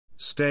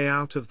Stay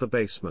Out of the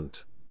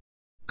Basement.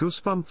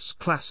 Goosebumps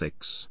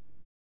Classics.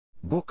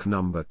 Book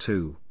number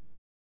 2.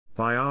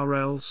 By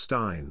R.L.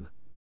 Stine.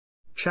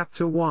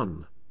 Chapter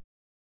 1.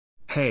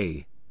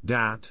 Hey,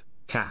 Dad,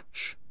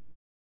 catch.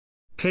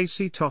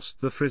 Casey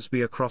tossed the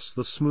frisbee across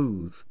the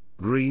smooth,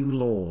 green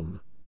lawn.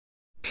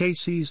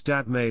 Casey's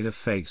dad made a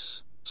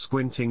face,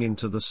 squinting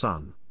into the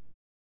sun.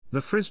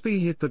 The frisbee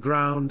hit the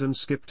ground and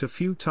skipped a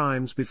few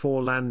times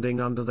before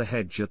landing under the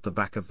hedge at the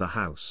back of the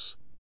house.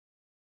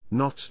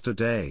 Not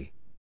today.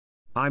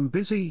 I'm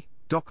busy,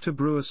 Dr.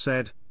 Brewer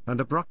said,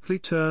 and abruptly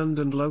turned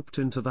and loped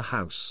into the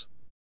house.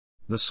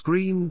 The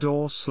screen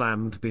door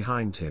slammed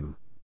behind him.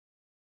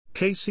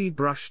 Casey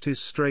brushed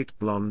his straight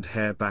blonde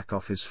hair back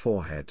off his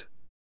forehead.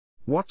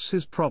 What's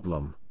his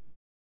problem?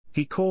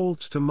 He called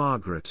to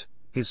Margaret,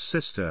 his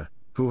sister,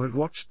 who had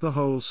watched the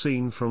whole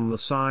scene from the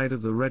side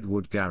of the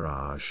redwood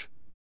garage.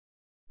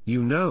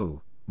 You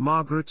know,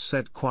 Margaret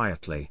said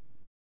quietly.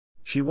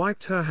 She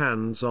wiped her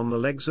hands on the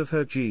legs of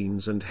her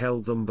jeans and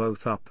held them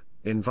both up,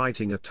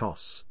 inviting a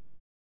toss.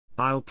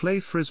 I'll play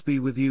frisbee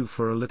with you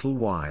for a little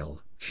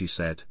while, she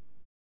said.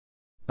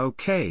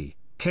 Okay,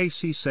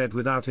 Casey said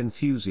without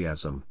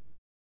enthusiasm.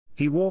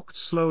 He walked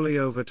slowly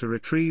over to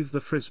retrieve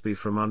the frisbee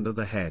from under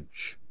the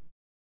hedge.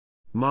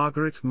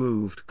 Margaret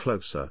moved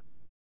closer.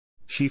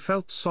 She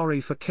felt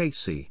sorry for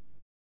Casey.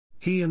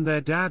 He and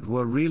their dad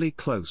were really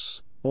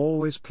close,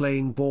 always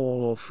playing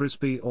ball or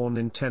frisbee or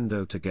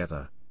Nintendo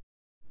together.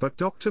 But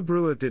Dr.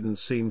 Brewer didn't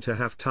seem to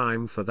have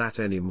time for that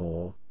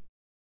anymore.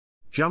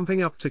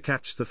 Jumping up to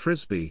catch the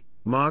frisbee,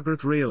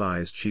 Margaret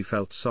realized she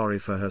felt sorry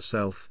for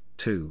herself,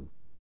 too.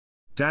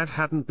 Dad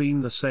hadn't been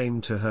the same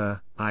to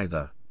her,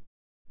 either.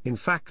 In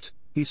fact,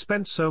 he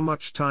spent so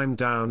much time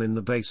down in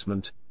the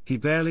basement, he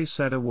barely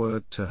said a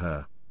word to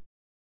her.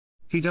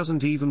 He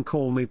doesn't even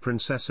call me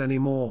princess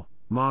anymore,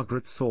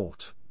 Margaret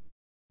thought.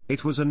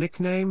 It was a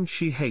nickname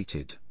she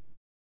hated.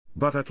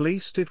 But at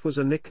least it was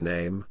a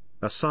nickname,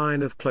 a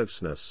sign of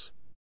closeness.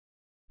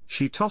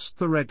 She tossed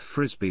the red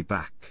frisbee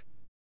back.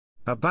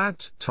 A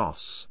bad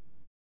toss.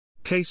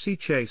 Casey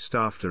chased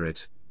after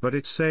it, but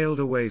it sailed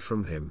away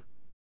from him.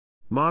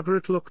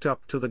 Margaret looked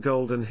up to the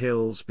golden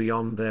hills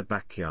beyond their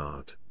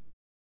backyard.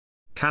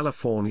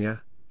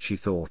 California, she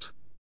thought.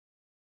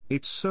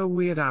 It's so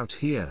weird out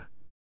here.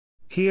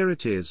 Here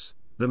it is,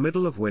 the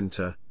middle of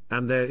winter,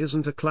 and there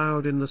isn't a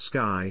cloud in the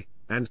sky,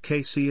 and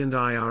Casey and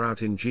I are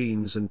out in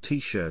jeans and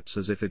t-shirts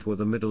as if it were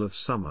the middle of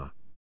summer.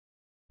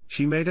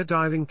 She made a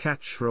diving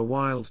catch for a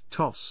wild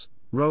toss,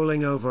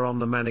 rolling over on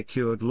the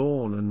manicured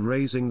lawn and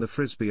raising the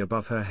frisbee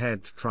above her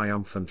head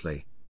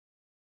triumphantly.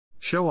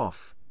 Show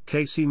off,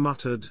 Casey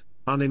muttered,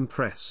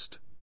 unimpressed.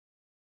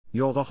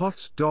 You're the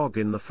hot dog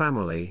in the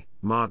family,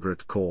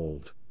 Margaret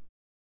called.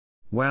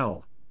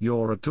 Well,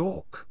 you're a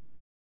dork.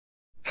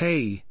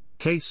 Hey,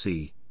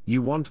 Casey,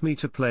 you want me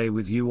to play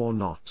with you or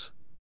not?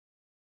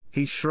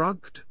 He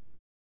shrugged.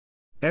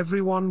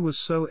 Everyone was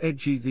so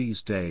edgy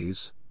these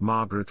days,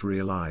 Margaret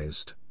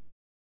realized.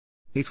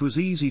 It was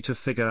easy to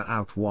figure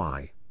out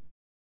why.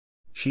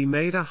 She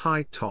made a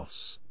high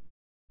toss.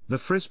 The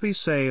frisbee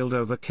sailed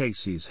over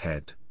Casey's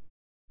head.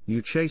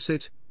 You chase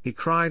it, he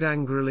cried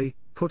angrily,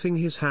 putting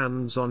his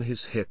hands on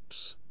his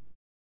hips.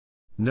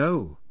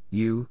 No,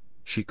 you,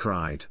 she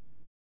cried.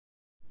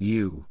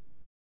 You.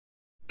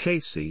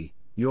 Casey,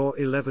 you're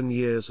 11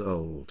 years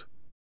old.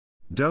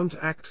 Don't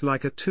act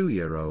like a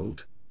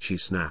 2-year-old, she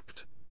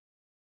snapped.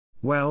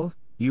 Well,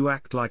 you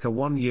act like a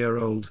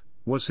 1-year-old,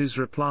 was his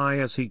reply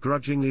as he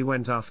grudgingly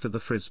went after the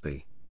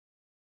frisbee.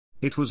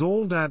 It was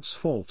all Dad's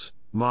fault,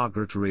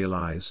 Margaret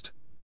realized.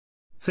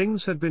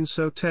 Things had been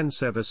so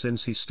tense ever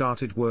since he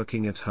started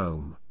working at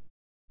home.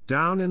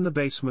 Down in the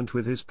basement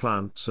with his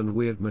plants and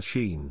weird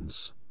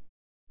machines.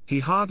 He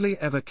hardly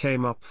ever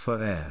came up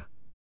for air.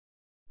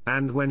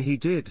 And when he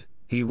did,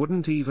 he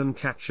wouldn't even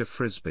catch a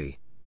frisbee.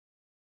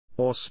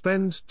 Or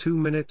spend 2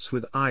 minutes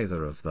with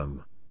either of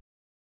them.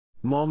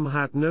 Mom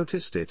had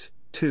noticed it,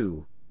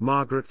 too,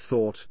 Margaret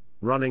thought,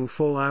 running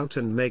full out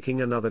and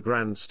making another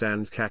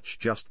grandstand catch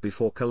just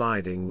before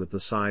colliding with the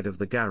side of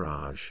the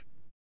garage.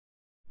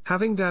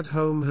 Having Dad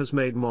home has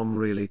made Mom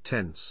really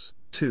tense,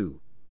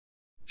 too.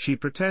 She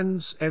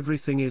pretends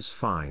everything is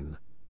fine.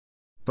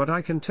 But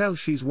I can tell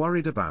she's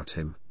worried about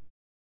him.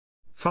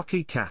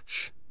 Fucky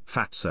catch,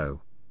 fatso.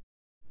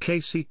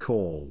 Casey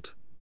called.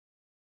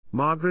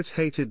 Margaret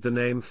hated the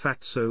name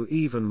fatso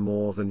even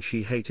more than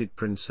she hated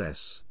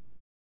princess.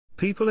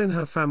 People in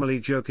her family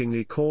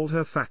jokingly called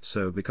her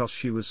fatso because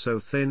she was so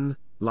thin,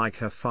 like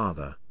her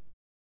father.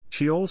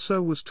 She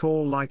also was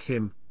tall like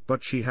him,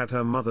 but she had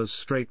her mother's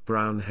straight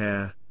brown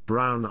hair,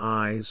 brown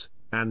eyes,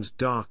 and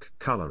dark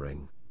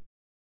coloring.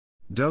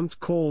 Don't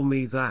call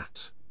me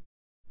that.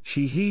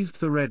 She heaved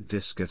the red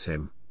disc at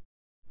him.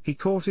 He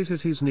caught it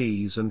at his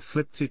knees and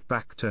flipped it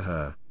back to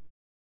her.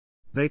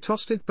 They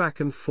tossed it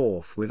back and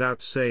forth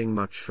without saying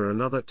much for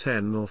another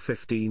 10 or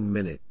 15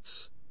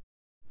 minutes.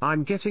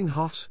 I'm getting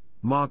hot,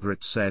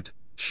 Margaret said,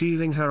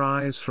 shielding her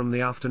eyes from the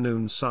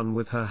afternoon sun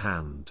with her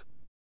hand.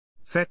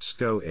 Let's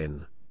go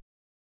in.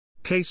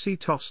 Casey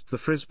tossed the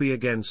frisbee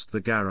against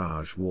the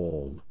garage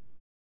wall.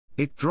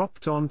 It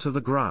dropped onto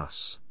the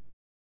grass.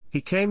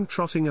 He came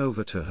trotting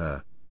over to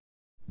her.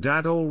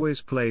 "Dad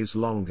always plays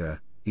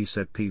longer," he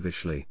said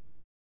peevishly.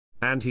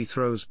 "And he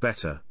throws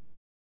better.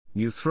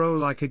 You throw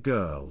like a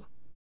girl."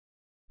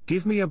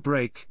 "Give me a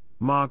break,"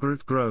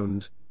 Margaret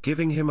groaned,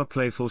 giving him a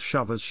playful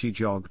shove as she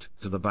jogged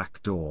to the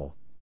back door.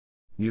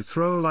 "You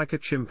throw like a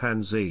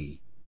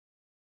chimpanzee."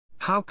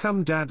 "How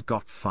come Dad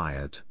got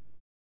fired?"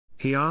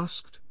 he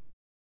asked.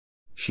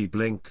 She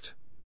blinked.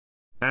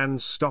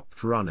 And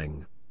stopped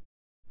running.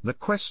 The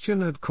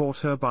question had caught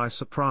her by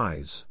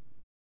surprise.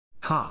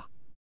 "Ha!"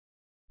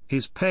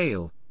 His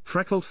pale,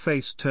 freckled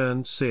face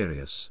turned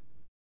serious.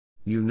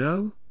 "You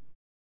know?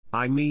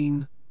 I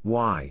mean,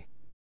 why?"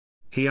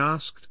 he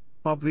asked,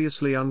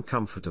 obviously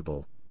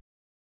uncomfortable.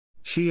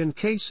 She and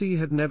Casey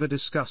had never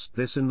discussed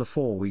this in the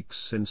 4 weeks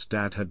since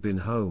Dad had been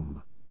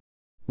home.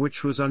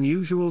 Which was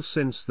unusual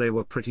since they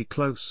were pretty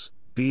close,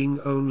 being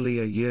only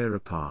a year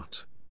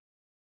apart.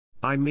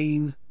 "I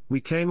mean,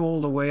 we came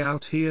all the way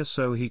out here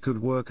so he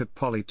could work at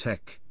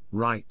Polytech,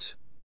 right?"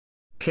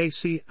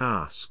 Casey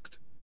asked.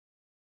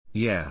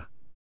 "Yeah.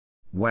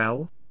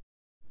 Well?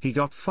 He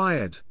got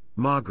fired,"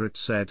 Margaret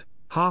said,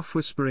 half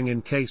whispering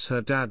in case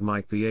her dad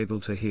might be able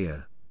to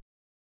hear.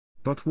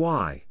 "But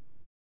why?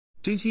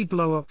 Did he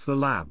blow up the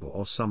lab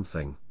or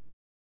something?"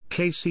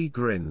 Casey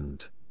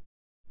grinned.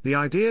 The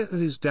idea of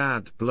his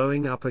dad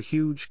blowing up a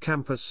huge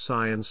campus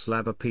science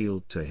lab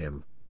appealed to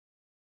him.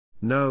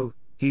 "No,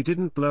 he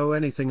didn't blow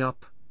anything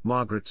up,"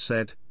 Margaret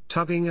said,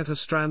 tugging at a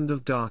strand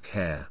of dark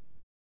hair.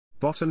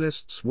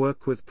 "Botanists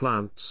work with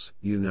plants,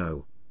 you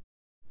know.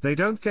 They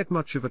don't get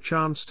much of a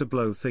chance to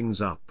blow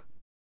things up."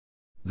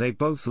 They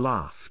both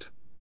laughed.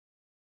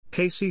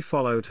 Casey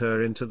followed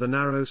her into the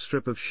narrow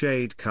strip of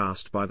shade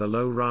cast by the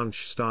low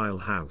ranch-style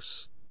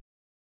house.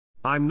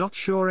 "I'm not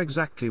sure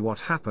exactly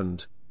what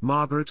happened,"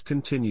 Margaret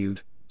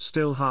continued,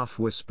 still half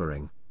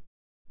whispering.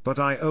 "But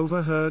I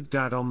overheard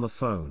Dad on the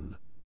phone.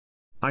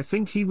 I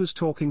think he was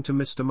talking to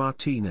Mr.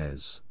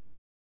 Martinez.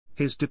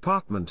 His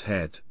department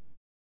head.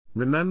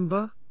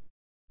 Remember?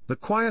 The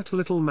quiet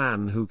little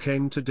man who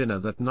came to dinner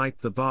that night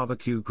the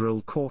barbecue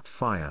grill caught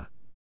fire."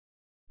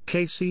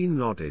 Casey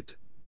nodded.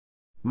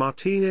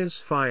 "Martinez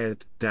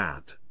fired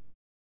Dad?"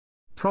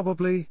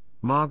 "Probably,"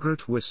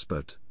 Margaret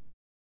whispered.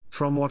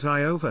 "From what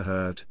I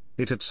overheard,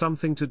 it had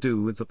something to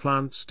do with the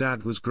plants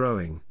Dad was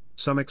growing,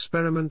 some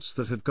experiments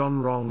that had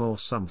gone wrong or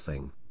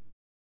something."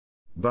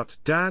 "But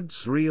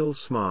Dad's real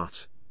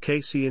smart,"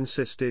 Casey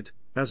insisted,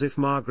 as if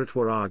Margaret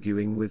were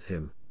arguing with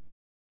him.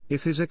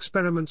 "If his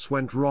experiments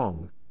went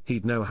wrong,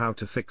 he'd know how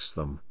to fix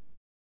them."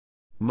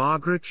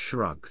 Margaret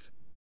shrugged.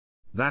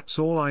 "That's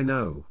all I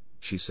know,"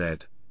 she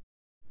said.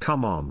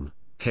 "Come on,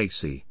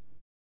 Casey.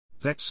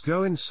 Let's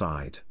go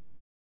inside.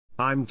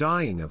 I'm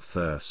dying of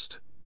thirst."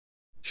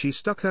 She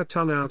stuck her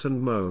tongue out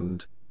and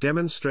moaned,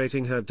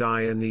 demonstrating her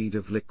dire need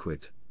of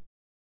liquid.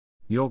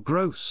 "You're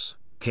gross,"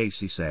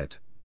 Casey said.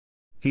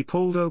 He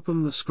pulled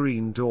open the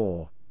screen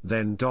door,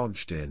 then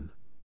dodged in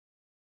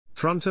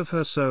front of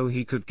her so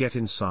he could get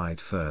inside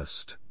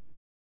first.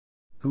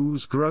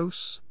 "Who's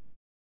gross?"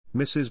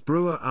 Mrs.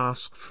 Brewer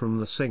asked from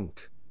the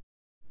sink.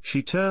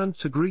 She turned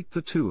to greet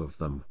the two of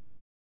them.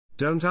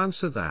 "Don't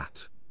answer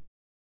that."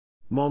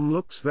 "Mom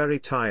looks very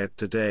tired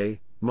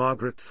today,"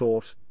 Margaret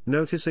thought,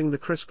 noticing the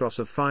crisscross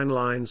of fine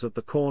lines at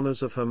the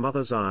corners of her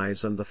mother's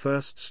eyes and the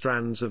first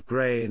strands of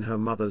grey in her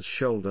mother's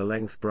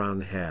shoulder-length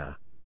brown hair.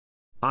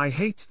 "I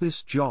hate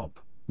this job,"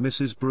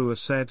 Mrs. Brewer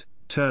said,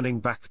 turning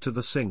back to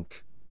the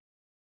sink.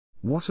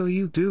 "What are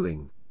you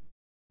doing?"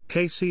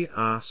 Casey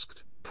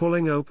asked,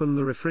 pulling open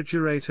the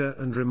refrigerator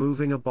and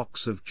removing a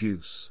box of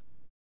juice.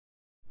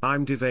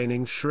 "I'm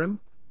deveining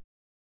shrimp."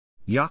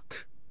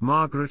 "Yuck,"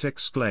 Margaret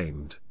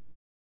exclaimed.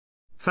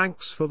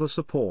 "Thanks for the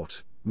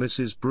support,"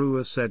 Mrs.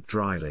 Brewer said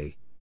dryly.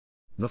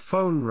 The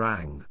phone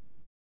rang.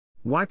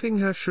 Wiping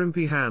her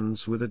shrimpy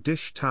hands with a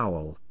dish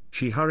towel,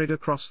 she hurried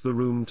across the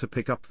room to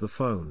pick up the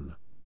phone.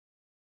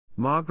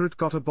 Margaret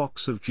got a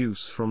box of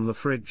juice from the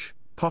fridge,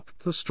 popped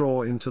the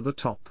straw into the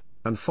top,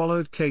 and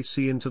followed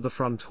Casey into the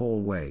front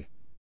hallway.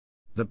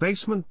 The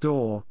basement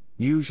door,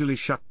 usually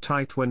shut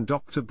tight when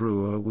Dr.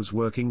 Brewer was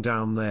working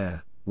down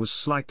there, was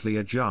slightly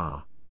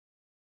ajar.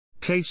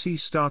 Casey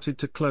started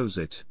to close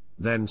it,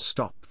 then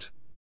stopped.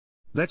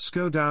 "Let's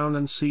go down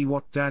and see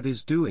what Dad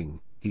is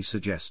doing," he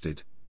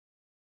suggested.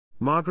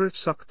 Margaret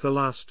sucked the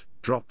last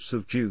drops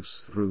of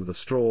juice through the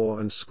straw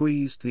and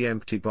squeezed the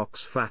empty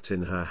box flat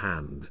in her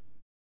hand.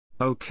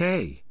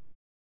 "Okay."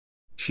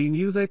 She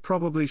knew they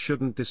probably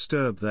shouldn't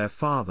disturb their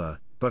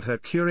father, but her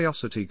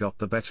curiosity got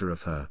the better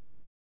of her.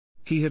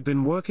 He had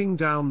been working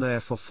down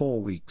there for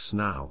 4 weeks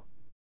now.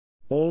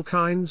 All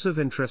kinds of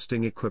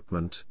interesting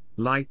equipment,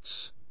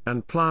 lights,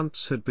 and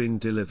plants had been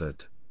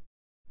delivered.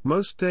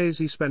 Most days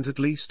he spent at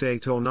least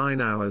 8 or 9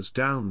 hours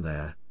down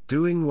there,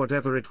 doing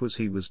whatever it was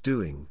he was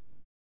doing.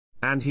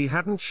 And he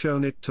hadn't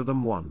shown it to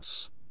them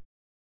once.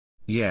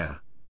 "Yeah.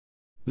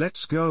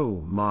 Let's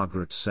go,"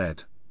 Margaret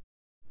said.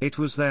 It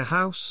was their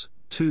house,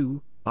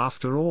 too,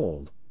 after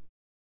all.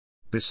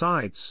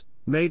 Besides,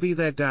 maybe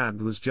their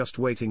dad was just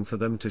waiting for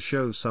them to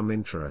show some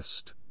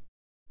interest.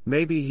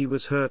 Maybe he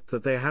was hurt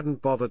that they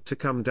hadn't bothered to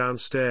come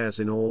downstairs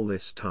in all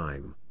this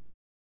time.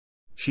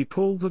 She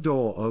pulled the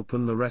door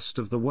open the rest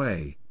of the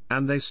way,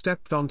 and they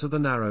stepped onto the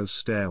narrow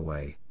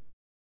stairway.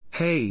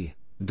 "Hey,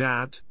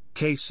 Dad,"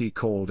 Casey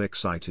called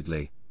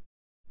excitedly.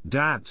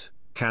 "Dad,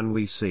 can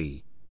we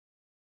see?"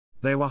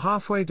 They were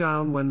halfway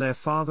down when their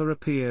father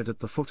appeared at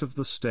the foot of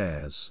the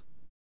stairs.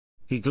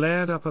 He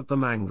glared up at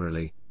them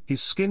angrily,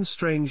 his skin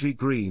strangely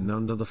green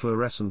under the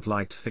fluorescent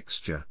light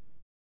fixture.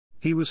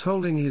 He was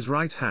holding his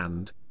right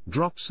hand,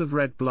 drops of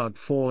red blood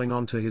falling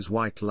onto his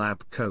white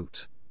lab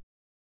coat.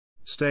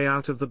 "Stay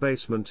out of the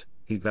basement,"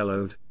 he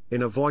bellowed,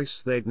 in a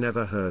voice they'd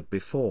never heard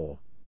before.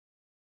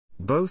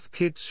 Both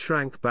kids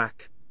shrank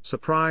back,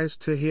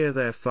 surprised to hear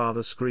their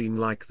father scream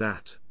like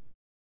that.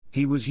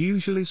 He was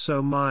usually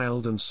so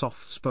mild and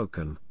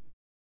soft-spoken.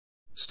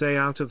 "Stay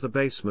out of the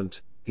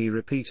basement," he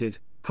repeated,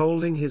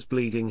 holding his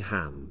bleeding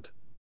hand.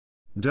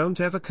 "Don't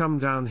ever come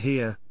down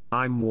here,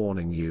 I'm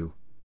warning you."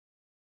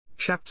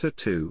 Chapter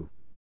 2.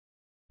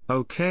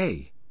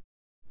 "Okay.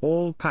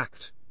 All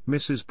packed,"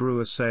 Mrs.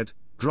 Brewer said,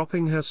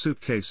 dropping her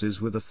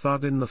suitcases with a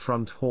thud in the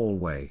front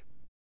hallway.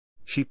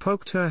 She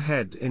poked her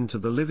head into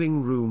the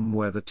living room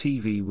where the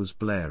TV was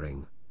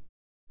blaring.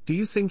 "Do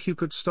you think you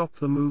could stop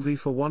the movie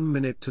for 1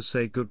 minute to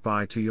say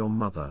goodbye to your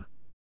mother?"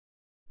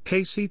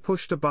 Casey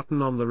pushed a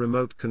button on the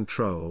remote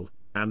control,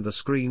 and the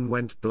screen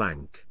went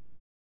blank.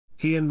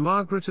 He and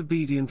Margaret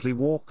obediently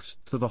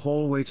walked to the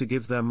hallway to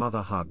give their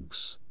mother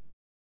hugs.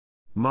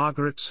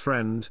 Margaret's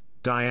friend,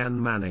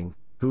 Diane Manning,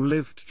 who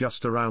lived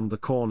just around the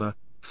corner,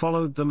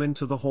 followed them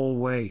into the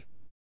hallway.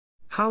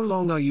 "How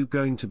long are you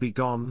going to be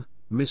gone,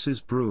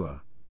 Mrs.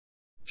 Brewer?"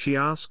 she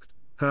asked,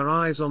 her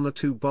eyes on the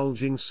 2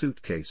 bulging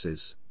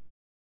suitcases.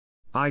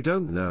 "I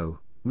don't know,"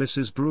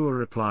 Mrs. Brewer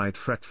replied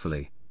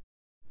fretfully.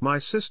 "My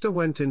sister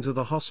went into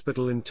the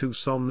hospital in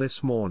Tucson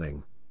this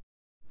morning.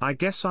 I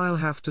guess I'll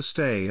have to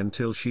stay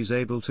until she's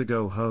able to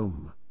go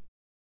home."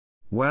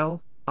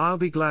 "Well, I'll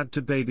be glad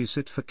to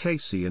babysit for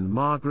Casey and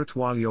Margaret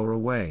while you're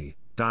away,"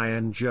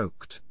 Diane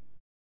joked.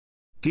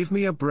 "Give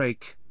me a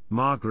break,"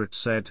 Margaret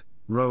said,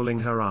 rolling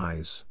her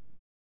eyes.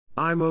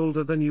 "I'm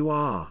older than you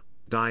are,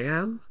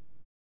 Diane."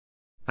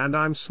 "And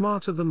I'm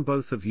smarter than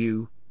both of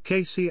you,"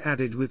 Casey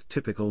added with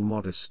typical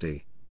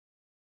modesty.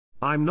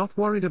 "I'm not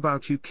worried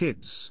about you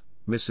kids,"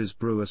 Mrs.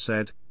 Brewer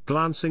said,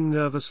 glancing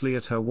nervously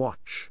at her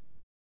watch.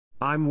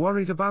 "I'm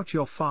worried about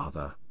your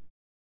father."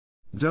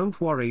 "Don't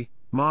worry,"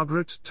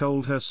 Margaret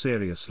told her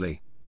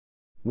seriously.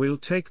 "We'll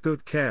take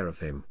good care of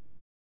him.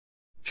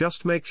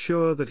 Just make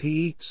sure that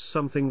he eats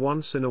something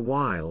once in a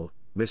while,"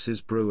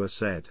 Mrs. Brewer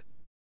said.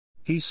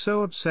 "He's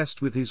so obsessed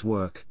with his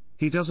work,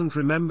 he doesn't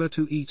remember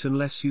to eat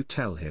unless you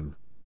tell him."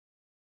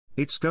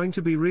 "It's going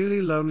to be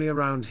really lonely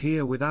around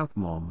here without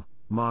Mom,"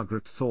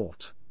 Margaret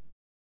thought.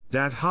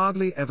 "Dad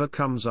hardly ever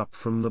comes up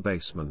from the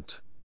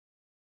basement."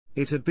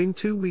 It had been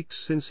 2 weeks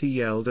since he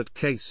yelled at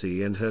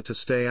Casey and her to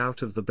stay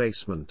out of the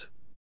basement.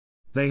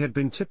 They had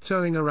been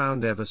tiptoeing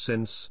around ever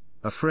since,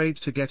 afraid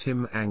to get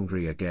him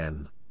angry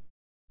again.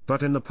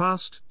 But in the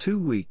past 2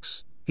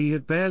 weeks, he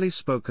had barely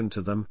spoken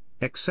to them,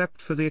 except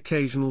for the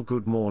occasional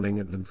good morning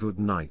and good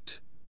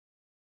night.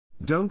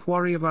 "Don't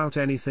worry about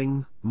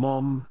anything,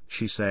 Mom,"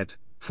 she said,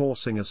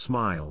 forcing a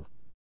smile.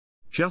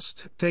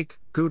 "Just take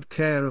good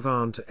care of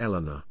Aunt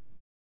Eleanor."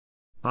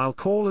 "I'll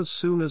call as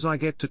soon as I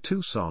get to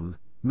Tucson,"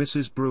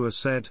 Mrs. Brewer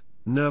said,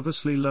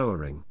 nervously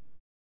lowering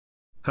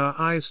her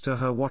eyes to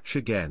her watch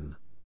again.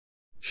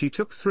 She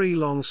took 3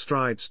 long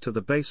strides to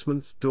the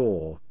basement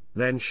door,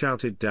 then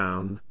shouted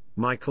down,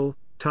 "Michael,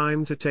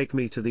 time to take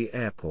me to the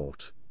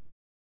airport."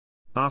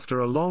 After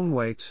a long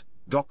wait,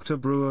 Dr.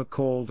 Brewer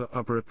called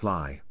up a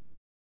reply.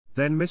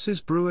 Then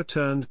Mrs. Brewer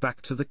turned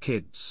back to the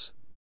kids.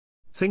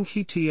 "Think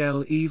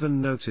he'll even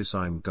notice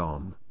I'm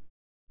gone?"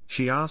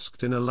 she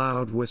asked in a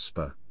loud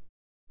whisper.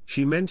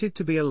 She meant it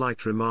to be a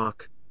light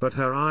remark, but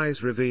her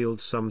eyes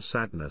revealed some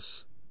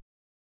sadness.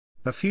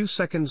 A few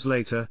seconds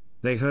later,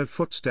 they heard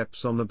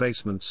footsteps on the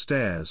basement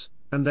stairs,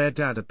 and their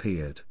dad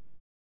appeared.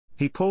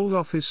 He pulled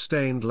off his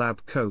stained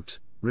lab coat,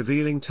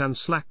 revealing tan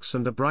slacks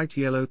and a bright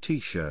yellow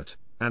t-shirt,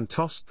 and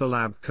tossed the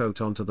lab coat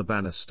onto the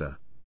banister.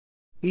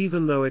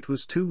 Even though it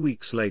was 2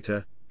 weeks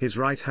later, his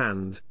right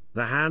hand,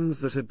 the hand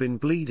that had been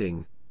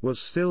bleeding,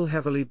 was still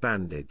heavily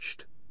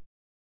bandaged.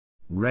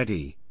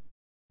 "Ready?"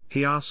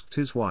 he asked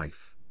his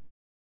wife.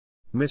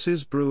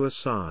 Mrs. Brewer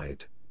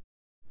sighed.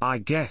 "I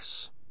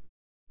guess."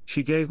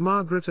 She gave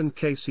Margaret and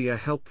Casey a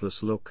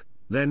helpless look,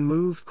 then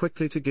moved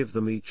quickly to give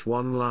them each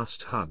one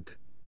last hug.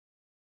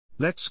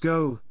 "Let's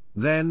go,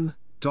 then,"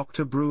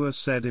 Dr. Brewer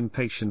said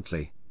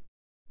impatiently.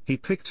 He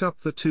picked up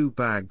the 2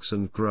 bags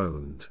and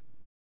groaned.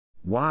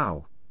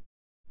 "Wow!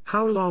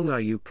 How long are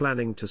you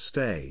planning to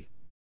stay?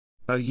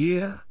 A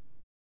year?"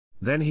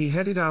 Then he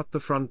headed out the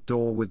front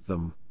door with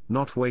them,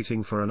 not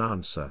waiting for an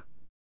answer.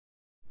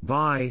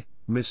 "Bye,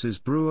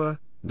 Mrs. Brewer,"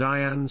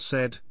 Diane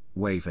said,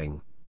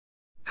 waving.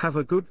 "Have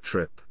a good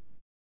trip."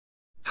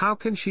 "How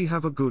can she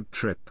have a good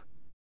trip?"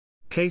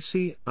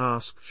 Casey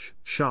asked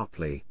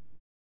sharply.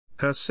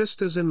 "Her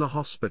sister's in the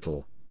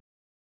hospital."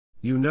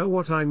 "You know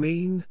what I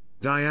mean,"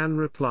 Diane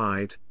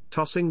replied,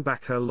 tossing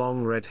back her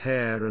long red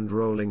hair and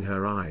rolling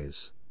her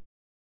eyes.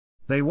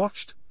 They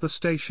watched the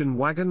station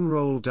wagon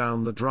roll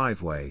down the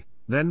driveway,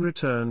 then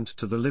returned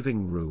to the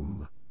living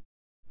room.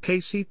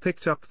 Casey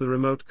picked up the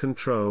remote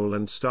control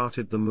and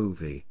started the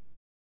movie.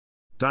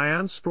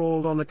 Diane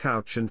sprawled on the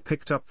couch and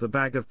picked up the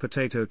bag of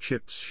potato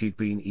chips she'd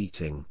been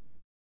eating.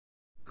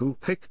 "Who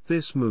picked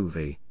this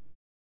movie?"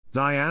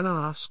 Diane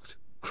asked,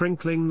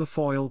 crinkling the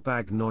foil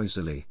bag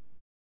noisily.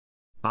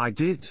 "I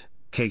did,"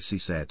 Casey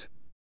said.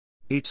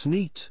 "It's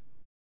neat."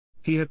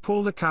 He had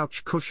pulled the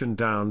couch cushion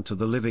down to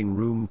the living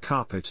room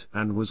carpet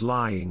and was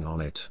lying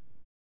on it.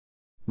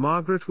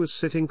 Margaret was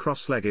sitting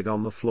cross-legged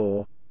on the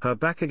floor, her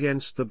back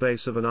against the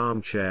base of an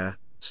armchair,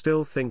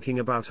 still thinking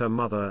about her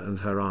mother and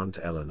her Aunt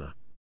Eleanor.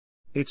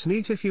 "It's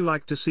neat if you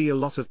like to see a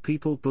lot of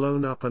people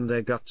blown up and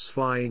their guts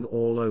flying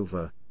all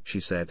over," she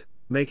said,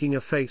 making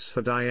a face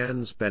for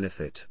Diane's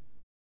benefit.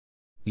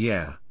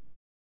 "Yeah.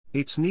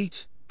 It's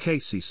neat,"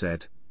 Casey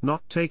said,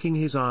 not taking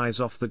his eyes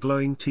off the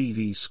glowing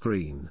TV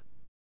screen.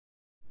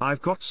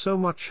 "I've got so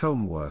much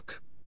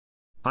homework."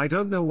 "I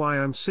don't know why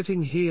I'm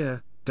sitting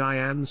here,"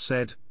 Diane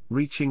said,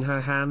 reaching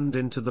her hand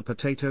into the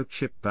potato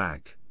chip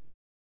bag.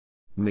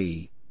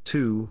 "Me,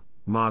 too,"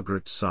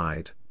 Margaret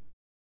sighed.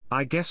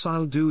 "I guess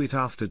I'll do it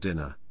after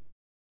dinner."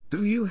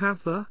 "Do you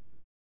have the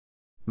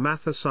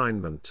math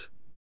assignment?"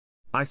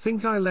 "I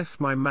think I left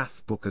my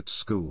math book at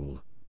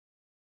school."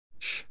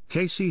 "Shh,"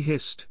 Casey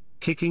hissed,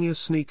 kicking a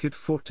sneakered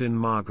foot in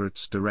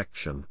Margaret's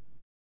direction.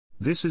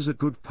 "This is a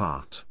good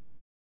part."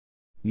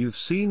 "You've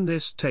seen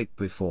this tape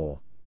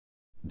before?"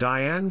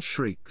 Diane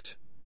shrieked.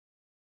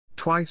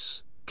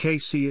 "Twice,"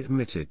 Casey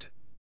admitted.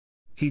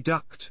 He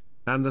ducked,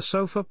 and the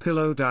sofa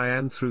pillow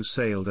Diane threw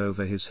sailed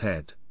over his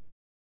head.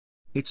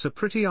 "It's a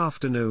pretty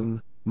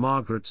afternoon,"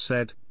 Margaret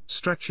said,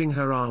 stretching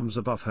her arms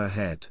above her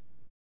head.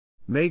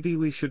 "Maybe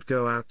we should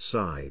go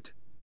outside.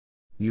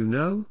 You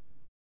know?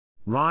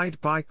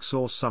 Ride bikes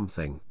or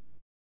something."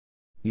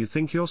 "You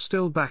think you're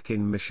still back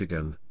in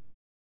Michigan?"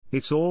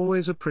 "It's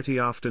always a pretty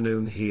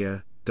afternoon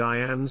here,"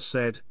 Diane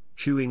said,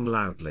 chewing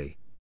loudly.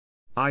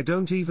 "I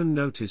don't even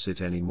notice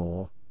it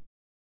anymore."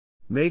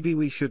 "Maybe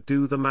we should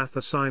do the math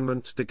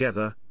assignment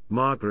together,"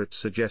 Margaret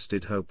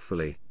suggested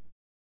hopefully.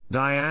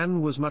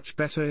 Diane was much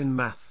better in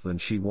math than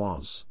she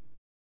was.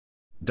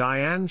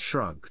 Diane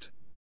shrugged.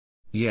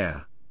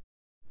 "Yeah.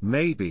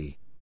 Maybe."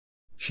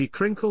 She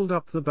crinkled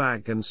up the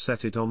bag and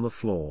set it on the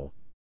floor.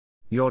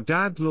 "Your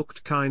dad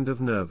looked kind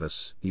of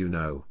nervous, you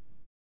know."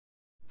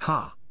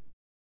 "Huh?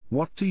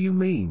 What do you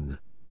mean?"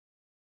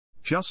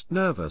 "Just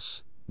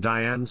nervous,"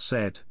 Diane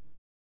said.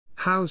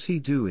 "How's he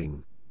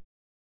doing?"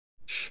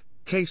 "Shh,"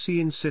 Casey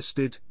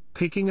insisted,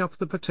 picking up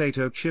the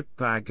potato chip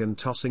bag and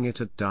tossing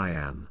it at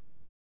Diane.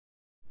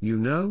 "You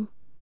know?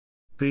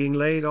 Being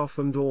laid off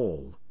and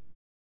all."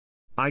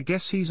 "I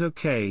guess he's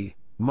okay,"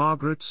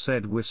 Margaret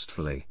said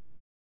wistfully.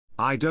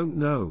 "I don't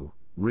know,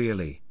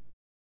 really.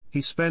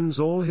 He spends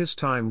all his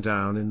time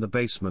down in the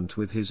basement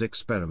with his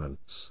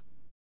experiments."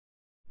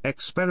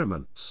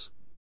 "Experiments?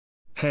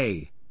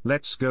 Hey,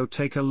 let's go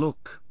take a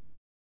look."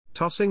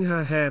 Tossing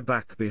her hair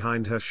back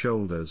behind her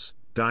shoulders,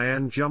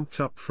 Diane jumped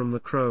up from the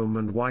chrome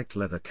and white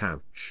leather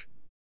couch.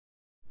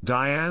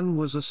 Diane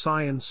was a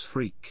science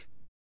freak.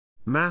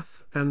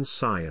 Math and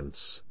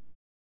science.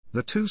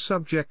 The two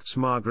subjects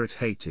Margaret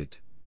hated.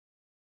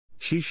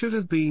 She should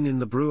have been in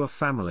the Brewer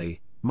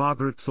family,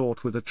 Margaret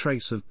thought with a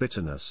trace of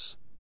bitterness.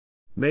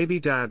 Maybe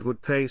Dad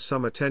would pay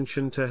some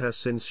attention to her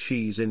since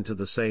she's into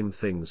the same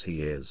things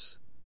he is.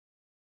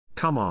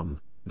 "Come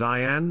on,"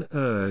 Diane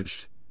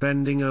urged,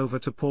 bending over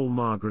to pull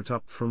Margaret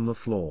up from the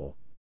floor.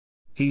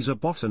 "He's a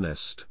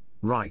botanist,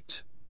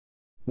 right?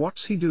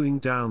 What's he doing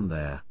down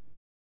there?"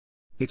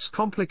 "It's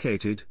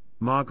complicated,"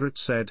 Margaret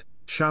said,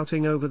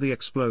 shouting over the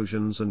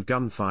explosions and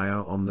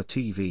gunfire on the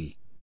TV.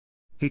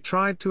 "He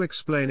tried to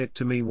explain it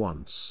to me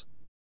once."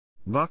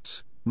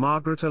 But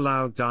Margaret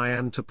allowed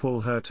Diane to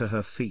pull her to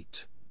her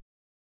feet.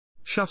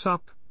 "Shut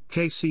up,"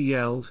 Casey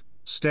yelled,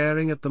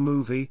 staring at the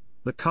movie,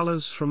 the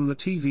colors from the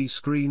TV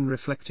screen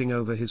reflecting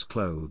over his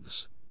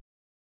clothes.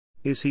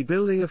 "Is he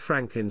building a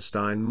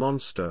Frankenstein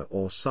monster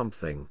or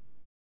something?"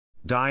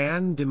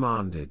 Diane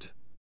demanded.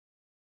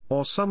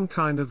 "Or some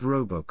kind of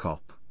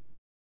RoboCop?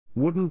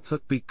 Wouldn't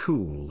that be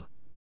cool?"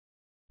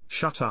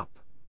 "Shut up,"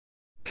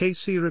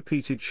 Casey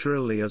repeated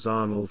shrilly as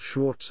Arnold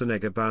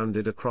Schwarzenegger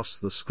bounded across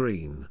the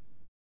screen.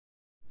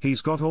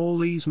 "He's got all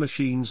these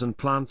machines and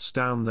plants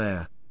down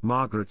there,"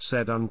 Margaret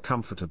said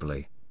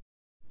uncomfortably.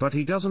 "But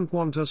he doesn't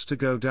want us to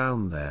go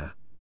down there."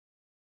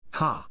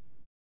 "Ha!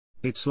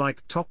 It's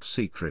like top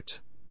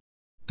secret."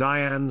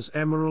 Diane's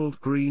emerald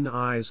green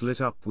eyes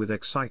lit up with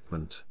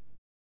excitement.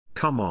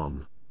 "Come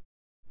on.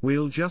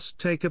 We'll just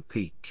take a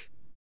peek."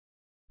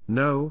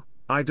 "No,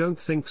 I don't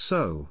think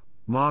so,"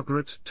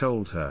 Margaret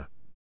told her.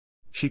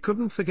 She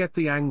couldn't forget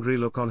the angry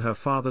look on her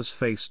father's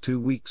face 2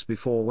 weeks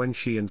before when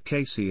she and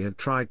Casey had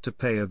tried to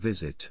pay a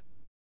visit.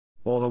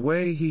 Or the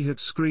way he had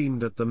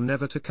screamed at them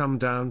never to come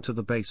down to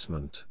the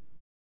basement.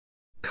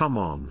 "Come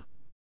on.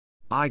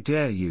 I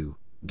dare you,"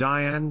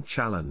 Diane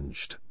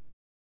challenged.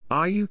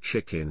 Are you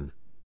chicken?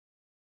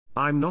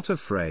 I'm not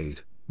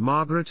afraid,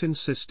 Margaret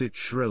insisted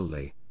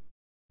shrilly.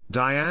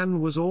 Diane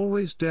was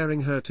always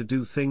daring her to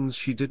do things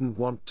she didn't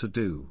want to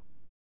do.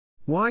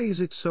 Why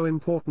is it so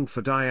important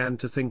for Diane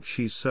to think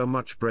she's so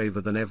much braver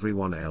than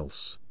everyone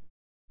else?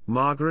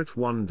 Margaret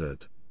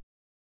wondered.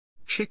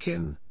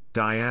 Chicken,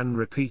 Diane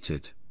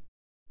repeated.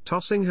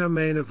 Tossing her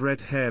mane of red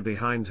hair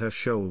behind her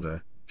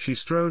shoulder, she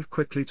strode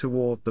quickly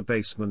toward the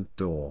basement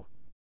door.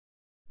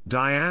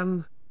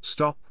 Diane,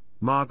 stop,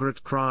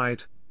 Margaret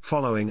cried,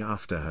 following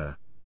after her.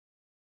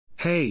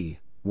 Hey,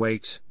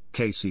 wait,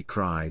 Casey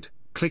cried,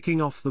 clicking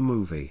off the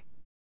movie.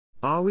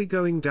 Are we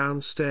going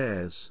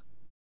downstairs?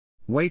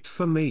 Wait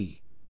for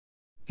me.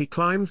 He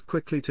climbed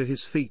quickly to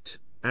his feet,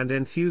 and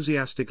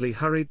enthusiastically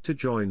hurried to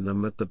join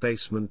them at the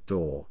basement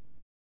door.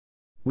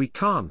 We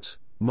can't,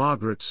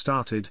 Margaret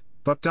started,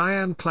 but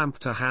Diane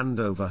clamped a hand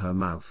over her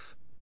mouth.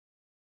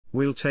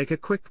 We'll take a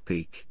quick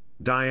peek,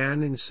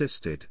 Diane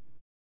insisted.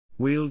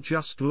 We'll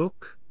just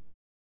look.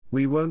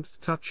 We won't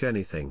touch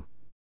anything.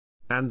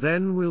 And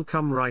then we'll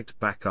come right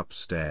back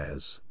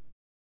upstairs.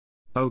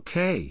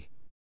 Okay.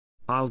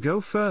 I'll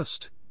go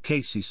first,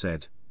 Casey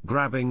said,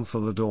 grabbing for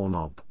the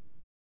doorknob.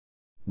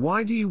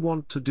 Why do you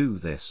want to do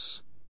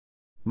this?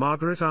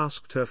 Margaret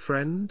asked her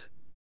friend.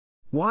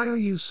 Why are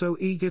you so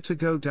eager to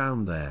go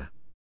down there?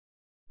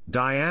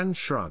 Diane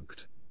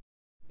shrugged.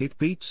 It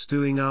beats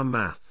doing our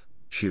math,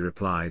 she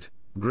replied,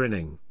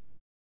 grinning.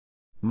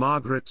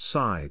 Margaret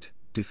sighed,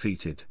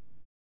 defeated.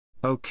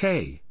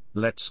 Okay,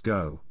 let's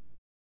go.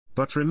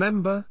 But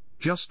remember,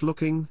 just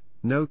looking,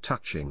 no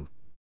touching.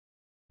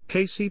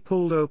 Casey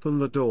pulled open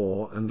the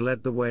door and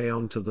led the way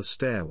onto the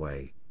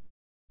stairway.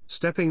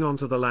 Stepping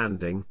onto the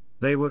landing,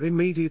 they were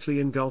immediately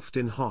engulfed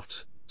in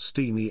hot,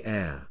 steamy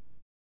air.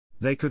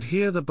 They could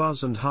hear the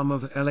buzz and hum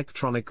of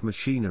electronic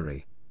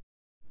machinery.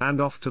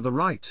 And off to the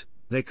right,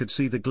 they could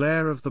see the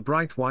glare of the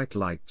bright white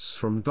lights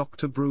from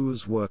Dr.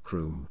 Brewer's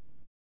workroom.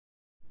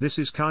 This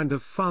is kind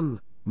of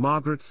fun,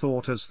 Margaret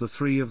thought as the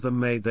three of them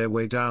made their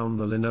way down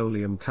the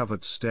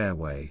linoleum-covered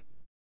stairway.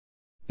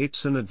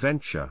 It's an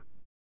adventure.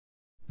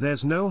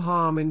 There's no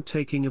harm in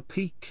taking a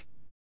peek.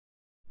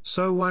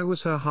 So why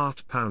was her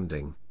heart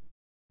pounding?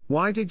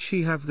 Why did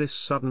she have this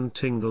sudden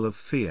tingle of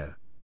fear?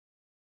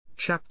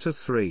 Chapter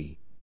 3.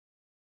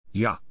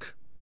 Yuck.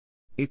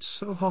 It's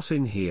so hot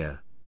in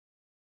here.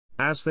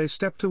 As they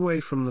stepped away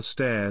from the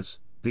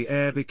stairs, the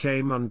air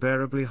became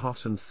unbearably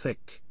hot and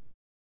thick.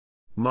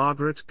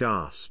 Margaret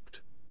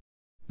gasped.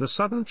 The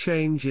sudden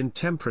change in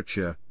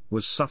temperature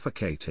was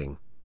suffocating.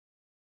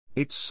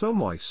 It's so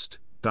moist,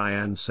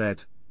 Diane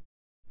said.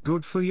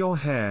 Good for your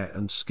hair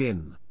and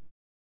skin.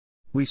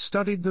 We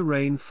studied the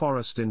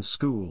rainforest in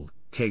school,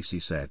 Casey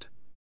said.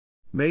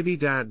 Maybe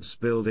Dad's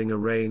building a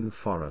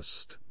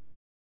rainforest.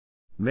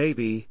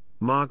 Maybe,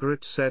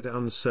 Margaret said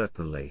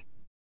uncertainly.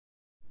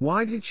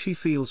 Why did she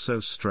feel so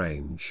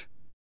strange?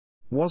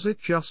 Was it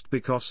just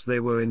because they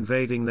were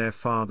invading their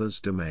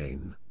father's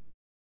domain?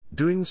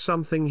 Doing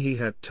something he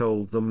had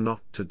told them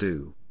not to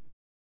do?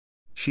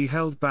 She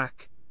held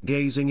back,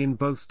 gazing in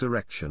both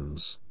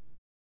directions.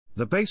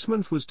 The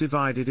basement was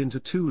divided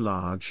into two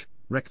large,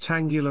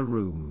 rectangular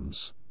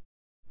rooms.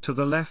 To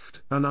the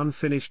left, an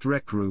unfinished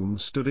rec room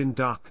stood in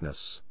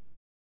darkness.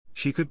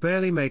 She could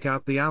barely make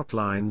out the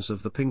outlines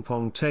of the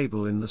ping-pong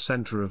table in the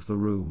center of the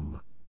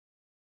room.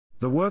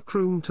 The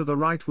workroom to the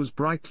right was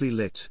brightly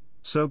lit,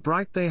 so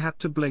bright they had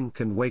to blink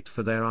and wait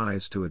for their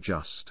eyes to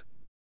adjust.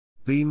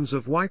 Beams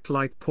of white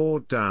light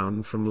poured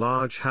down from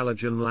large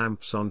halogen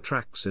lamps on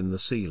tracks in the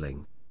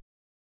ceiling.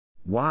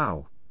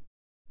 Wow!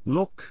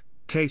 Look,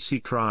 Casey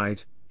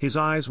cried, his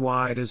eyes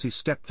wide as he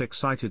stepped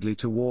excitedly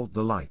toward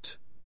the light.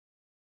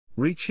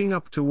 Reaching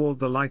up toward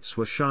the lights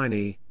were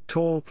shiny,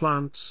 tall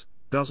plants,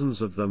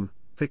 dozens of them,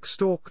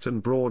 thick-stalked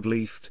and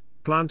broad-leafed,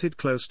 planted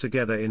close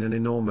together in an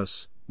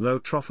enormous, low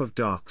trough of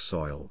dark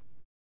soil.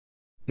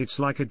 It's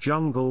like a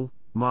jungle,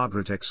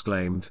 Margaret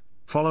exclaimed,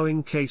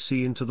 following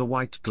Casey into the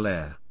white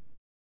glare.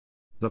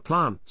 The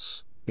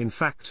plants, in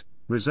fact,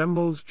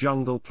 resembled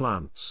jungle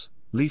plants,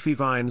 leafy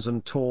vines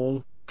and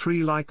tall,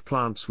 tree-like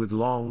plants with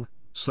long,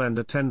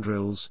 slender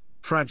tendrils,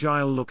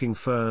 fragile-looking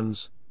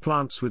ferns,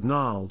 plants with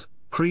gnarled,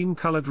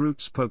 cream-colored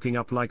roots poking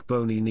up like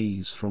bony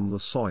knees from the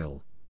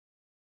soil.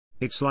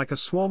 It's like a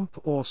swamp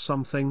or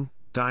something,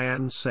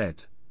 Diane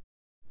said.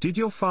 Did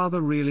your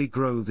father really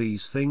grow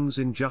these things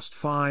in just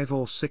 5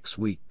 or 6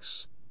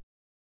 weeks?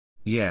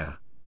 Yeah.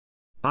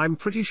 I'm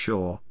pretty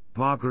sure,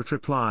 Margaret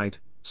replied,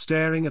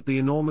 staring at the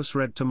enormous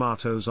red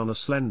tomatoes on a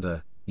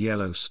slender,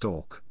 yellow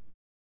stalk.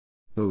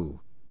 Ooh.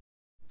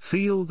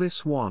 Feel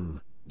this one,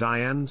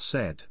 Diane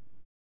said.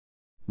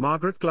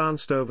 Margaret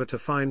glanced over to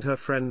find her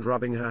friend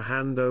rubbing her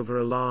hand over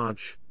a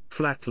large,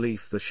 flat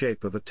leaf the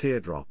shape of a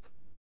teardrop.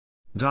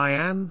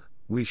 Diane,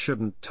 we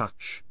shouldn't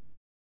touch.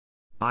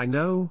 I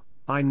know,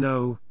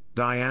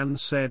 Diane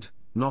said,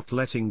 not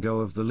letting go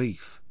of the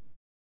leaf.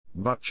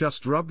 But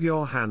just rub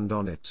your hand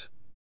on it.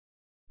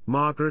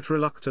 Margaret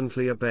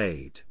reluctantly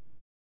obeyed.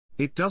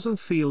 It doesn't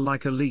feel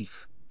like a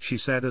leaf, she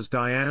said as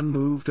Diane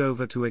moved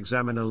over to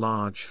examine a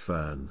large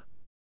fern.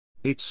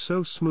 It's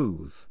so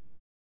smooth.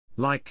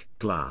 Like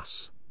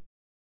glass.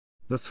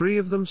 The three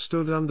of them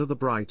stood under the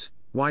bright,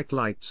 white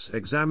lights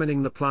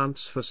examining the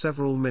plants for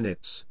several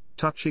minutes,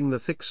 touching the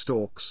thick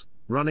stalks,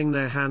 running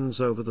their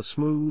hands over the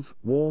smooth,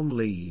 warm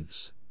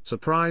leaves,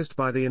 surprised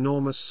by the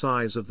enormous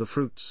size of the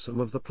fruits some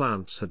of the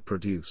plants had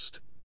produced.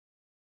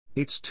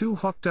 "It's too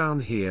hot down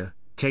here,"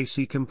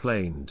 Casey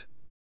complained.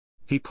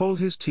 He pulled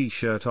his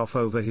t-shirt off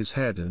over his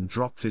head and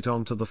dropped it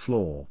onto the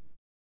floor.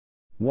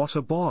 "What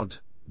a bod,"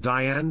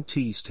 Diane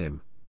teased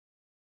him.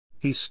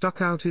 He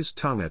stuck out his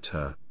tongue at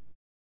her.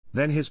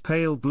 Then his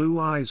pale blue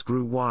eyes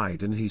grew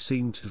wide and he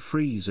seemed to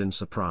freeze in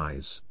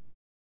surprise.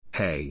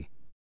 "Hey,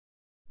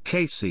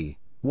 Casey,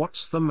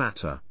 what's the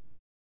matter?"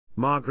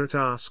 Margaret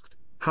asked,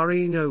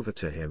 hurrying over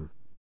to him.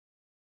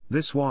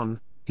 "This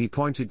one," he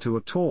pointed to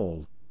a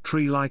tall,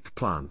 tree-like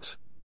plant.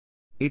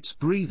 "It's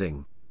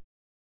breathing."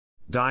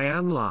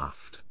 Diane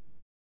laughed.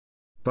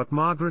 But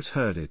Margaret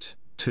heard it,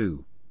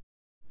 too.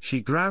 She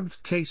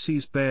grabbed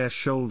Casey's bare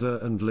shoulder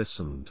and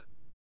listened.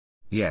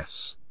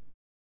 Yes.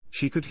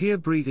 She could hear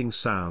breathing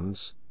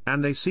sounds,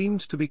 and they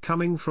seemed to be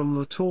coming from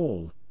the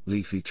tall,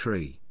 leafy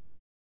tree.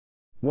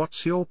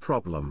 "What's your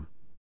problem?"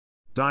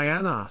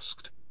 Diane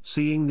asked,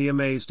 seeing the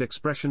amazed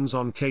expressions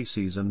on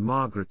Casey's and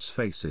Margaret's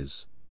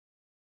faces.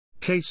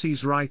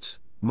 "Casey's right,"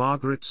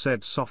 Margaret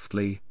said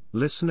softly,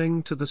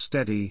 listening to the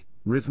steady,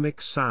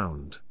 rhythmic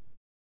sound.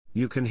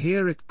 "You can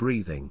hear it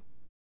breathing."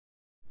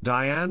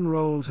 Diane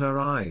rolled her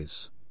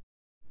eyes.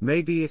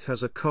 "Maybe it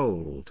has a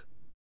cold.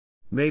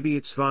 Maybe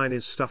its vine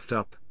is stuffed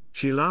up."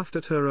 She laughed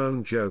at her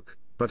own joke,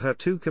 but her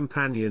two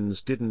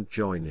companions didn't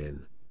join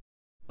in.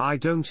 "I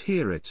don't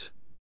hear it."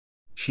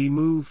 She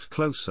moved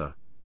closer.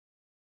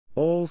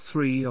 All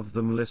three of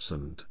them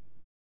listened.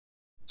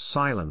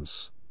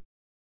 Silence.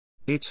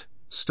 "It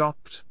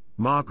stopped,"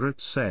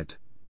 Margaret said.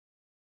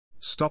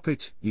 "Stop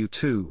it, you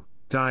two,"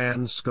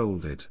 Diane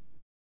scolded.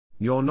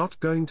 "You're not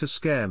going to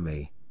scare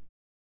me."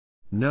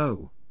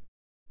 "No.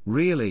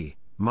 Really,"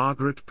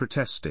 Margaret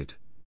protested.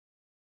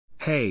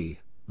 "Hey,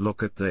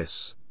 look at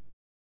this."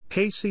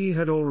 Casey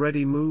had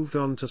already moved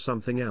on to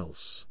something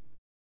else.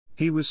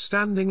 He was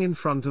standing in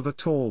front of a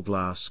tall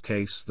glass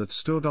case that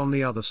stood on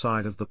the other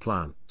side of the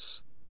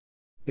plants.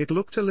 It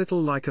looked a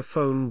little like a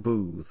phone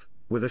booth,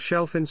 with a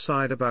shelf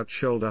inside about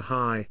shoulder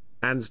high,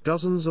 and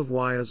dozens of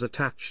wires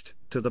attached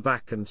to the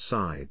back and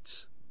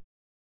sides.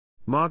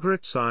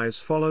 Margaret's eyes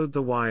followed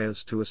the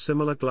wires to a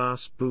similar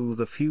glass booth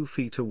a few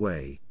feet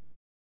away.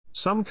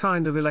 Some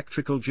kind of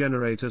electrical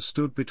generator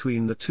stood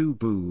between the two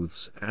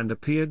booths and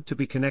appeared to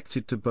be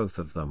connected to both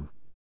of them.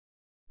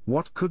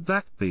 "What could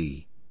that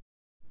be?"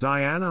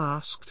 Diane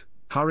asked,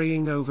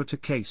 hurrying over to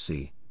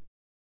Casey.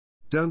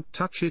 "Don't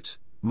touch it,"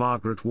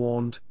 Margaret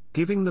warned,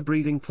 giving the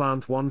breathing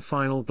plant one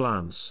final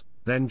glance,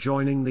 then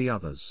joining the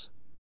others.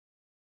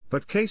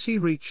 But Casey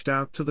reached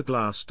out to the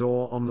glass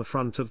door on the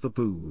front of the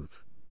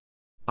booth.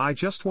 "I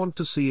just want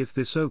to see if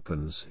this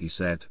opens," he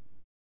said.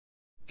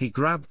 He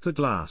grabbed the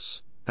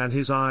glass, and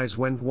his eyes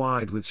went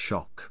wide with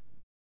shock.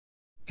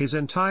 His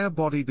entire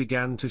body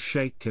began to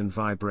shake and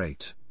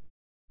vibrate.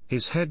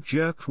 His head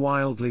jerked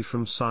wildly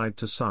from side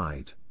to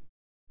side.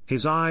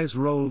 His eyes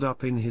rolled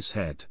up in his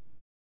head.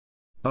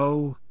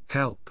 "Oh,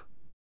 help!"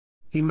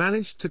 He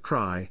managed to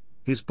cry,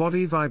 his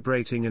body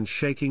vibrating and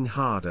shaking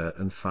harder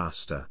and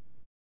faster.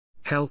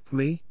 "Help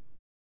me?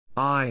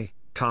 I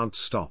can't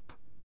stop."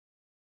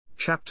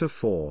 Chapter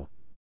 4.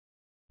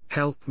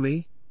 Help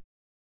me?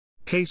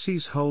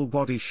 Casey's whole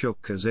body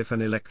shook as if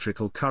an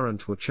electrical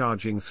current were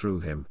charging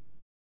through him.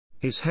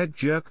 His head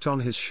jerked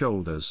on his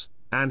shoulders,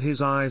 and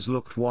his eyes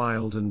looked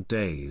wild and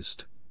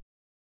dazed.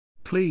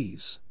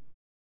 "Please."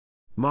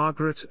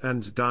 Margaret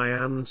and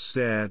Diane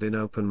stared in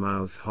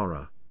open-mouthed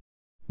horror.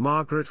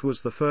 Margaret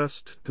was the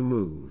first to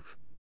move.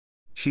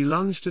 She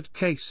lunged at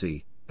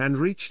Casey, and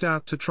reached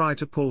out to try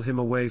to pull him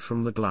away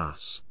from the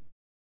glass.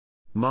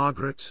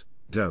 "Margaret,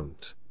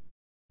 don't."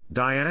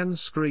 Diane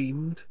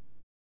screamed.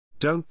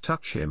 "Don't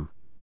touch him."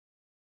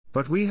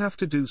 "But we have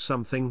to do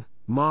something,"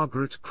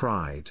 Margaret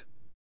cried.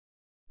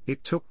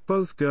 It took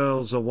both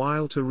girls a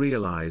while to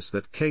realize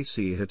that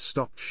Casey had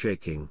stopped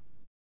shaking.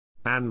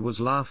 And was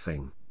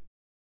laughing.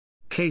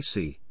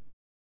 "Casey?"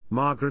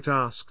 Margaret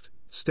asked,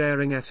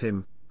 staring at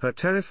him, her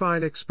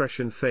terrified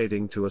expression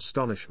fading to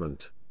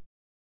astonishment.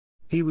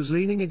 He was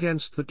leaning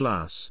against the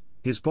glass,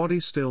 his body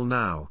still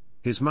now,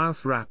 his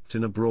mouth wrapped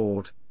in a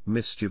broad,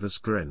 mischievous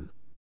grin.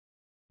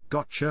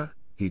 "Gotcha,"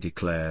 he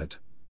declared.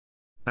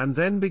 And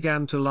then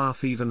began to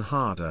laugh even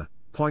harder,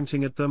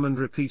 pointing at them and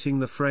repeating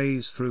the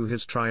phrase through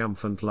his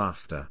triumphant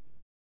laughter.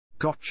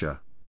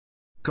 "Gotcha.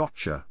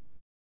 Gotcha."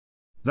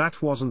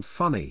 "That wasn't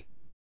funny."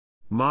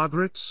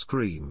 Margaret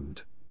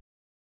screamed.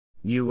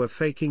 "You were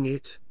faking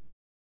it?"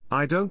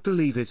 "I don't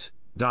believe it,"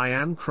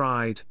 Diane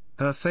cried,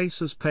 her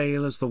face as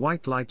pale as the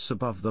white lights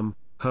above them,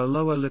 her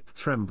lower lip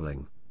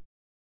trembling.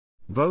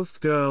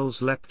 Both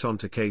girls leapt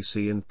onto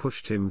Casey and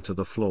pushed him to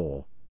the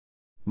floor.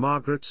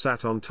 Margaret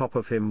sat on top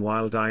of him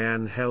while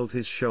Diane held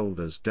his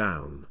shoulders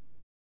down.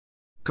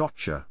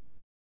 "Gotcha.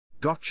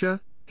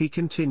 Gotcha," he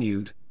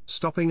continued,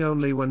 stopping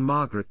only when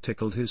Margaret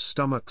tickled his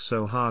stomach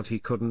so hard he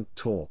couldn't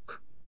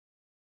talk.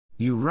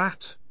 "You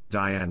rat!"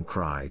 Diane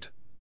cried.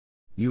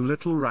 "You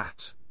little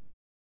rat!"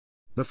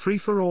 The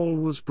free-for-all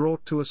was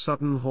brought to a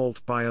sudden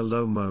halt by a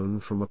low moan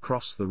from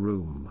across the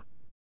room.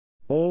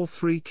 All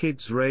three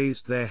kids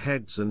raised their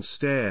heads and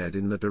stared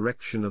in the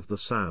direction of the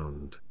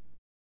sound.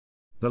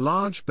 The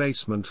large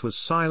basement was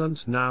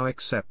silent now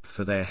except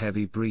for their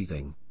heavy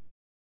breathing.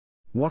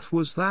 "What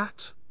was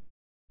that?"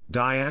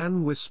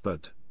 Diane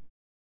whispered.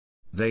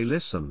 They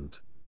listened.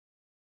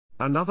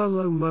 Another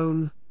low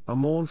moan, a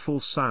mournful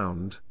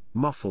sound,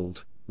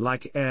 muffled,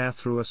 like air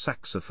through a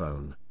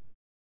saxophone.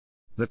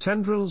 The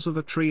tendrils of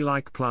a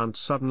tree-like plant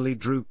suddenly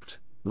drooped,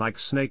 like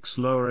snakes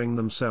lowering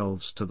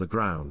themselves to the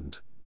ground.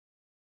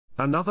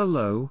 Another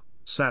low,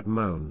 sad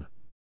moan.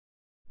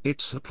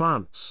 "It's the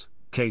plants,"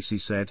 Casey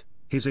said,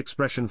 his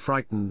expression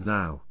frightened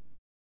now.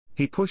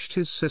 He pushed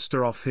his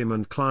sister off him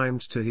and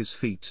climbed to his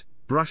feet,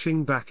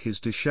 brushing back his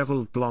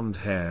disheveled blonde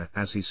hair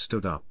as he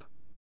stood up.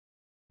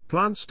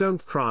 "Plants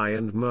don't cry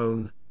and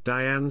moan,"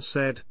 Diane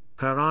said,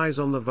 her eyes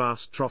on the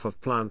vast trough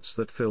of plants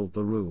that filled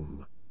the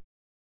room.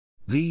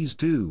 "These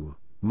do,"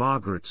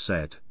 Margaret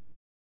said.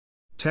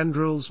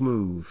 Tendrils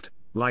moved,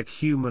 like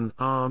human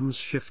arms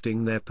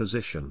shifting their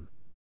position.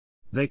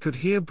 They could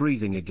hear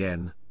breathing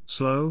again,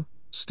 slow,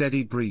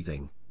 steady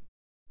breathing.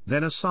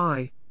 Then a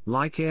sigh,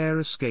 like air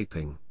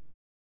escaping.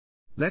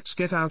 "Let's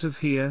get out of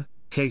here,"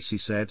 Casey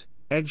said,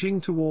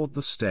 edging toward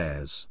the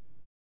stairs.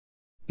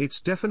 "It's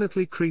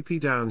definitely creepy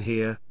down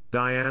here,"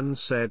 Diane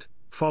said,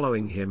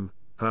 following him,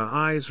 her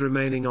eyes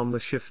remaining on the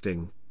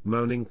shifting,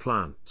 moaning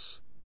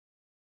plants.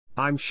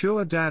 "I'm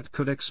sure Dad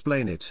could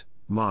explain it,"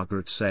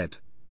 Margaret said.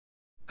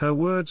 Her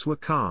words were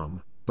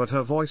calm, but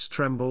her voice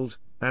trembled,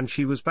 and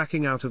she was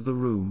backing out of the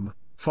room,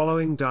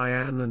 following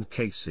Diane and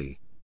Casey.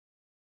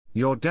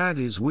 "Your dad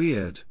is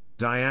weird,"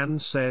 Diane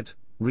said,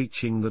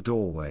 reaching the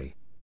doorway.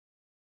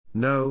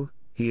 "No,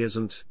 he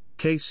isn't,"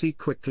 Casey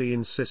quickly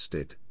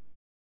insisted.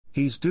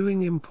 "He's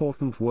doing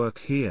important work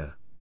here."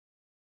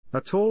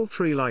 A tall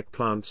tree-like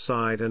plant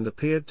sighed and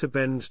appeared to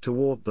bend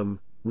toward them,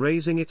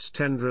 raising its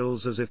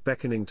tendrils as if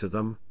beckoning to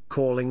them,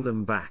 calling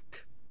them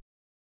back.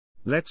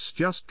 "Let's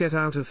just get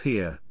out of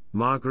here,"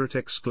 Margaret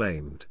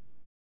exclaimed.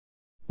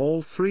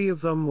 All three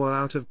of them were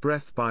out of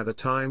breath by the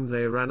time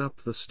they ran up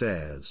the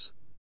stairs.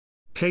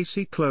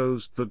 Casey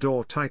closed the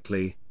door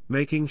tightly,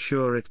 making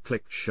sure it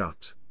clicked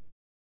shut.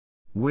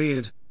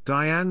 "Weird,"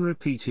 Diane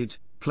repeated,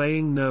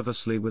 playing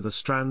nervously with a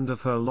strand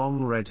of her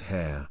long red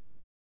hair.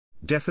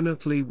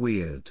 "Definitely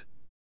weird."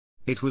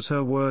 It was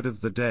her word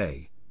of the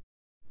day.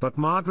 But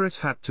Margaret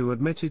had to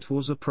admit it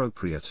was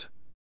appropriate.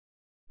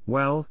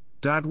 "Well,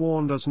 Dad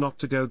warned us not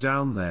to go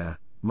down there,"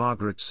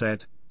 Margaret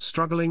said,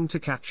 struggling to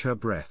catch her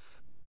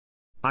breath.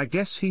 "I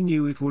guess he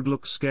knew it would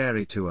look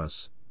scary to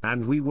us,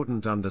 and we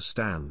wouldn't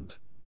understand."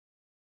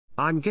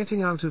 "I'm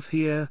getting out of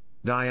here,"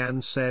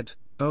 Diane said,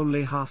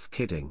 only half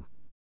kidding.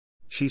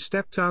 She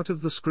stepped out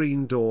of the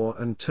screen door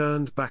and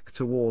turned back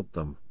toward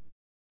them.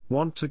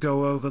 "Want to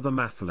go over the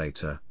math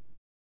later?"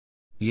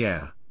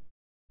 "Yeah.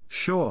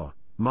 Sure,"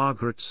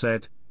 Margaret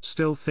said,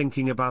 still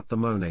thinking about the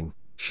moaning,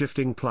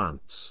 shifting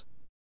plants.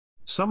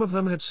 Some of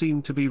them had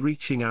seemed to be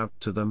reaching out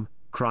to them,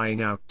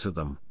 crying out to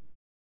them.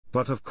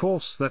 But of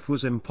course that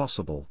was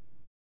impossible.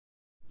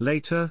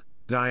 "Later,"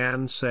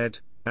 Diane said,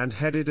 and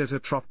headed at a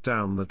trot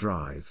down the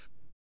drive.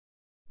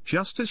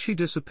 Just as she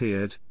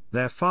disappeared,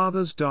 their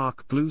father's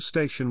dark blue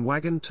station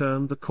wagon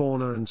turned the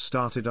corner and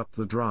started up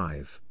the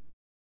drive.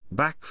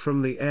 "Back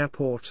from the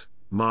airport,"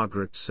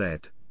 Margaret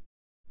said.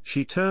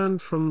 She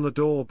turned from the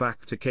door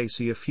back to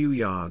Casey a few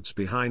yards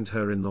behind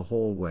her in the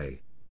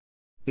hallway.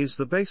 "Is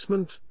the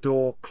basement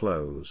door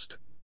closed?"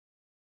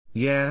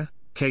 "Yeah,"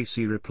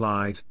 Casey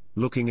replied,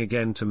 looking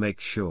again to make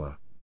sure.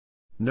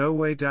 "No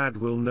way Dad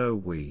will know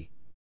we."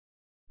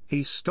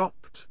 He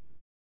stopped.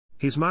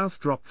 His mouth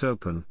dropped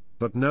open,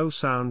 but no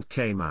sound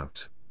came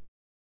out.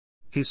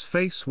 His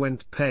face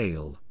went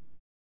pale.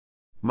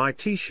 "My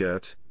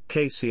t-shirt,"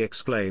 Casey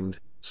exclaimed,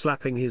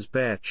 slapping his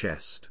bare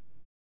chest.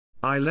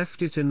 "I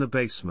left it in the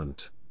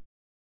basement."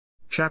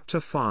 Chapter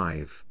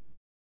 5.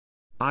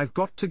 "I've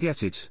got to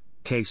get it,"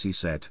 Casey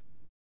said.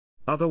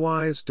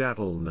 "Otherwise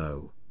Dad'll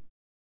know."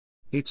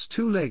 "It's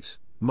too late,"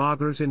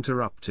 Margaret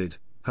interrupted,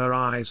 her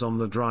eyes on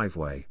the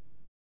driveway.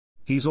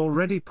 "He's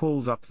already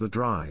pulled up the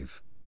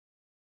drive."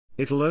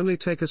 "It'll only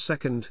take a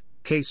second,"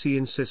 Casey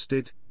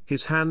insisted,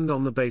 his hand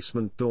on the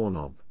basement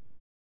doorknob.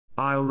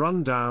 "I'll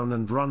run down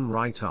and run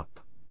right up."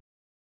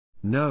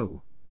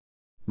 "No."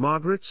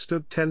 Margaret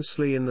stood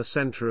tensely in the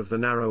center of the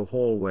narrow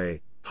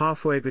hallway,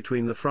 halfway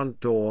between the front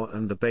door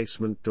and the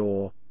basement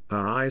door,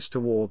 her eyes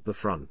toward the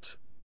front.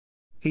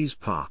 "He's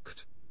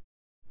parked.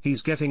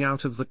 He's getting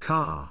out of the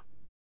car."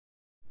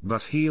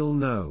 "But he'll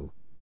know."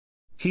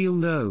 "He'll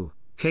know,"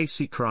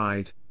 Casey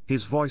cried,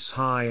 his voice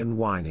high and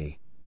whiny.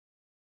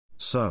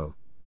 "So?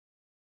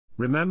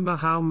 Remember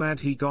how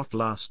mad he got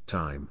last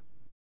time?"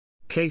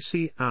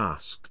 Casey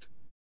asked.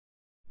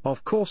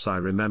 "Of course I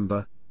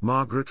remember,"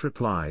 Margaret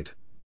replied.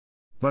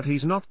 "But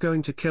he's not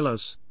going to kill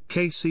us,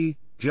 Casey,"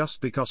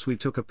 just because we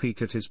took a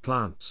peek at his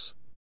plants.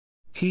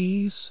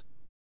 He's...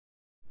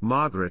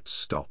 Margaret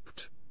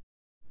stopped.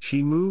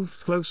 She moved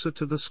closer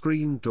to the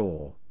screen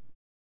door.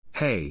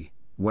 Hey,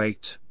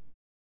 wait.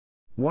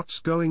 What's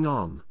going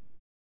on?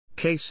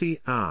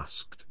 Casey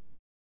asked.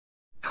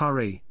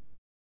 Hurry.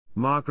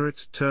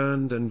 Margaret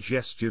turned and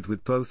gestured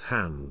with both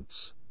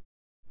hands.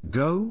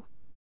 Go?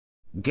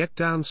 Get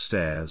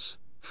downstairs,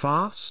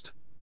 fast?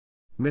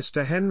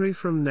 Mr. Henry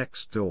from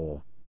next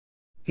door.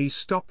 He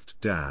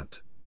stopped Dad.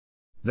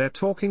 They're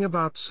talking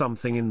about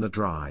something in the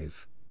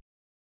drive.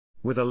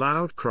 With a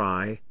loud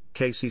cry,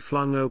 Casey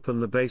flung open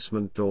the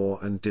basement door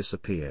and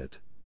disappeared.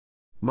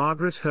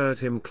 Margaret heard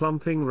him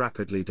clumping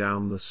rapidly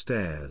down the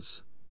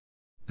stairs.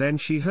 Then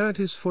she heard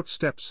his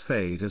footsteps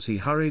fade as he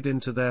hurried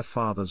into their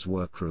father's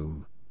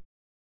workroom.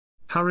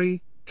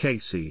 Hurry,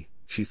 Casey,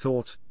 she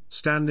thought,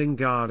 standing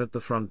guard at the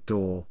front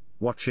door,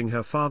 watching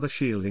her father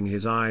shielding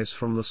his eyes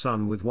from the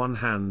sun with one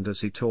hand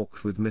as he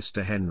talked with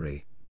Mr.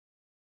 Henry.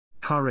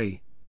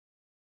 Hurry.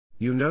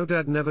 You know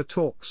Dad never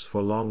talks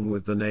for long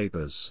with the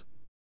neighbors.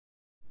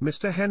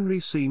 Mr. Henry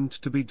seemed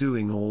to be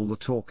doing all the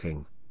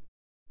talking.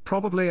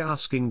 Probably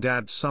asking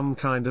Dad some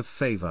kind of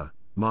favor,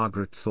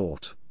 Margaret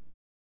thought.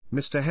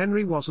 Mr.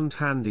 Henry wasn't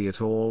handy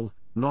at all,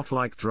 not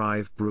like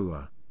Drive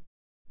Brewer.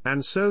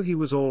 And so he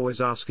was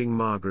always asking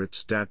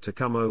Margaret's dad to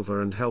come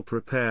over and help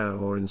repair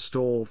or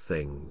install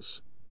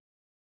things.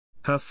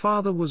 Her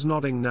father was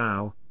nodding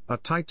now, a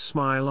tight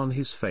smile on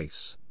his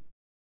face.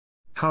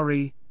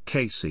 Hurry,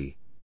 Casey.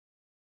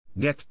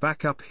 Get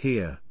back up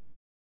here.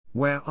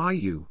 Where are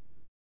you?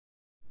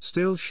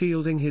 Still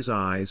shielding his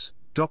eyes,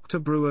 Dr.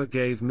 Brewer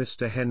gave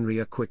Mr. Henry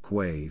a quick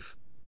wave.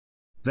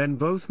 Then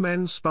both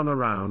men spun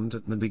around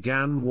and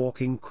began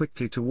walking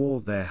quickly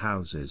toward their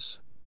houses.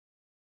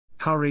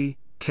 Hurry,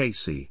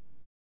 Casey.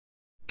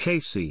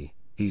 Casey,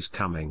 he's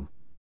coming.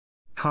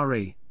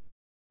 Hurry.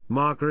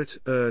 Margaret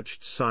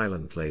urged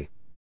silently.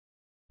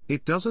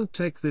 It doesn't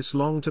take this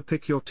long to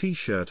pick your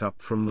t-shirt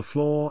up from the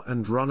floor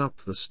and run up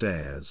the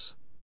stairs.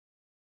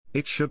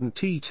 It shouldn't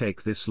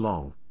take this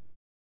long.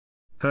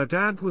 Her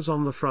dad was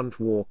on the front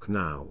walk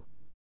now.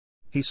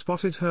 He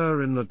spotted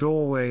her in the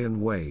doorway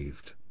and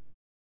waved.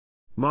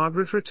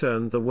 Margaret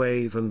returned the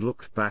wave and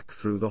looked back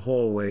through the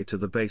hallway to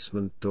the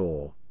basement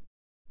door.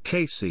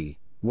 Casey,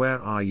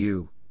 where are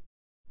you?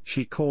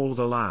 She called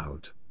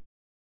aloud.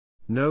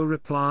 No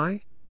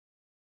reply?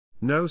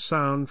 No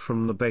sound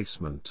from the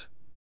basement.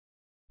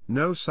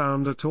 No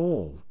sound at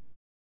all.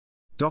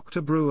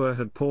 Dr. Brewer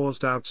had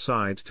paused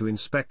outside to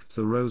inspect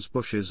the rose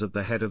bushes at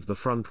the head of the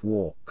front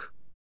walk.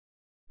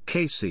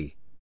 Casey.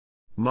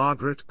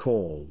 Margaret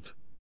called.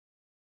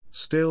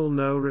 Still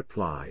no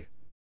reply.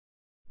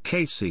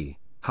 Casey,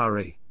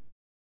 hurry.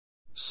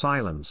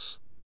 Silence.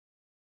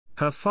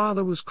 Her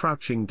father was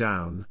crouching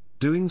down,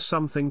 doing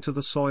something to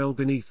the soil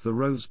beneath the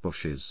rose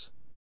bushes.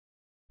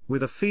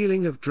 With a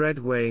feeling of dread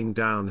weighing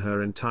down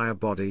her entire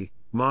body,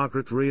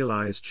 Margaret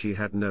realized she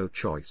had no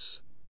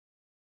choice.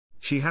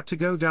 She had to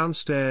go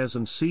downstairs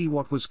and see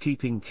what was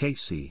keeping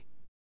Casey.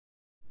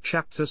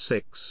 Chapter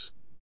 6.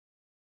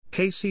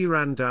 Casey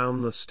ran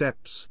down the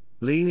steps,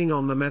 leaning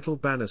on the metal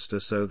banister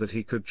so that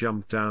he could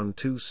jump down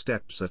 2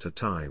 steps at a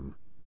time.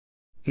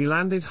 He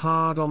landed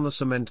hard on the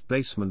cement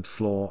basement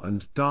floor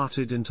and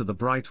darted into the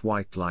bright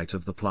white light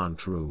of the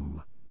plant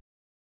room.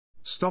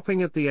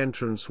 Stopping at the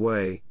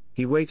entranceway,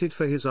 he waited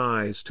for his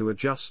eyes to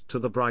adjust to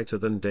the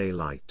brighter-than-day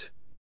light.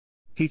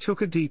 He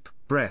took a deep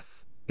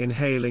breath,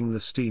 inhaling the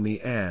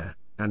steamy air,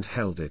 and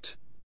held it.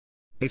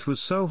 It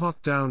was so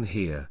hot down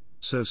here,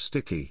 so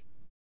sticky.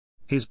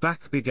 His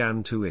back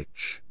began to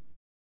itch.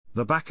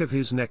 The back of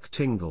his neck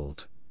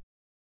tingled.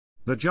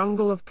 The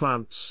jungle of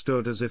plants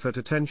stood as if at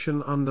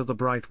attention under the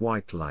bright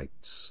white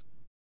lights.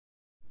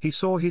 He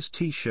saw his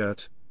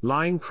t-shirt,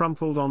 lying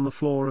crumpled on the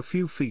floor a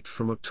few feet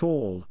from a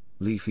tall,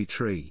 leafy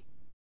tree.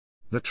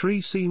 The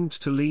tree seemed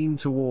to lean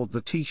toward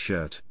the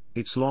t-shirt,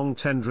 its long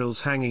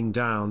tendrils hanging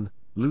down,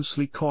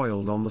 loosely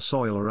coiled on the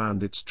soil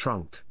around its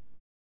trunk.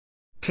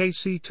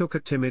 Casey took a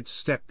timid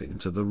step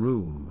into the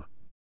room.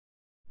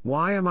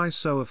 Why am I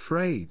so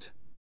afraid?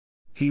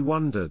 He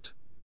wondered.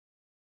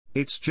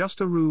 It's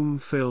just a room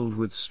filled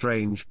with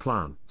strange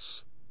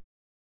plants.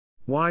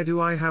 Why do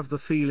I have the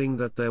feeling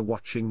that they're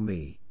watching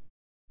me?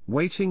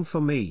 Waiting for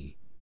me?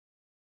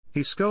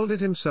 He scolded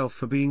himself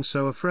for being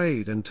so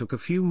afraid and took a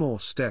few more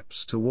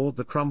steps toward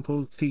the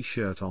crumpled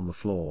t-shirt on the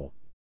floor.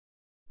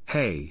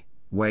 Hey,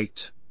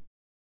 wait.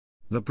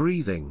 The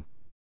breathing.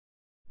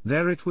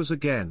 There it was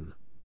again.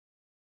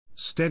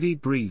 Steady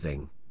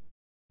breathing.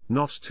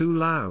 Not too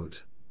loud.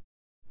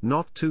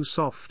 Not too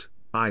soft,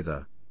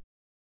 either.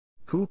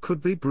 Who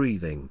could be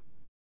breathing?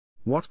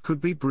 What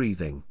could be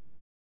breathing?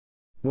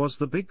 Was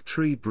the big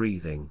tree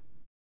breathing?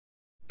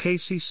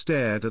 Casey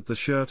stared at the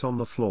shirt on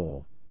the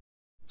floor.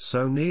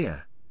 So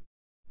near.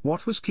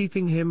 What was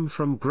keeping him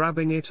from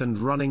grabbing it and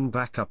running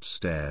back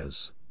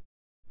upstairs?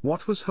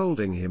 What was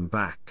holding him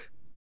back?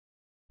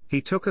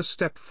 He took a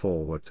step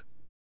forward.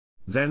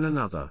 Then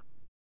another.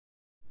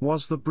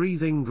 Was the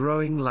breathing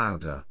growing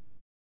louder?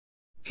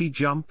 He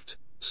jumped,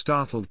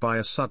 startled by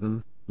a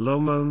sudden, low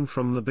moan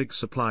from the big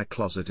supply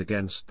closet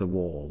against the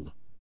wall.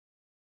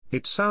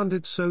 It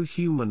sounded so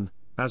human,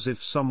 as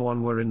if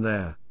someone were in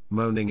there,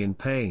 moaning in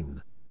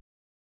pain.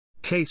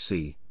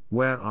 "Casey,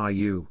 where are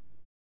you?"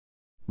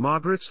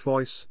 Margaret's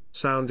voice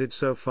sounded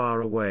so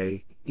far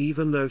away,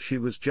 even though she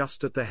was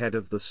just at the head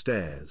of the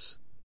stairs.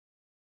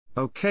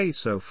 "Okay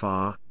so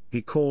far,"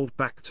 he called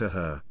back to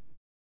her.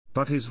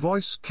 But his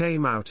voice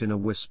came out in a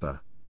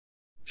whisper.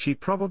 She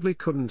probably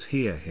couldn't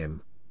hear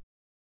him.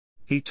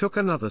 He took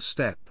another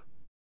step.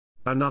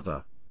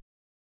 Another.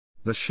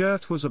 The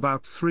shirt was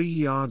about 3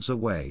 yards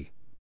away.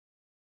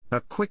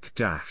 A quick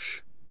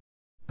dash.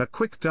 A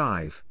quick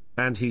dive,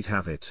 and he'd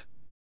have it.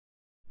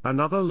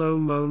 Another low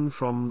moan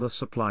from the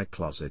supply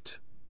closet.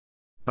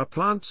 A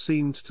plant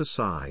seemed to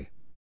sigh.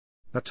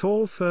 A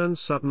tall fern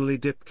suddenly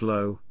dipped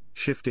low,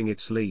 shifting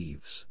its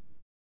leaves.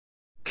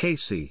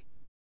 "Casey."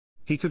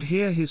 He could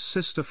hear his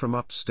sister from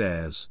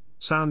upstairs,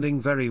 sounding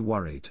very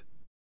worried.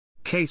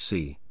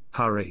 "Casey,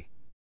 hurry."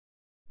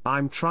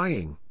 "I'm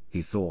trying,"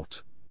 he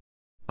thought.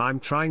 "I'm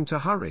trying to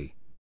hurry."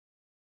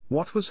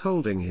 What was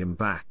holding him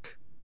back?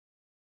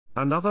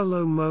 Another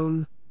low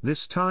moan,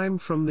 this time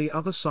from the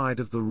other side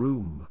of the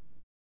room.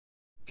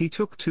 He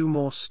took 2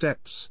 more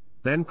steps,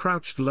 then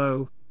crouched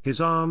low,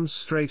 his arms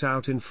straight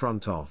out in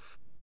front of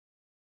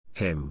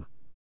him.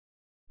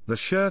 The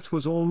shirt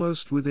was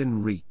almost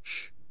within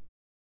reach.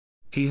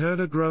 He heard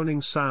a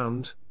groaning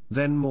sound,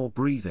 then more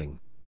breathing.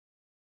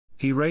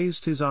 He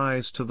raised his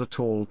eyes to the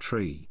tall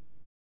tree.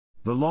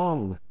 The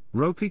long,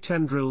 ropey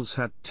tendrils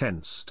had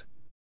tensed.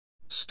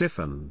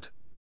 Stiffened.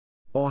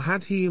 Or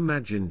had he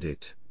imagined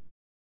it?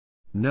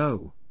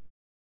 No.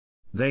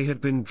 They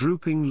had been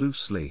drooping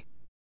loosely.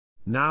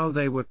 Now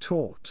they were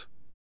taut.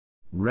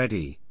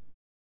 Ready.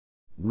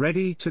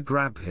 Ready to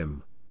grab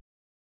him.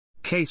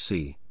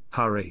 "Casey,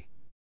 hurry."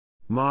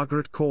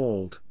 Margaret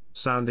called,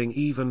 sounding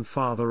even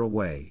farther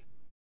away.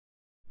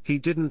 He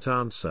didn't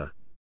answer.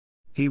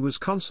 He was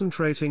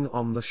concentrating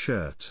on the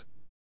shirt.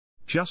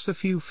 Just a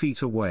few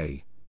feet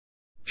away.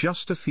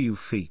 Just a few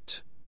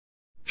feet.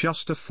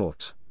 Just a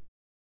foot.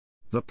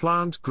 The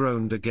plant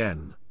groaned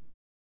again.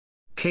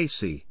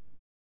 "Casey.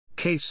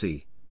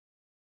 Casey."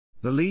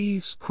 The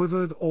leaves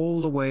quivered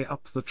all the way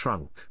up the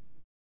trunk.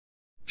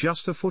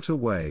 Just a foot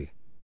away.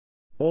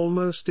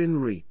 Almost in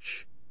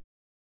reach.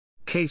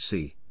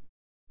 "Casey.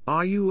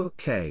 Are you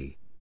okay?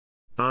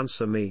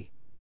 Answer me."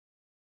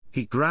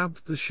 He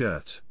grabbed the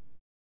shirt.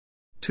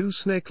 2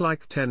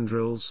 snake-like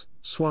tendrils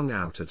swung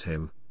out at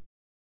him.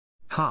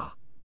 "Ha!"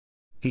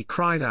 He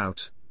cried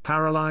out,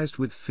 paralyzed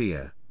with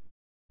fear.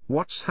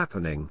 "What's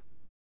happening?"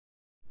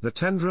 The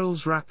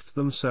tendrils wrapped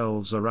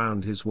themselves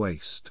around his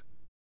waist.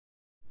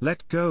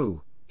 "Let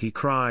go," he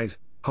cried,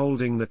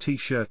 holding the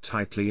t-shirt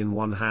tightly in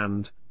one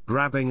hand,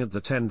 grabbing at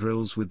the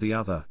tendrils with the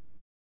other.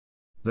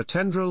 The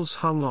tendrils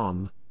hung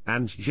on,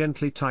 and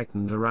gently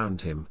tightened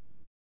around him.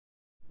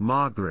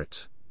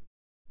 "Margaret."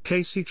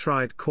 Casey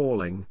tried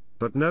calling,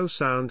 but no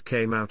sound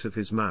came out of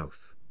his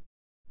mouth.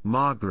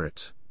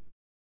 "Margaret."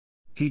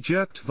 He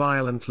jerked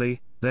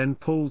violently, then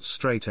pulled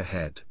straight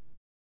ahead.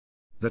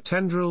 The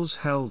tendrils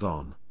held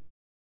on.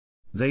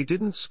 They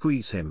didn't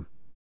squeeze him.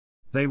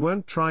 They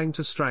weren't trying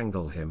to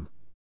strangle him.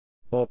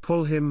 Or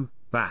pull him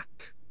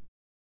back.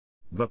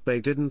 But they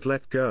didn't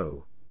let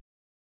go.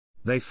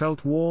 They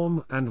felt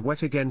warm and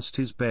wet against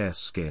his bare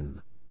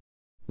skin.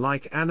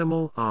 Like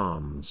animal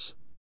arms.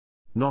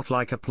 Not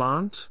like a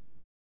plant?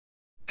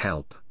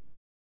 "Help."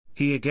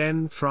 He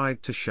again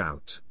tried to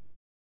shout.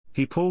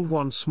 He pulled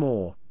once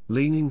more,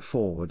 leaning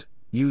forward,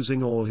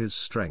 using all his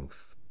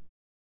strength.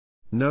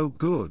 No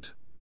good.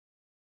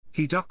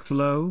 He ducked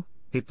low,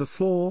 hit the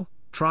floor,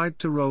 tried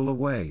to roll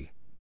away.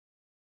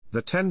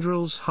 The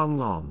tendrils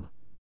hung on.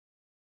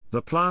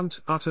 The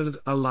plant uttered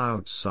a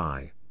loud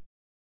sigh.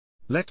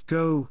 "Let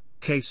go,"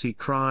 Casey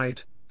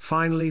cried,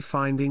 finally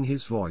finding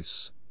his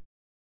voice.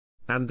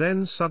 And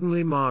then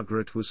suddenly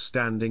Margaret was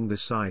standing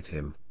beside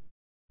him.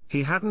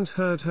 He hadn't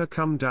heard her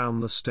come down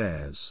the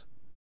stairs.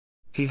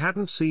 He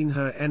hadn't seen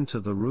her enter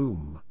the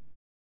room.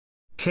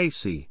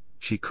 "Casey,"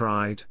 she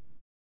cried.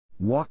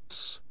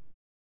 "What's—"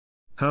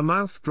 Her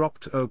mouth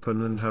dropped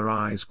open and her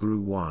eyes grew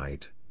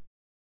wide.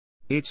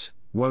 "It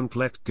won't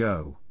let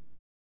go,"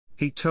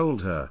 he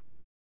told her.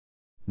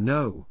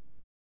 "No,"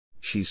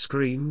 she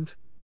screamed.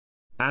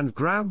 And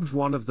grabbed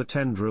one of the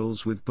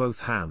tendrils with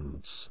both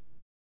hands.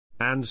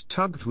 And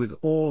tugged with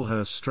all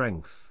her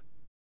strength.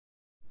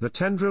 The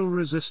tendril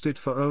resisted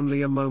for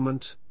only a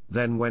moment,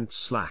 then went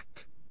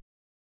slack.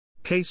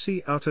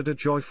 Casey uttered a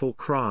joyful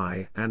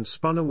cry and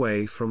spun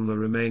away from the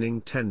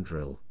remaining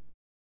tendril.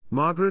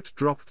 Margaret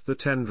dropped the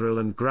tendril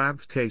and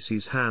grabbed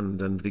Casey's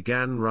hand and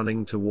began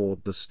running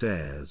toward the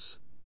stairs.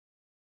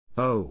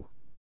 Oh!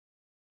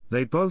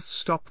 They both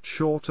stopped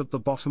short at the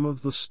bottom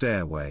of the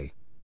stairway.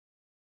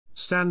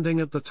 Standing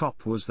at the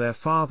top was their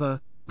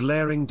father,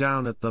 glaring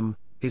down at them,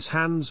 his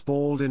hands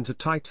balled into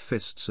tight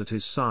fists at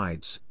his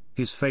sides,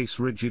 his face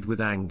rigid with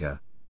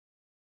anger.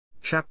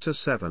 Chapter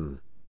 7.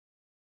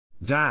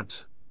 "Dad,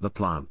 the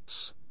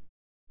plants!"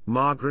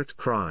 Margaret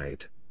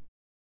cried.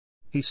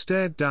 He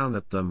stared down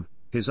at them,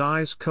 his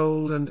eyes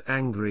cold and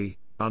angry,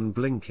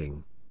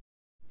 unblinking.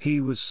 He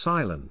was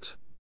silent.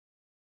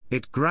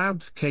 It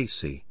grabbed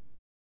Casey.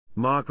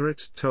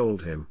 Margaret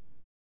told him.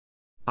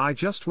 "I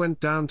just went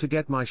down to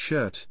get my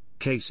shirt,"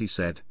 Casey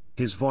said,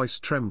 his voice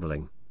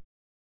trembling.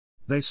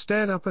 They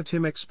stared up at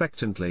him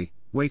expectantly,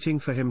 waiting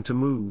for him to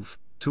move,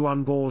 to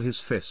unball his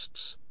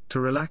fists, to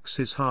relax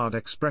his hard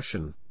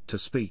expression, to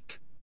speak.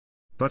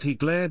 But he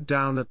glared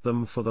down at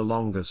them for the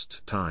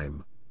longest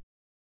time.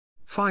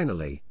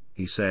 Finally,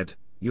 he said,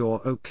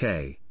 "You're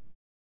okay."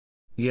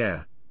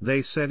 "Yeah,"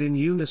 they said in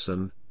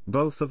unison,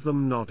 both of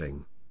them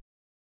nodding.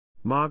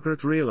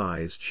 Margaret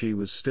realized she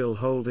was still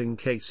holding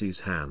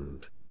Casey's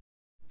hand.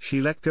 She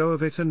let go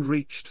of it and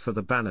reached for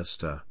the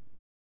banister.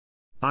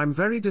 "I'm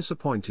very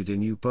disappointed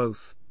in you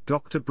both,"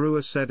 Dr.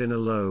 Brewer said in a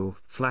low,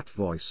 flat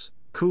voice,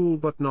 cool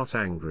but not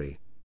angry.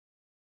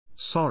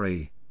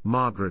 "Sorry,"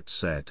 Margaret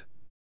said.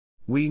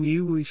 "We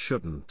knew we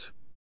shouldn't.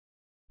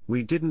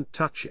 We didn't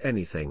touch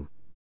anything."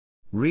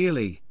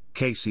 "Really?"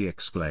 Casey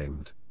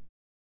exclaimed.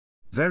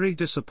 Very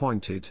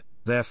disappointed,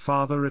 their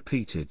father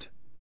repeated.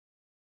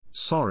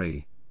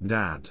 "Sorry,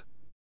 Dad."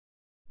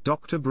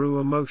 Dr.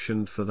 Brewer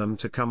motioned for them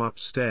to come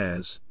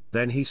upstairs,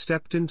 then he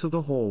stepped into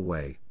the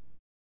hallway.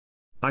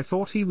 "I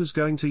thought he was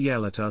going to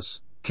yell at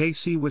us,"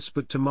 Casey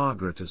whispered to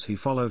Margaret as he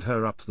followed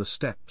her up the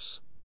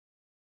steps.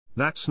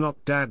 "That's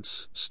not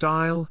Dad's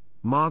style,"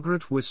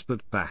 Margaret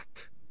whispered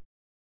back.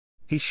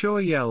 "He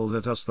sure yelled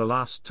at us the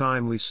last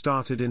time we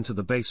started into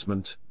the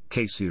basement,"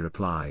 Casey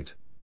replied.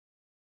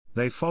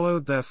 They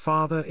followed their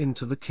father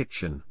into the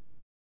kitchen.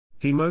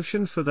 He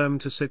motioned for them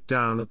to sit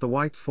down at the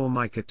white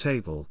formica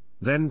table,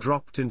 then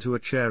dropped into a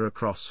chair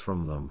across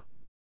from them.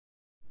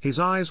 His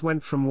eyes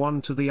went from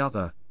one to the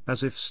other,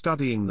 as if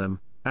studying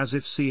them, as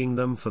if seeing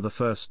them for the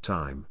first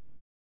time.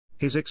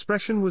 His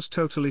expression was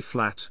totally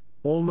flat,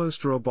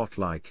 almost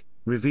robot-like,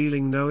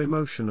 revealing no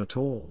emotion at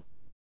all.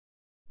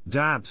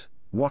 "Dad,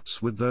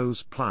 what's with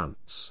those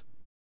plants?"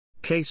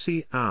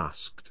 Casey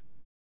asked.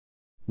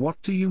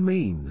 "What do you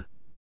mean?"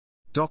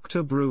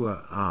 Dr.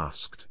 Brewer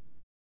asked.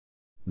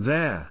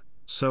 "They're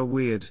so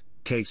weird,"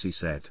 Casey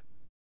said.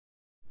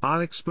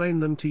 "I'll explain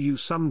them to you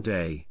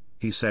someday,"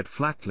 he said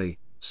flatly,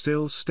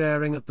 still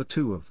staring at the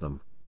two of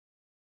them.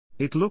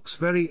 "It looks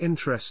very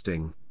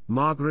interesting,"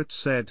 Margaret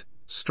said,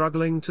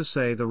 struggling to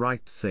say the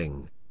right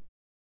thing.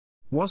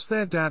 Was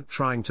their dad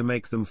trying to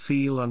make them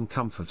feel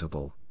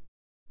uncomfortable?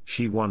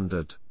 She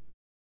wondered.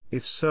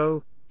 If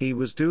so, he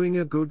was doing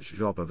a good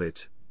job of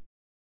it.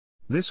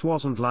 This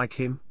wasn't like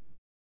him.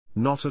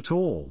 Not at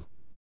all.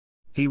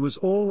 He was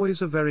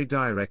always a very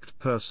direct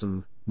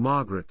person,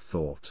 Margaret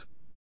thought.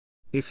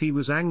 If he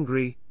was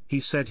angry, he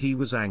said he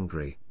was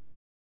angry.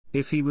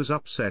 If he was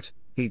upset,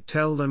 he'd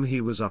tell them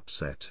he was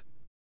upset.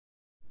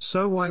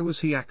 So why was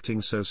he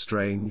acting so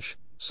strange,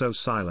 so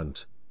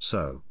silent,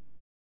 so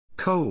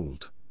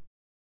cold?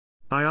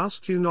 "I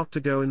asked you not to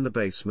go in the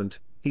basement,"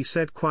 he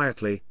said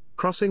quietly,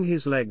 crossing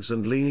his legs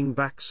and leaning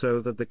back so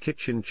that the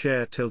kitchen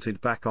chair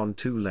tilted back on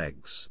two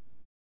legs.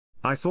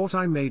 "I thought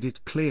I made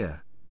it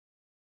clear."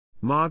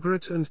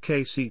 Margaret and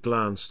Casey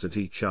glanced at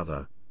each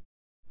other.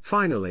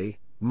 Finally,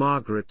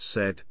 Margaret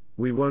said,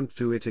 "We won't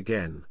do it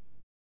again."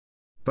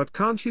 "But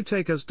can't you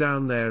take us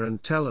down there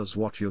and tell us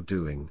what you're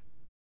doing?"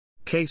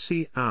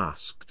 Casey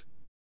asked.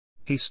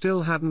 He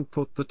still hadn't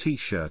put the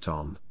t-shirt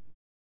on.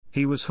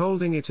 He was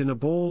holding it in a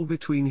ball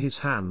between his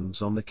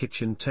hands on the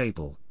kitchen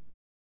table.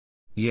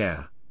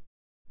 "Yeah.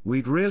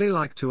 We'd really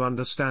like to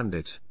understand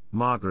it,"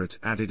 Margaret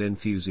added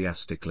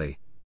enthusiastically.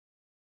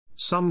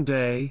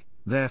 "Someday,"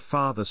 their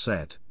father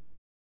said.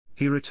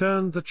 He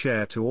returned the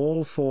chair to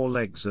all four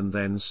legs and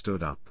then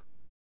stood up.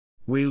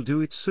 "We'll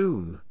do it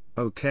soon,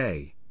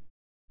 okay?"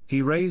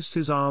 He raised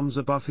his arms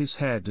above his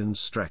head and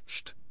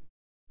stretched.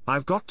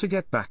 "I've got to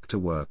get back to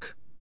work."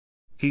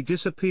 He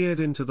disappeared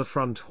into the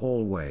front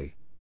hallway.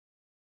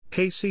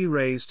 Casey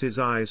raised his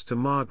eyes to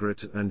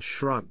Margaret and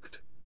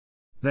shrugged.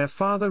 Their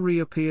father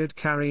reappeared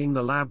carrying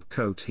the lab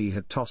coat he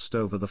had tossed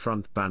over the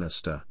front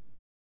banister.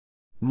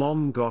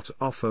 "Mom got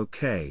off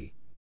okay?"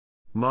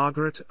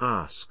 Margaret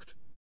asked.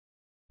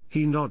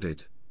 He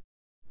nodded.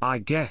 "I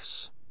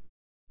guess."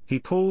 He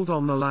pulled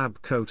on the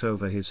lab coat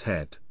over his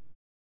head.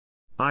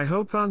 "I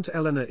hope Aunt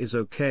Eleanor is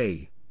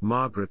okay,"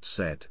 Margaret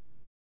said.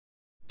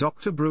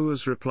 Dr.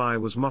 Brewer's reply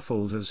was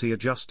muffled as he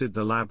adjusted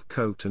the lab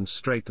coat and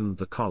straightened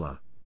the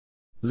collar.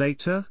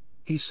 "Later,"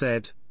 he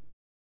said.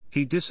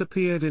 He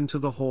disappeared into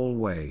the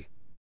hallway.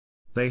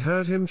 They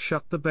heard him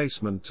shut the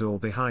basement door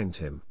behind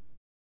him.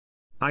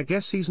 "I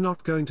guess he's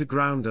not going to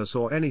ground us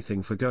or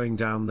anything for going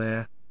down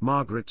there,"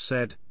 Margaret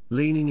said,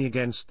 leaning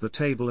against the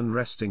table and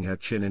resting her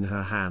chin in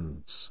her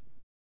hands.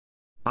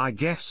 "I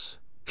guess,"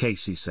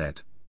 Casey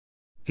said.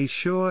 "He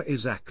sure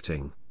is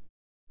acting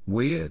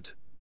weird."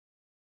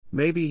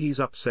 "Maybe he's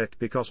upset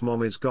because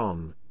Mom is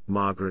gone,"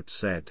 Margaret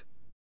said.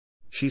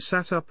 She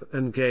sat up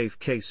and gave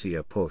Casey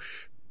a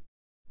push.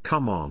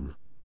 "Come on.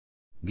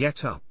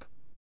 Get up.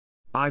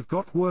 I've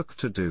got work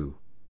to do."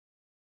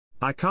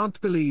 "I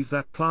can't believe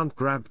that plant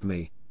grabbed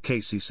me,"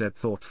 Casey said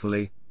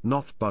thoughtfully,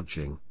 not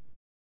budging.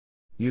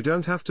 "You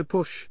don't have to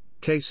push,"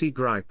 Casey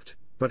griped,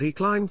 but he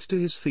climbed to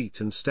his feet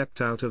and stepped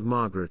out of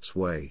Margaret's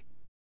way.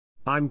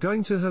 "I'm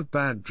going to have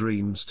bad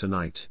dreams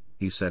tonight,"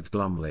 he said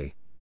glumly.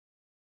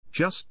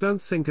 "Just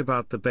don't think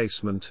about the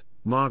basement,"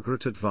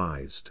 Margaret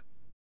advised.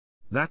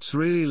 "That's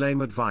really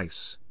lame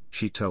advice,"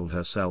 she told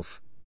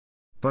herself.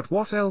 But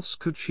what else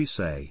could she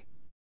say?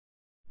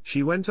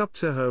 She went up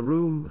to her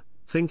room,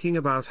 thinking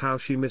about how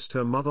she missed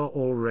her mother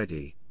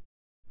already.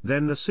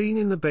 Then the scene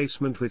in the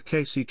basement with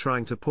Casey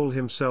trying to pull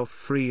himself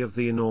free of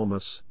the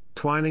enormous,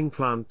 twining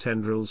plant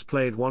tendrils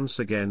played once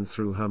again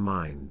through her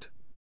mind.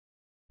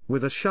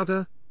 With a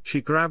shudder,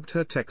 she grabbed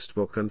her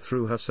textbook and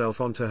threw herself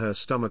onto her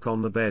stomach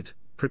on the bed,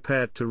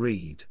 prepared to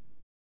read.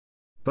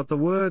 But the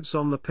words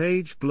on the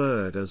page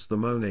blurred as the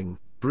moaning,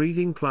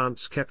 breathing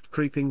plants kept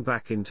creeping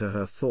back into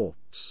her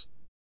thoughts.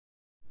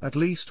 "At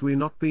least we're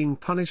not being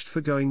punished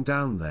for going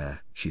down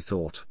there," she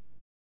thought.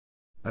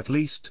 "At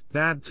least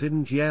Dad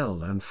didn't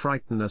yell and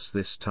frighten us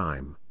this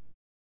time.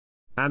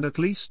 And at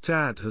least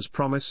Dad has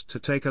promised to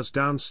take us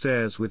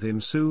downstairs with him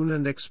soon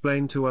and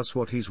explain to us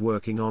what he's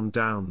working on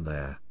down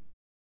there."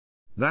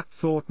 That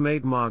thought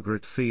made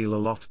Margaret feel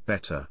a lot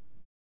better.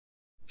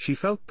 She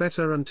felt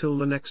better until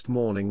the next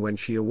morning when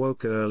she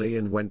awoke early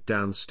and went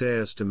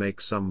downstairs to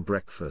make some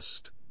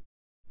breakfast.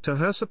 To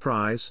her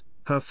surprise,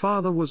 her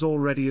father was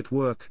already at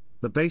work,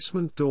 the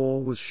basement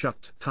door was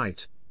shut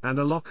tight, and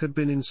a lock had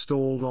been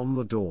installed on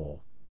the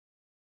door.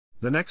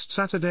 The next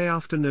Saturday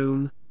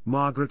afternoon,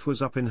 Margaret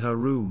was up in her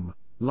room,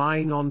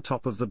 lying on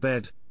top of the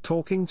bed,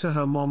 talking to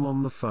her mom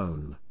on the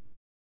phone.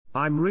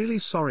 "I'm really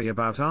sorry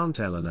about Aunt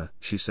Eleanor,"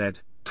 she said,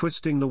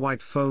 twisting the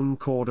white phone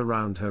cord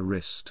around her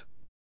wrist.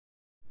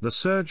 "The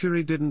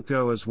surgery didn't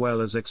go as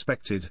well as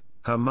expected,"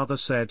 her mother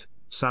said,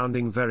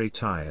 sounding very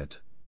tired.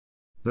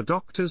 "The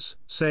doctors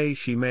say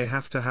she may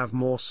have to have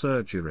more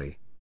surgery.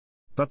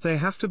 But they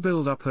have to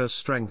build up her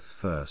strength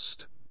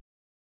first."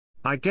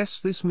 "I guess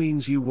this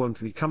means you won't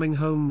be coming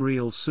home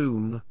real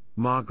soon,"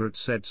 Margaret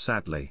said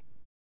sadly.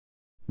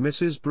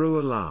 Mrs.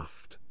 Brewer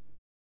laughed.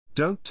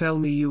 "Don't tell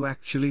me you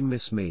actually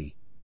miss me."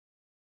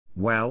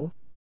 "Well?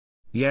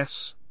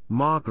 Yes,"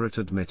 Margaret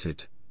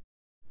admitted.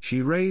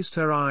 She raised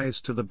her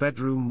eyes to the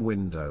bedroom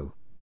window.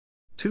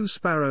 2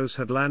 sparrows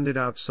had landed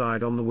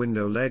outside on the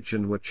window ledge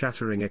and were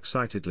chattering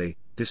excitedly,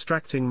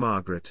 distracting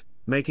Margaret,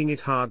 making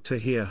it hard to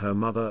hear her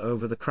mother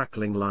over the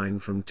crackling line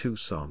from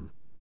Tucson.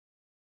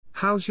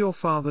 "How's your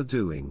father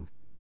doing?"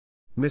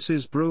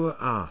 Mrs. Brewer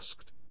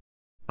asked.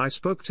 "I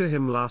spoke to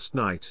him last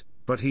night,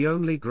 but he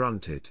only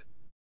grunted."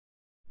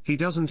 "He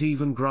doesn't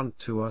even grunt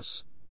to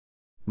us,"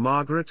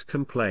 Margaret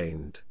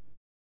complained.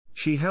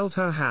 She held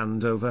her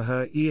hand over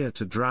her ear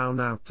to drown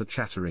out the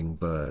chattering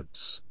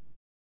birds.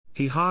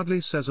 "He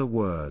hardly says a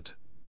word."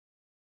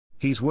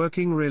 "He's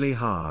working really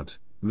hard,"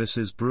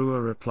 Mrs.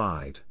 Brewer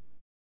replied.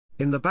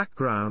 In the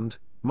background,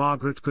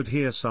 Margaret could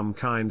hear some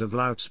kind of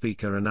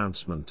loudspeaker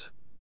announcement.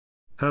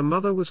 Her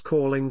mother was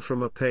calling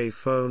from a pay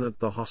phone at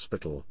the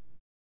hospital.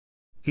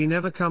 "He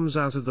never comes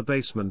out of the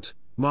basement,"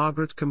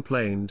 Margaret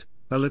complained,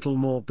 a little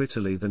more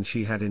bitterly than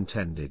she had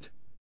intended.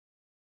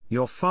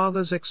 "Your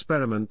father's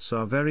experiments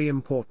are very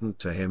important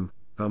to him,"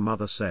 her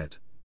mother said.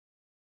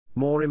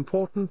 "More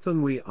important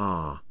than we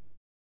are,"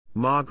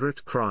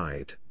 Margaret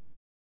cried.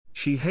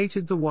 She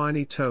hated the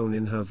whiny tone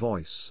in her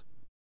voice.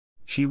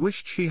 She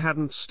wished she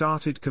hadn't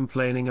started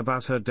complaining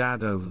about her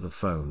dad over the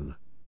phone.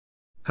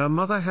 Her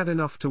mother had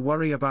enough to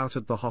worry about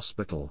at the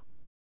hospital.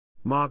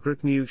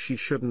 Margaret knew she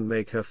shouldn't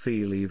make her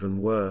feel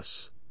even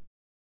worse.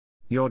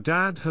 "Your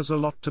dad has a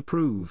lot to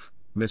prove,"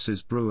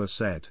 Mrs. Brewer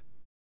said.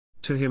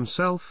 "To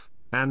himself,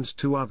 and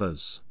to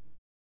others.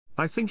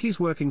 I think he's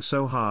working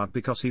so hard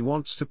because he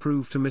wants to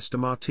prove to Mr.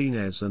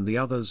 Martinez and the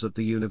others at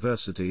the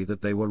university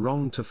that they were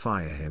wrong to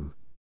fire him.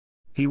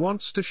 He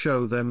wants to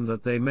show them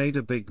that they made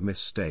a big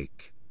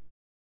mistake.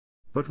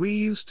 But we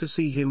used to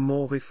see him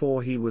more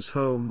before he was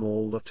home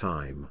all the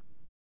time,"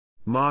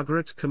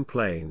 Margaret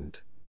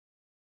complained.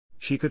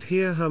 She could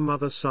hear her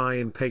mother sigh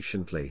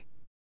impatiently.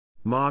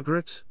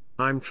 "Margaret,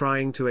 I'm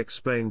trying to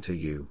explain to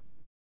you.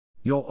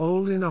 You're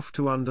old enough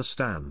to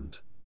understand."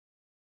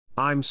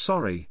 "I'm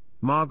sorry,"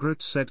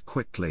 Margaret said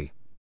quickly.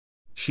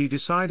 She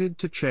decided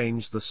to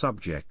change the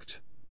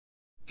subject.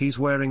 "He's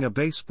wearing a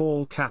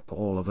baseball cap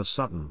all of a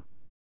sudden."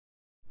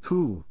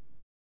 "Who?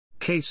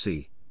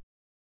 Casey?"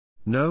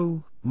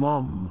 "No,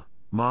 Mom,"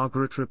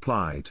 Margaret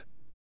replied.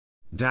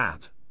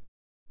 "Dad.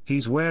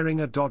 He's wearing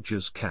a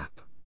Dodgers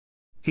cap.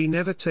 He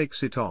never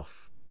takes it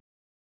off."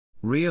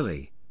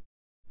 "Really?"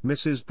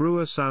 Mrs.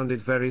 Brewer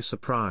sounded very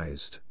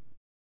surprised.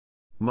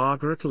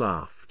 Margaret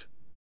laughed.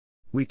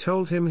 "We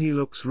told him he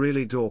looks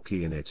really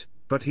dorky in it,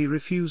 but he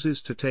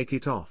refuses to take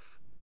it off."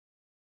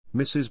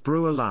 Mrs.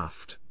 Brewer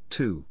laughed,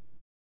 too.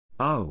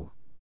 "Oh.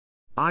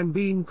 I'm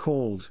being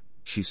called,"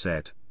 she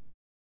said.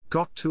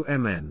 "Got to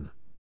MN.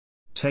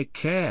 Take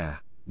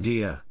care,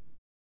 dear.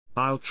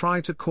 I'll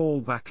try to call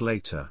back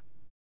later."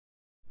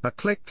 A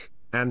click,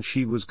 and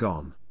she was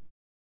gone.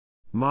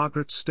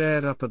 Margaret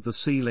stared up at the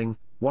ceiling,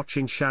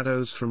 watching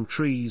shadows from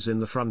trees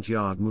in the front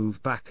yard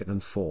move back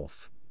and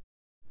forth.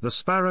 The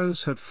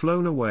sparrows had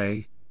flown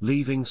away,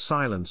 leaving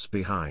silence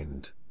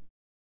behind.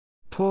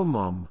 Poor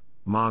Mom,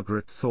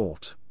 Margaret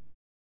thought.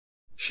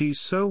 She's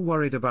so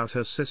worried about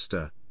her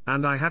sister,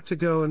 and I had to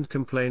go and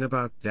complain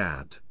about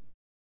Dad.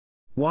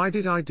 Why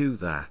did I do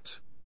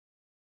that?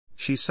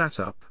 She sat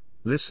up,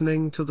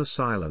 listening to the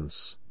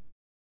silence.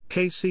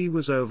 Casey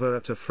was over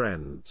at a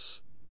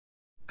friend's.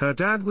 Her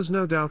dad was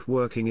no doubt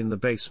working in the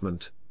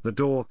basement, the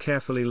door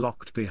carefully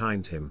locked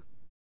behind him.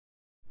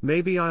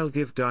 Maybe I'll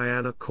give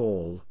Diane a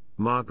call,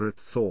 Margaret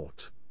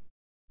thought.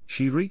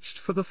 She reached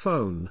for the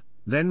phone,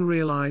 then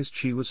realized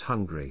she was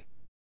hungry.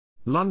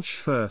 Lunch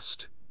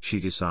first, she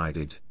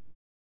decided.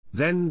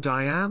 Then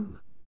Diane?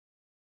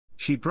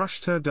 She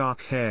brushed her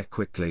dark hair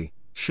quickly,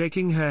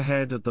 shaking her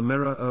head at the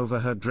mirror over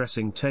her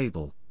dressing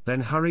table,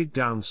 then hurried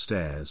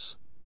downstairs.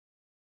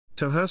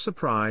 To her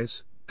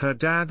surprise, her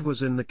dad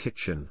was in the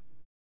kitchen.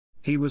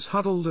 He was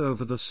huddled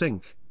over the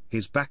sink,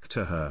 his back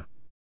to her.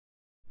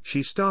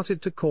 She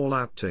started to call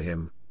out to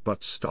him,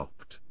 but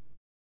stopped.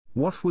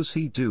 What was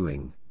he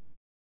doing?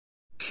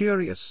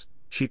 Curious,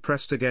 she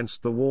pressed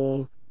against the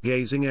wall,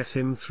 gazing at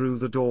him through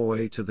the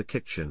doorway to the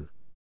kitchen.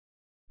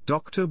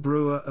 Dr.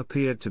 Brewer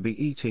appeared to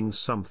be eating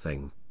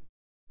something.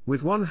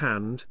 With one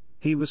hand,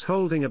 he was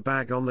holding a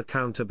bag on the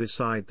counter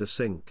beside the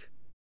sink.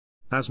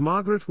 As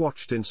Margaret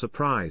watched in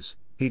surprise,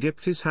 he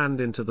dipped his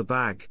hand into the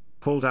bag,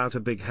 pulled out a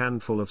big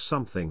handful of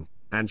something,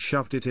 and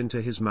shoved it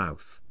into his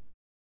mouth.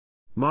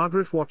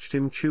 Margaret watched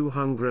him chew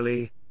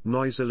hungrily,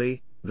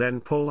 noisily,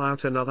 then pull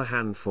out another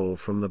handful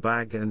from the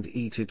bag and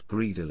eat it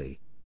greedily.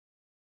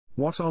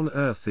 What on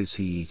earth is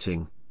he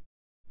eating?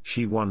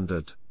 She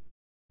wondered.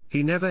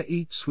 He never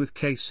eats with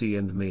Casey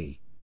and me.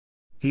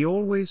 He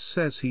always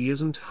says he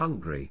isn't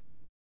hungry.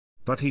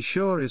 But he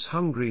sure is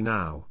hungry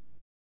now.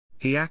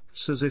 He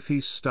acts as if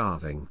he's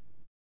starving.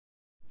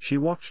 She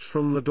watched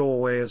from the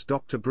doorway as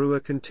Dr. Brewer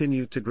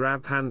continued to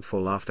grab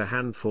handful after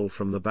handful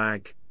from the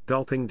bag,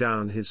 gulping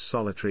down his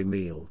solitary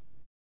meal.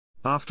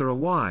 After a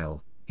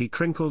while, he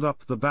crinkled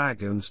up the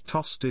bag and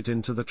tossed it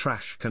into the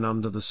trash can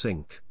under the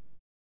sink.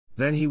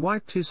 Then he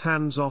wiped his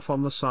hands off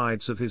on the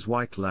sides of his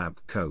white lab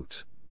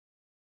coat.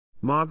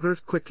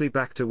 Margaret quickly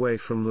backed away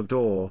from the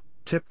door,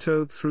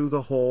 tiptoed through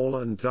the hall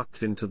and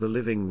ducked into the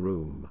living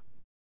room.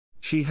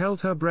 She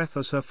held her breath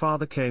as her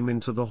father came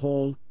into the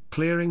hall,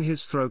 clearing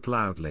his throat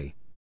loudly.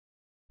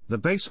 The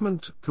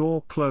basement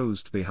door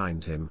closed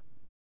behind him.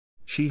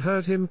 She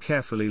heard him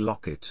carefully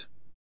lock it.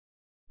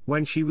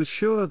 When she was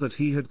sure that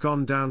he had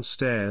gone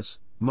downstairs,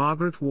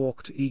 Margaret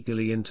walked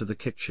eagerly into the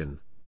kitchen.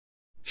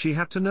 She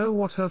had to know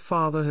what her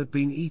father had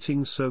been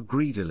eating so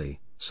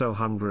greedily, so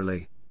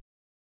hungrily.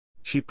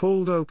 She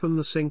pulled open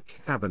the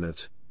sink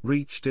cabinet,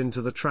 reached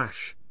into the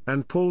trash,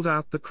 and pulled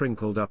out the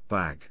crinkled-up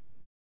bag.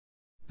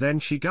 Then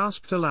she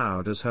gasped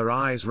aloud as her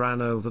eyes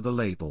ran over the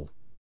label.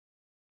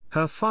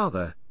 Her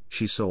father,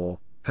 she saw,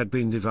 had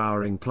been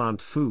devouring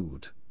plant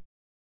food.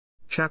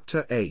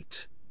 Chapter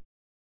 8.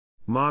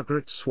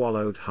 Margaret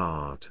swallowed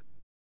hard.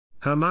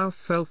 Her mouth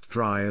felt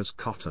dry as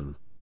cotton.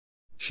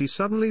 She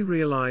suddenly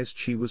realized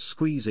she was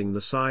squeezing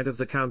the side of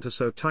the counter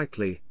so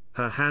tightly,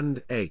 her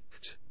hand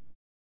ached.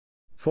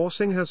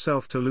 Forcing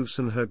herself to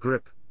loosen her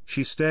grip,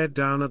 she stared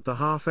down at the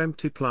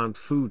half-empty plant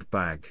food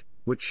bag,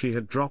 which she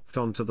had dropped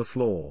onto the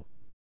floor.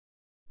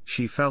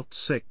 She felt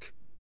sick.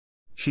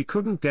 She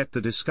couldn't get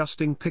the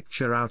disgusting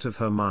picture out of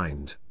her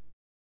mind.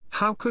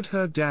 How could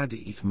her dad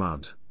eat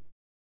mud?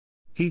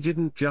 He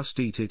didn't just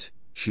eat it,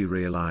 she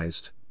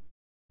realized.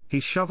 He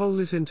shoveled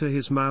it into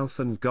his mouth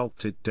and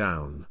gulped it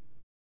down.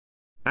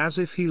 As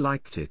if he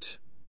liked it.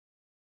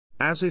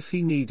 As if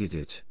he needed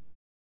it.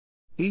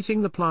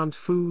 Eating the plant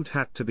food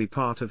had to be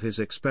part of his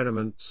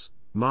experiments,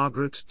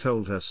 Margaret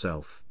told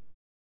herself.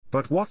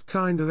 But what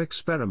kind of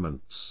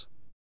experiments?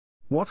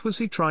 What was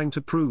he trying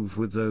to prove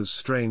with those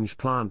strange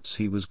plants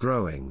he was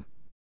growing?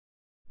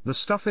 The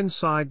stuff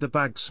inside the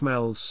bag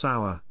smelled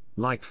sour,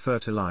 like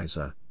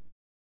fertilizer.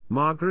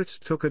 Margaret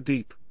took a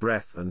deep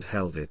breath and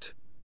held it.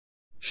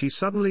 She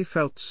suddenly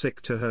felt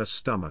sick to her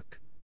stomach.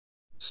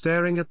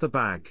 Staring at the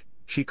bag,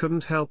 she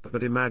couldn't help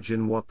but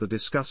imagine what the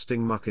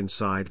disgusting muck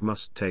inside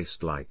must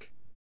taste like.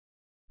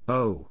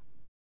 Oh!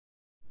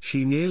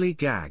 She nearly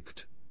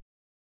gagged.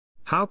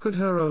 How could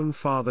her own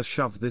father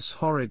shove this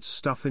horrid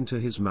stuff into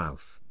his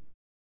mouth?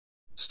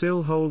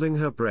 Still holding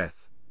her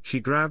breath, she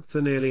grabbed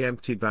the nearly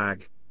empty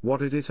bag,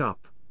 wadded it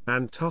up,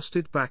 and tossed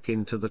it back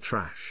into the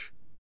trash.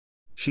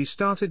 She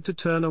started to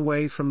turn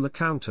away from the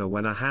counter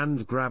when a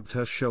hand grabbed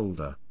her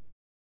shoulder.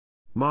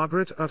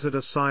 Margaret uttered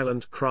a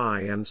silent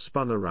cry and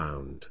spun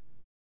around.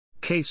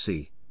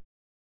 Casey.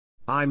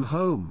 I'm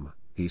home,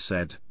 he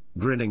said,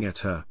 grinning at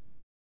her.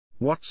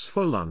 What's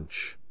for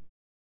lunch?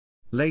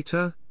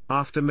 Later,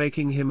 after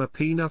making him a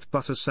peanut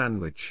butter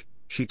sandwich,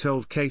 she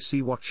told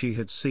Casey what she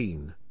had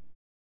seen.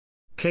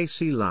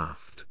 Casey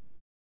laughed.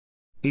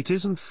 It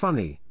isn't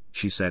funny,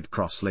 she said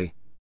crossly.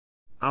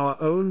 Our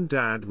own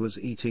dad was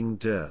eating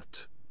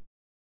dirt.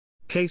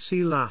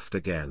 Casey laughed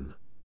again.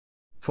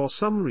 For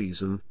some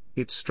reason,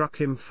 it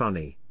struck him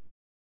funny.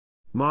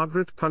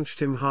 Margaret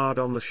punched him hard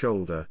on the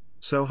shoulder,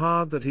 so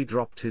hard that he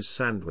dropped his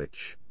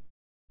sandwich.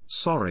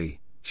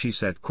 Sorry, she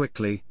said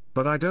quickly,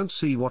 but I don't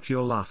see what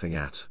you're laughing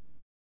at.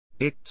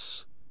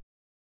 It's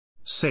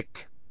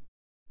sick.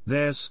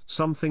 There's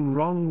something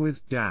wrong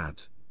with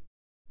Dad.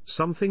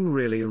 Something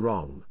really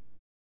wrong.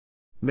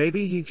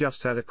 Maybe he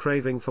just had a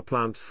craving for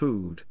plant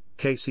food,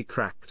 Casey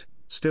cracked,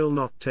 still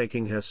not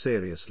taking her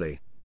seriously.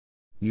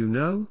 You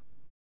know?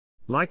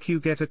 Like you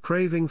get a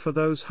craving for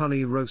those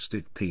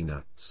honey-roasted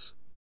peanuts.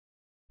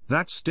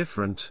 That's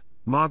different,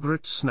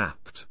 Margaret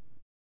snapped.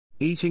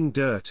 Eating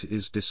dirt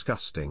is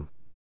disgusting.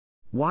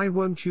 Why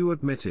won't you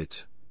admit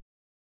it?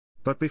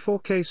 But before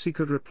Casey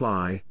could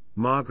reply,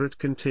 Margaret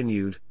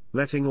continued,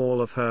 letting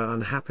all of her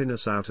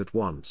unhappiness out at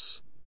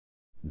once.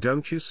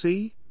 Don't you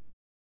see?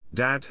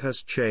 Dad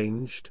has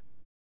changed.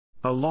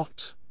 A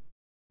lot.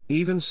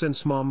 Even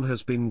since Mom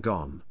has been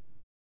gone.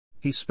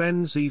 He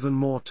spends even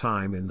more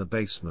time in the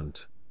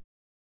basement.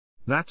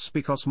 That's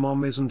because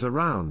Mom isn't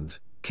around,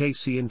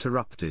 Casey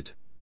interrupted.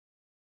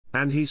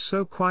 And he's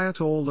so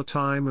quiet all the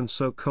time and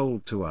so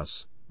cold to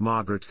us,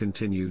 Margaret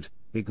continued,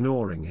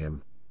 ignoring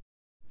him.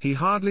 He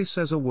hardly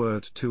says a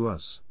word to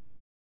us.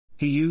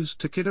 He used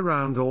to kid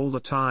around all the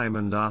time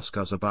and ask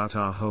us about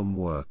our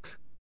homework.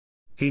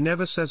 He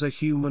never says a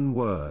human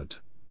word.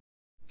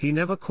 He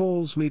never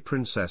calls me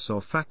princess or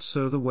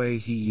fatso the way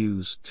he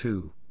used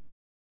to.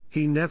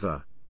 He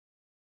never.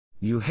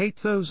 You hate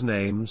those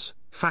names,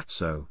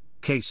 fatso,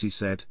 Casey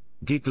said,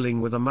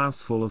 giggling with a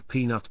mouthful of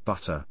peanut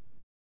butter.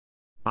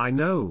 I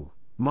know,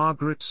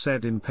 Margaret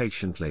said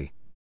impatiently.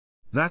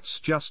 That's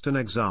just an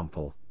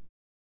example.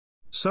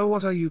 So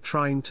what are you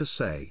trying to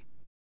say?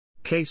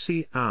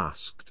 Casey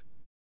asked.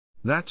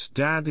 That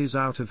Dad is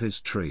out of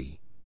his tree.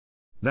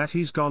 That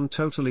he's gone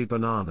totally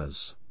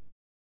bananas.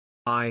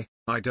 I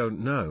don't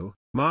know,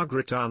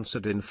 Margaret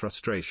answered in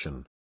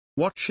frustration.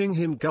 Watching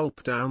him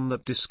gulp down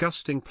that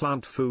disgusting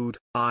plant food,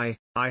 I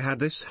had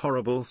this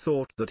horrible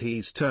thought that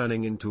he's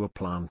turning into a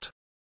plant.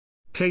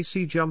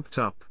 Casey jumped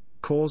up,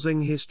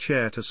 causing his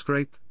chair to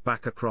scrape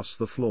back across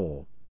the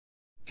floor.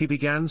 He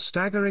began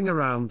staggering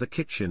around the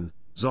kitchen,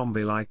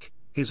 zombie-like,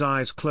 his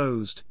eyes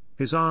closed,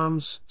 his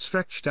arms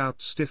stretched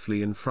out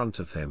stiffly in front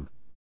of him.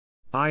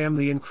 I am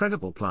the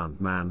incredible plant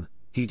man,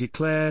 he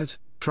declared,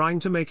 trying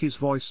to make his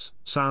voice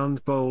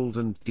sound bold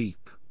and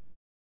deep.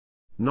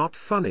 Not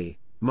funny,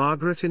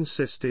 Margaret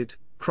insisted,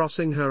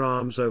 crossing her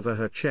arms over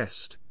her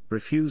chest,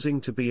 refusing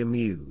to be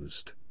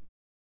amused.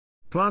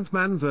 Plant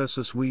man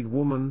versus weed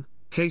woman,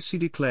 Casey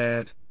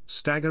declared,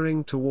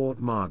 staggering toward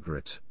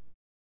Margaret.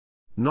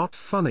 Not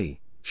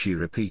funny, she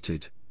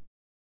repeated.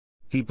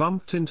 He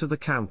bumped into the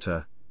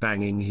counter,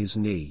 banging his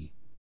knee.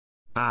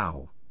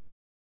 Ow.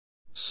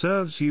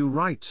 Serves you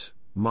right,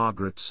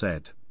 Margaret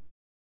said.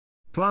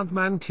 Plant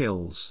man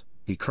kills,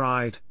 he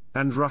cried,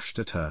 and rushed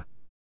at her.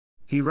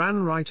 He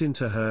ran right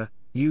into her,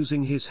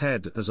 using his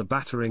head as a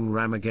battering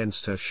ram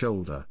against her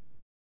shoulder.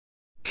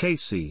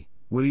 Casey,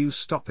 will you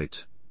stop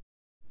it?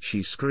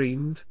 She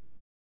screamed.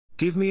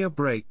 Give me a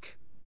break.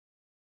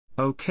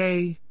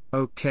 Okay.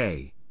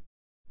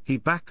 He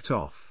backed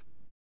off.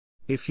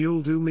 If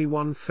you'll do me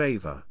one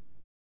favor.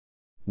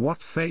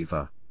 What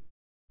favor?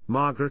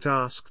 Margaret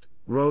asked,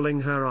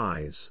 rolling her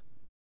eyes.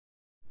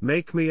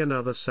 Make me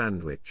another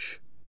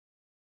sandwich.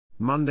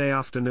 Monday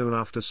afternoon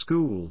after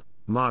school,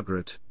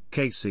 Margaret,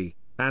 Casey,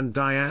 and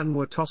Diane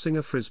were tossing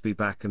a frisbee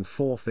back and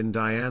forth in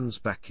Diane's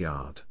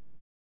backyard.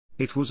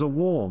 It was a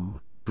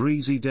warm,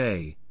 breezy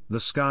day, the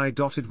sky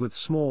dotted with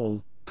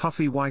small,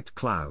 puffy white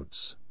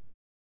clouds.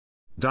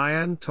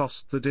 Diane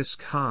tossed the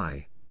disc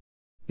high.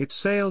 It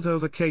sailed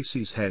over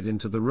Casey's head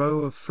into the row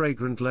of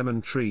fragrant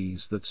lemon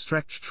trees that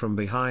stretched from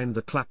behind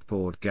the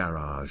clapboard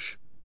garage.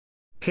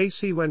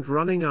 Casey went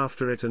running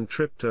after it and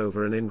tripped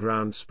over an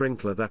in-ground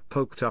sprinkler that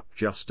poked up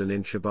just an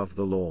inch above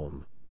the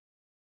lawn.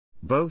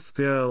 Both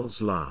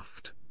girls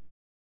laughed.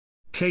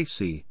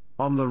 Casey,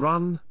 on the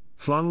run,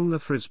 flung the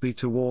frisbee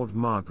toward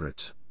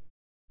Margaret.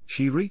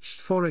 She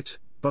reached for it,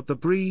 but the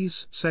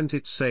breeze sent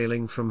it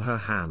sailing from her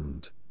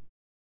hand.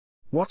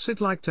 What's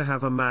it like to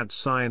have a mad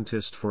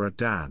scientist for a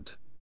dad?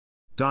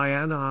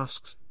 Diane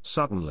asked,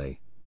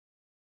 suddenly.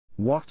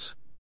 What?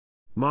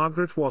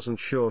 Margaret wasn't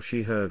sure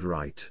she heard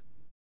right.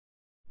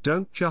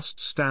 Don't just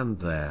stand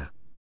there.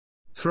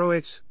 Throw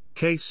it,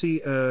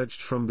 Casey urged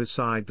from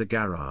beside the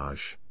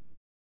garage.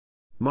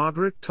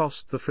 Margaret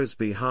tossed the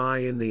frisbee high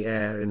in the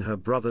air in her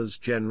brother's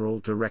general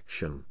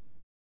direction.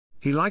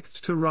 He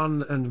liked to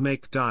run and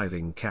make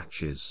diving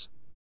catches.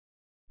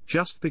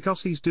 Just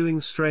because he's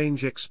doing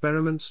strange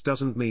experiments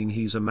doesn't mean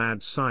he's a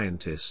mad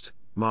scientist,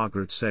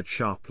 Margaret said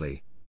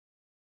sharply.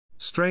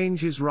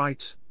 Strange is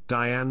right,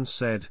 Diane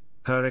said,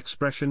 her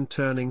expression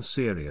turning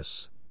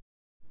serious.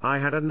 I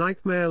had a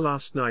nightmare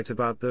last night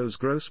about those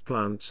gross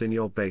plants in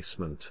your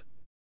basement.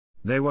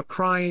 They were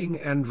crying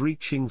and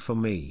reaching for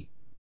me.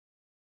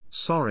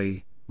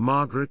 Sorry,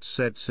 Margaret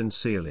said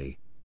sincerely.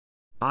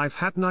 I've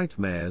had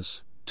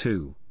nightmares,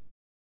 too.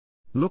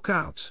 Look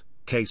out,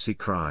 Casey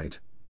cried.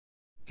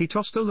 He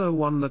tossed a low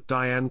one that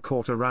Diane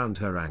caught around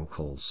her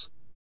ankles.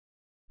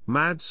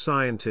 Mad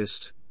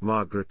scientist,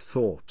 Margaret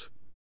thought.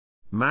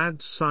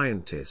 Mad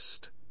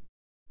scientist.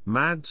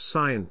 Mad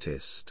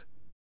scientist.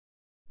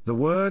 The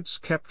words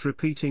kept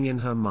repeating in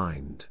her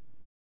mind.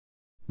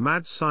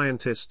 Mad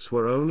scientists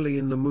were only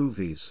in the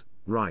movies,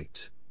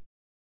 right?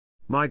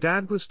 My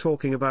dad was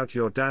talking about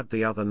your dad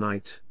the other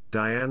night,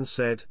 Diane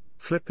said,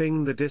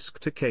 flipping the disc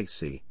to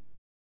Casey.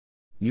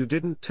 You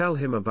didn't tell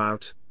him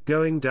about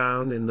going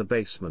down in the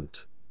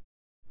basement,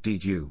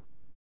 did you?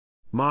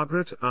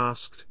 Margaret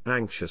asked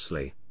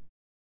anxiously.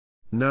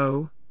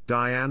 No,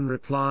 Diane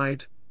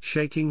replied,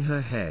 shaking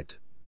her head.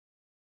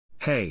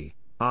 Hey,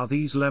 are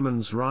these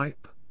lemons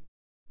ripe?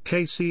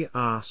 Casey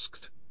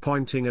asked,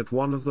 pointing at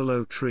one of the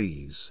low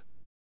trees.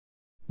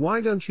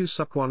 Why don't you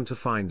suck one to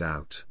find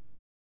out?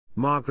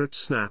 Margaret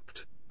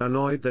snapped,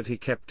 annoyed that he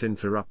kept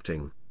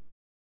interrupting.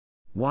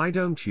 Why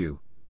don't you?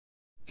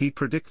 He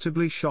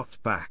predictably shot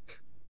back.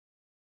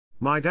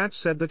 My dad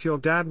said that your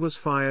dad was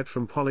fired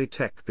from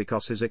Polytech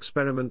because his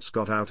experiments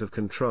got out of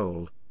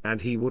control,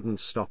 and he wouldn't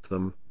stop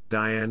them,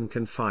 Diane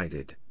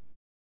confided.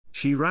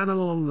 She ran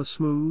along the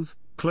smooth,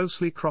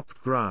 closely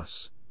cropped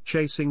grass,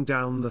 chasing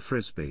down the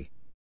frisbee.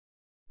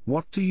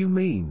 What do you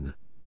mean?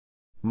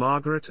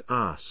 Margaret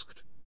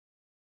asked.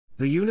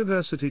 The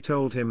university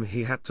told him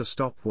he had to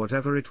stop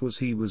whatever it was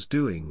he was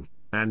doing,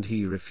 and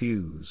he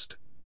refused.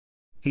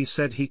 He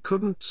said he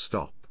couldn't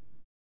stop.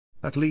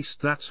 At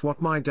least that's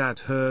what my dad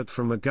heard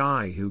from a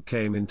guy who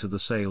came into the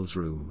sales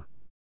room.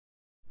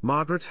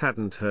 Margaret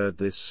hadn't heard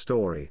this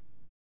story.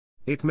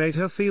 It made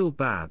her feel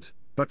bad,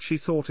 but she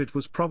thought it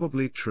was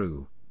probably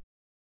true.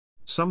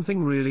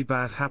 Something really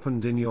bad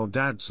happened in your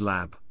dad's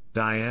lab,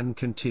 Diane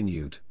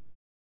continued.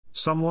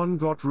 Someone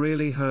got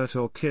really hurt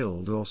or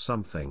killed or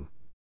something.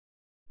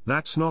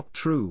 That's not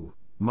true,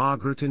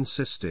 Margaret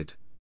insisted.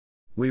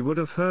 We would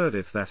have heard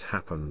if that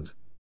happened.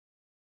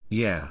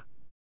 Yeah.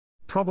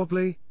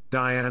 Probably,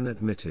 Diane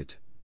admitted.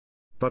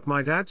 But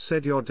my dad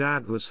said your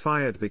dad was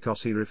fired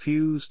because he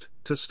refused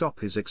to stop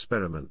his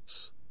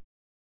experiments.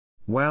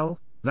 Well,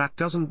 that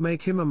doesn't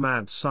make him a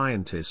mad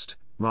scientist,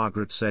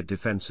 Margaret said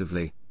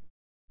defensively.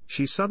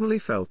 She suddenly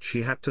felt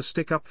she had to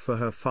stick up for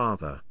her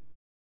father.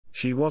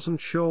 She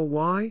wasn't sure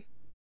why.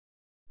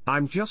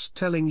 I'm just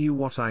telling you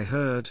what I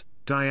heard,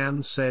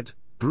 Diane said,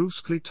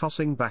 brusquely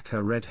tossing back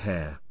her red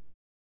hair.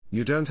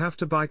 You don't have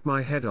to bite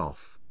my head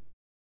off.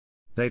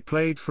 They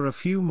played for a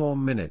few more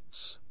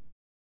minutes.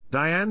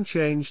 Diane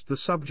changed the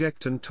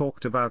subject and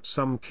talked about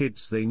some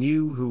kids they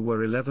knew who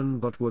were 11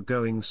 but were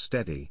going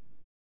steady.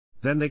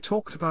 Then they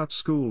talked about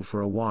school for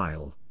a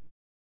while.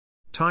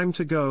 Time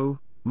to go,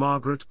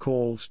 Margaret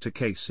called to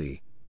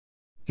Casey.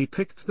 He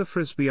picked the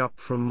frisbee up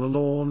from the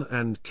lawn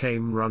and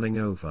came running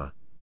over.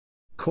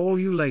 Call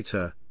you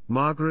later,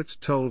 Margaret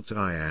told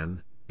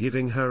Diane,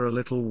 giving her a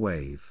little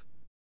wave.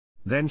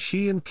 Then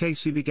she and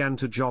Casey began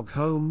to jog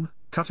home,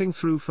 cutting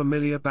through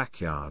familiar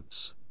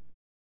backyards.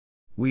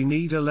 We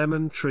need a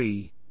lemon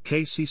tree,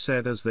 Casey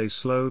said as they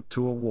slowed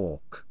to a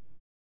walk.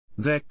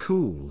 They're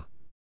cool.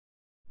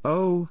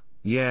 Oh,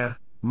 yeah,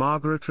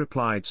 Margaret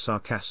replied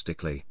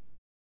sarcastically.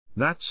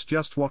 That's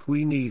just what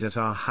we need at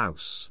our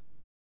house.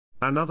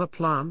 Another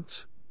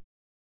plant?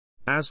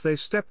 As they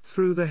stepped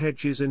through the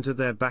hedges into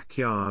their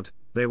backyard,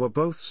 they were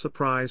both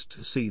surprised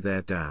to see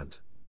their dad.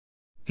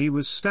 He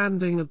was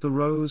standing at the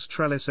rose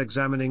trellis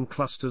examining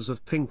clusters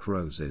of pink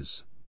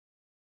roses.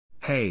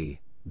 Hey,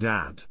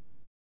 Dad.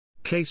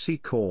 Casey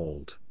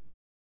called.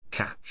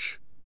 Catch.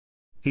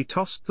 He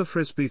tossed the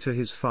frisbee to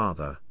his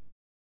father.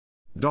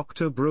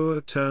 Dr.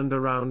 Brewer turned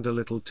around a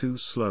little too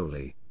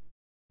slowly.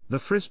 The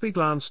frisbee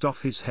glanced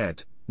off his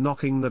head,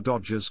 knocking the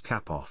Dodger's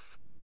cap off.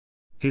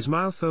 His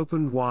mouth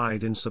opened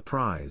wide in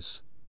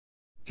surprise.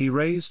 He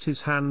raised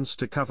his hands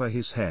to cover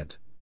his head.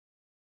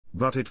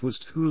 But it was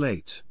too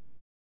late.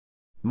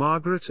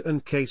 Margaret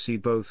and Casey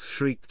both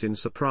shrieked in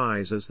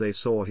surprise as they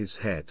saw his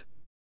head.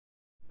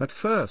 At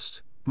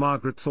first,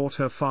 Margaret thought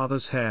her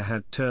father's hair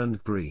had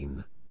turned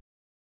green.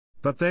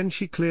 But then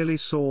she clearly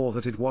saw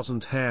that it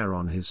wasn't hair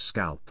on his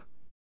scalp.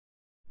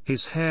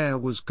 His hair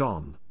was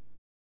gone.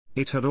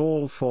 It had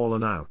all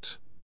fallen out.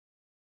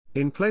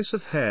 In place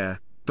of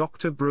hair,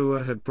 Dr.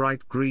 Brewer had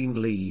bright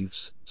green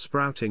leaves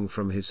sprouting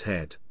from his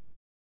head.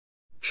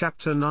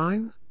 Chapter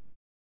 9?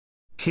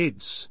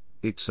 Kids,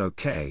 it's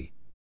okay.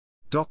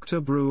 Dr.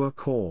 Brewer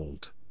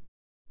called.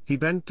 He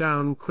bent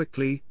down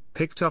quickly,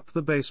 picked up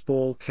the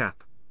baseball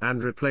cap,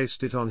 and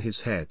replaced it on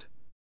his head.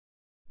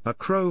 A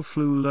crow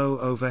flew low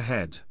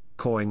overhead,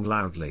 cawing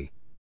loudly.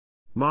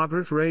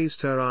 Margaret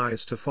raised her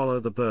eyes to follow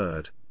the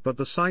bird, but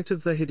the sight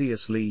of the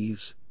hideous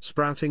leaves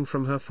sprouting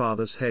from her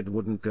father's head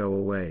wouldn't go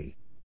away.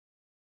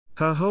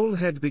 Her whole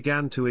head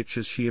began to itch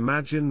as she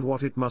imagined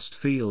what it must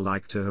feel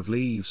like to have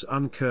leaves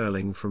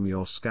uncurling from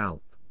your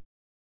scalp.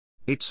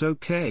 It's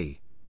okay.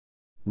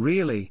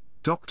 Really,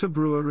 Dr.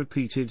 Brewer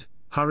repeated,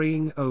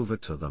 hurrying over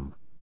to them.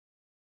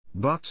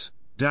 But,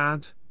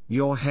 Dad,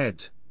 your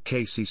head,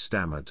 Casey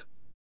stammered.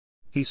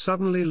 He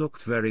suddenly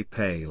looked very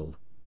pale.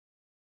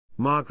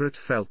 Margaret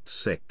felt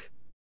sick.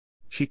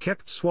 She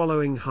kept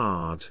swallowing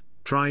hard,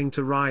 trying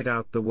to ride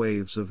out the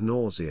waves of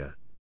nausea.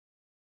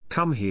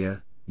 Come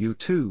here, you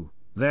two,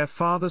 their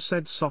father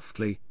said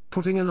softly,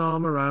 putting an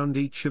arm around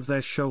each of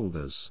their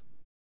shoulders.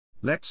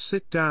 Let's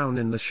sit down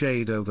in the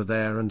shade over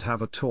there and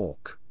have a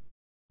talk.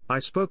 I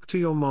spoke to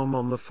your mom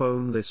on the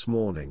phone this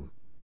morning.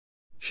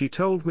 She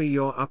told me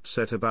you're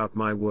upset about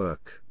my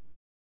work.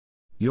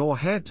 Your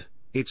head,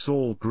 it's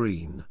all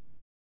green.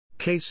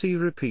 Casey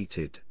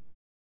repeated.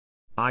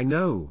 I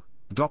know,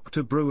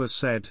 Dr. Brewer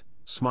said,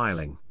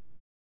 smiling.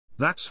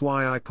 That's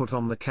why I put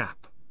on the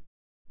cap.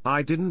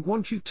 I didn't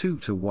want you two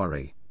to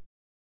worry.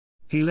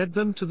 He led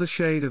them to the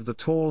shade of the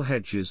tall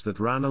hedges that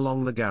ran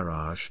along the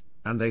garage,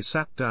 and they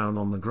sat down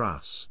on the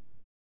grass.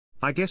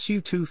 I guess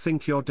you two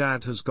think your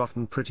dad has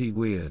gotten pretty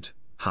weird,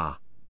 huh?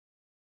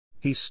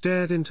 He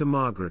stared into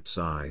Margaret's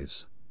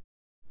eyes.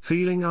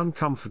 Feeling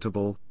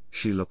uncomfortable,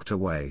 she looked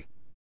away.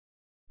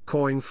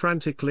 Cawing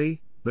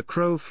frantically, the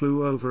crow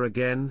flew over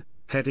again,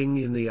 heading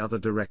in the other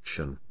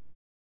direction.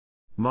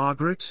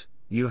 Margaret,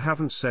 you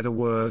haven't said a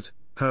word,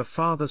 her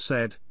father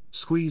said,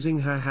 squeezing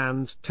her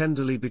hand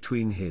tenderly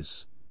between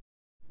his.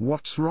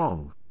 What's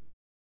wrong?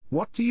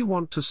 What do you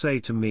want to say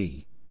to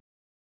me?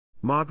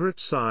 Margaret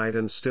sighed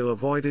and still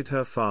avoided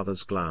her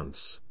father's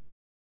glance.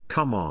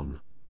 Come on.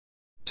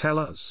 Tell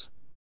us.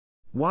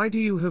 Why do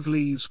you have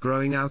leaves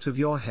growing out of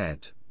your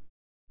head?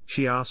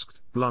 She asked,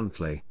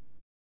 bluntly.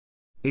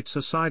 It's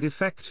a side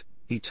effect,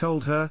 he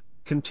told her,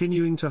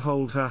 continuing to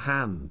hold her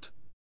hand.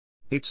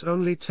 It's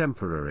only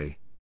temporary.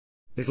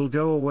 It'll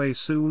go away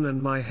soon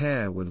and my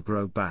hair will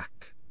grow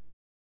back.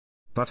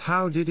 But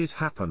how did it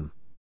happen?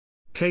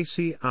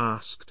 Casey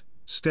asked,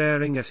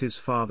 staring at his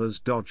father's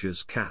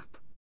Dodgers cap.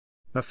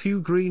 A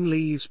few green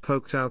leaves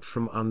poked out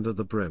from under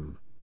the brim.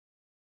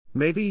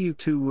 Maybe you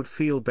two would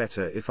feel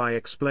better if I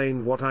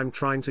explained what I'm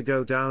trying to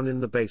go down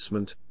in the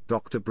basement,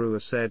 Dr. Brewer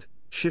said,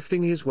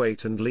 shifting his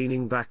weight and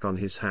leaning back on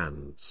his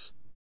hands.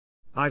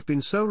 I've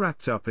been so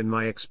wrapped up in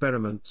my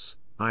experiments,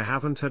 I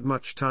haven't had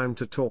much time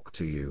to talk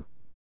to you.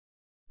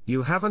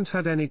 You haven't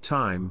had any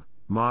time,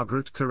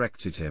 Margaret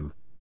corrected him.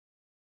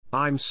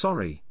 I'm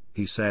sorry,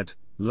 he said,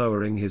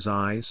 lowering his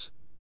eyes.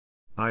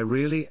 I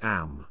really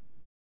am.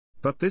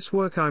 But this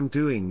work I'm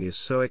doing is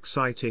so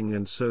exciting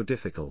and so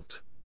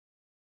difficult.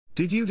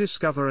 Did you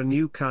discover a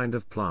new kind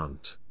of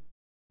plant?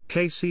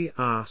 Casey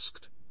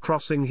asked,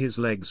 crossing his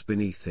legs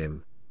beneath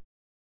him.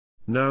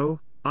 No,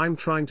 I'm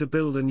trying to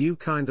build a new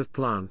kind of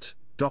plant,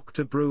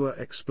 Dr. Brewer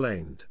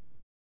explained.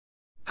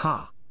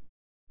 Ha!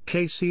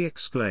 Casey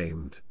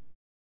exclaimed.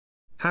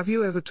 Have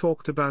you ever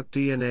talked about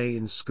DNA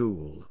in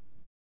school?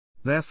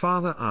 Their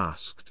father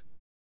asked.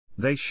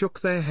 They shook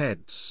their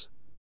heads.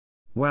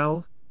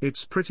 Well,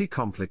 it's pretty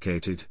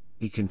complicated,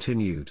 he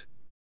continued.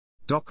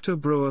 Dr.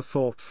 Brewer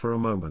thought for a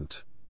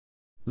moment.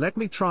 Let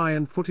me try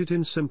and put it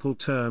in simple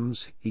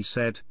terms, he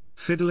said,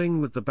 fiddling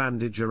with the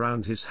bandage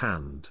around his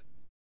hand.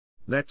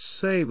 Let's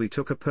say we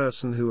took a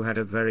person who had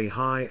a very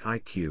high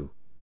IQ.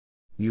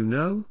 You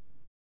know?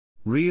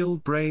 Real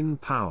brain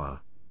power.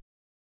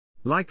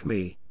 Like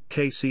me,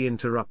 Casey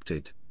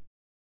interrupted.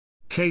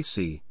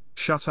 Casey,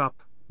 shut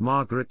up,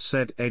 Margaret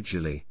said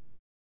edgily.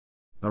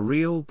 A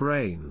real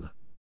brain.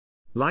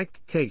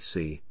 Like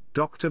Casey,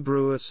 Dr.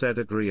 Brewer said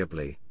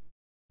agreeably.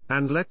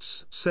 And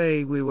let's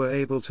say we were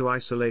able to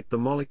isolate the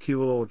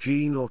molecule or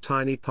gene or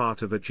tiny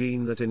part of a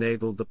gene that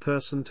enabled the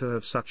person to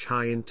have such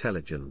high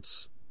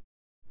intelligence.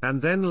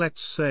 And then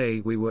let's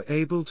say we were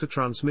able to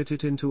transmit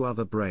it into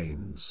other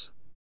brains.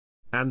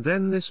 And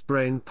then this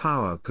brain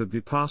power could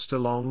be passed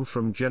along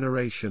from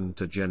generation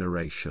to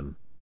generation.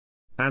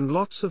 And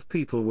lots of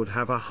people would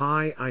have a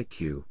high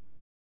IQ.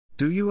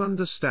 Do you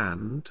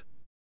understand?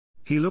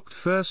 He looked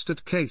first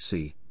at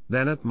Casey,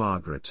 then at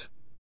Margaret.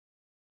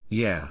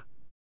 Yeah.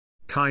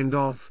 Kind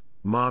of,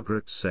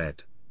 Margaret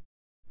said.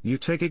 You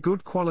take a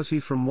good quality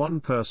from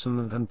one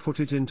person and put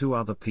it into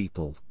other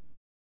people.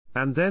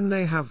 And then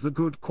they have the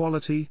good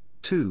quality,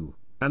 too,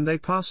 and they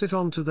pass it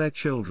on to their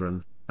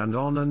children, and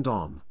on and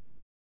on.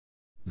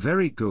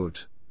 Very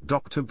good,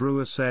 Dr.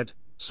 Brewer said,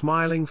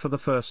 smiling for the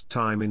first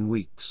time in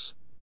weeks.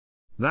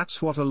 That's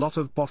what a lot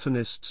of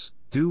botanists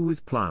do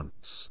with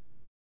plants.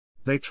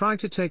 They try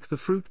to take the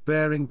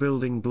fruit-bearing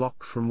building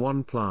block from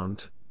one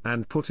plant,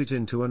 and put it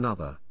into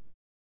another.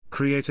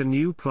 Create a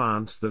new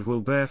plant that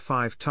will bear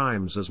 5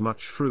 times as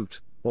much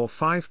fruit, or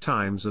 5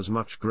 times as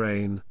much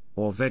grain,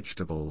 or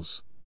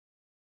vegetables.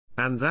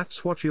 And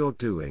that's what you're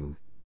doing?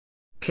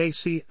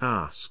 Casey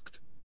asked.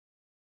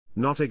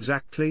 Not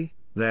exactly,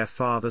 their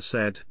father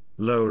said,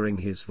 lowering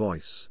his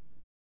voice.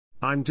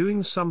 I'm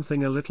doing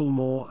something a little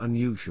more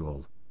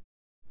unusual.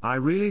 I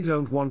really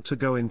don't want to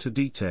go into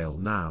detail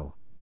now.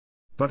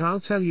 But I'll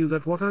tell you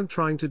that what I'm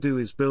trying to do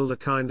is build a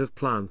kind of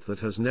plant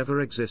that has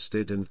never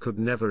existed and could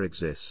never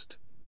exist.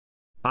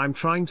 I'm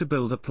trying to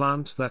build a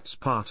plant that's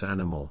part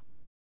animal.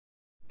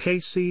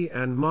 Casey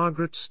and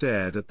Margaret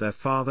stared at their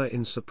father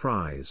in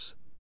surprise.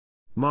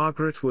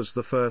 Margaret was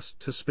the first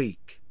to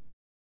speak.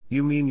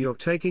 You mean you're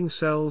taking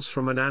cells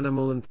from an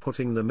animal and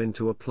putting them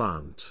into a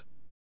plant?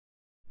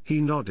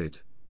 He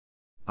nodded.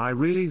 I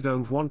really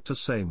don't want to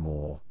say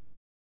more.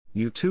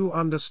 You two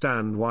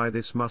understand why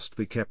this must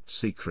be kept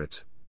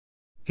secret.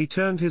 He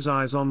turned his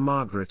eyes on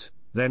Margaret,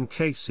 then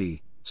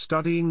Casey,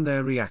 studying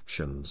their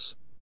reactions.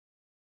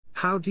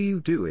 How do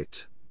you do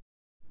it?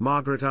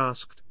 Margaret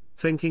asked,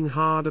 thinking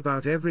hard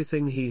about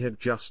everything he had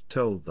just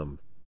told them.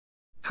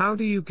 How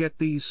do you get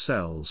these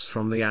cells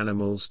from the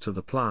animals to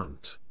the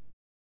plant?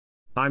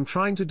 I'm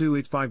trying to do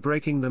it by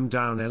breaking them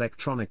down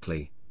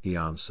electronically, he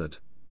answered.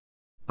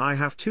 I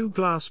have 2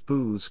 glass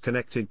booths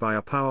connected by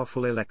a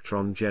powerful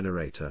electron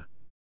generator.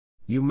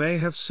 You may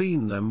have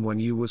seen them when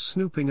you were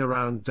snooping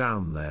around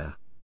down there.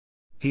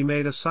 He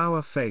made a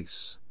sour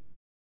face.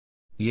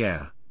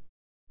 Yeah.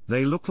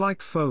 They look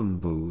like phone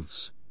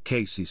booths,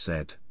 Casey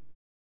said.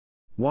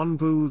 One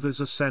booth is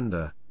a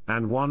sender,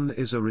 and one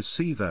is a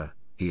receiver,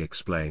 he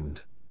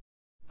explained.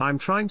 I'm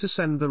trying to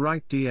send the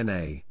right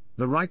DNA,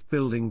 the right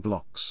building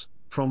blocks,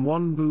 from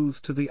one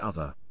booth to the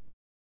other.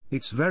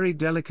 It's very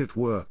delicate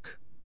work.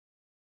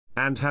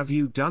 And have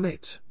you done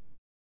it?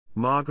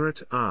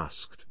 Margaret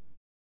asked.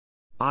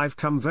 I've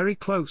come very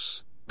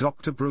close,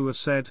 Dr. Brewer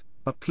said,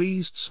 a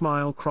pleased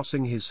smile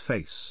crossing his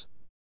face.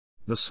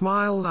 The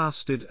smile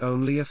lasted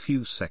only a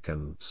few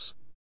seconds.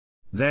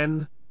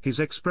 Then, his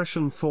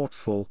expression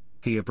thoughtful,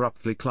 he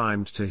abruptly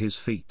climbed to his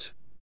feet.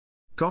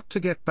 Got to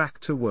get back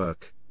to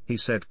work, he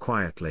said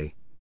quietly.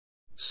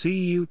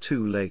 See you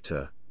 2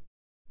 later.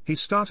 He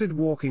started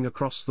walking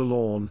across the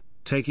lawn,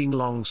 taking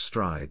long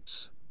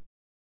strides.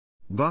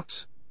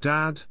 But,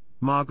 Dad,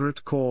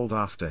 Margaret called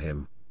after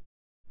him.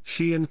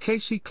 She and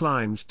Casey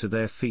climbed to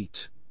their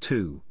feet,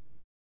 too.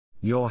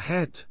 Your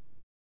head.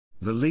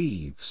 The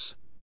leaves.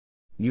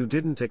 You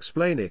didn't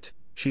explain it,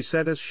 she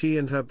said as she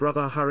and her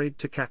brother hurried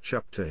to catch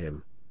up to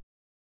him.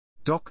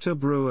 Dr.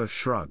 Brewer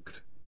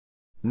shrugged.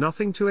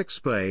 Nothing to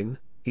explain,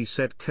 he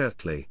said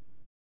curtly.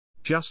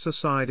 Just a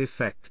side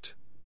effect.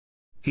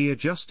 He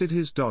adjusted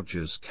his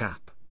Dodgers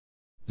cap.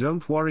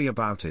 Don't worry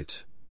about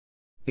it.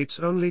 It's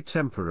only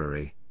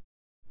temporary.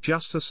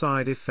 Just a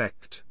side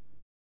effect.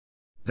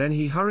 Then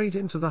he hurried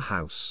into the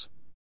house.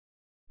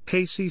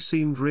 Casey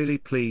seemed really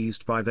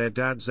pleased by their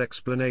dad's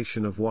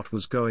explanation of what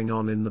was going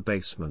on in the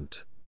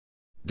basement.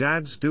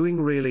 Dad's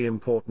doing really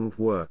important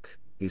work,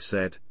 he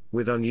said,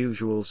 with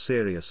unusual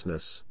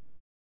seriousness.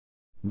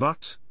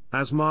 But,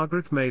 as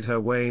Margaret made her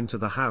way into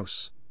the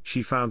house,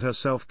 she found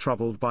herself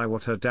troubled by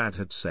what her dad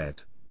had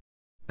said.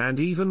 And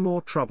even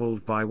more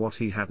troubled by what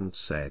he hadn't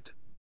said.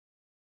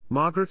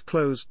 Margaret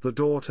closed the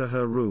door to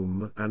her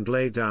room and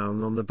lay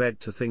down on the bed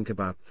to think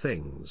about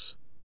things.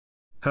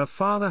 Her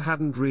father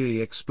hadn't really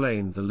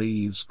explained the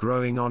leaves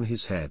growing on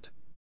his head.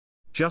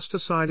 Just a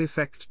side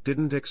effect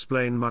didn't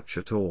explain much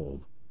at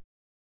all.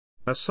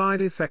 A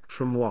side effect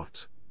from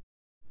what?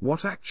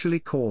 What actually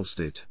caused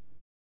it?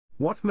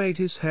 What made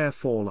his hair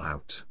fall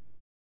out?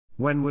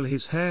 When will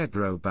his hair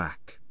grow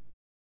back?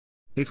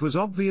 It was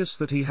obvious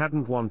that he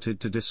hadn't wanted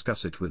to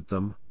discuss it with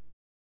them.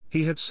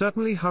 He had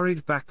certainly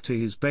hurried back to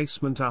his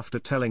basement after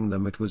telling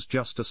them it was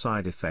just a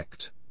side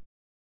effect.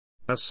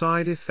 A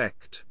side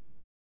effect.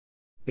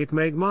 It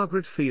made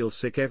Margaret feel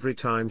sick every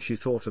time she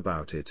thought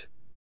about it.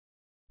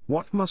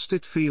 What must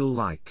it feel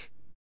like?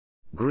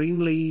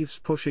 Green leaves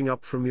pushing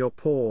up from your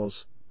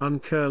pores,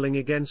 uncurling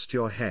against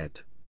your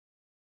head.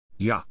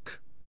 Yuck.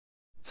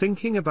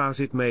 Thinking about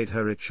it made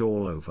her itch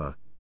all over.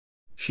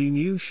 She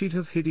knew she'd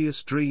have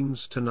hideous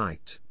dreams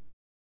tonight.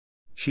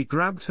 She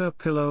grabbed her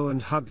pillow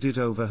and hugged it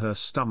over her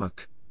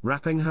stomach,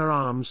 wrapping her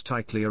arms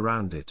tightly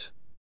around it.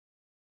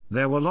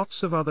 There were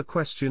lots of other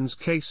questions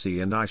Casey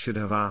and I should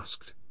have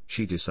asked,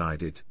 she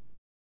decided.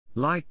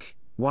 Like,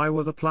 why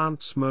were the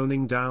plants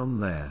moaning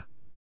down there?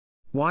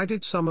 Why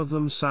did some of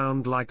them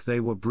sound like they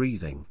were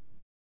breathing?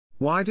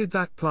 Why did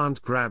that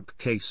plant grab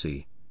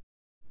Casey?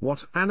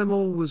 What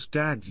animal was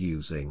Dad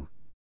using?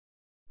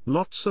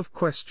 Lots of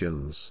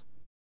questions.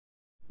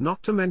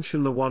 Not to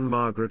mention the one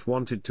Margaret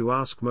wanted to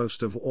ask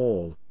most of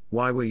all,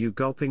 why were you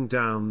gulping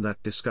down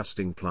that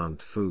disgusting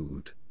plant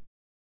food?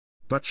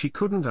 But she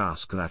couldn't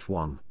ask that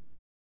one.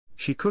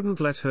 She couldn't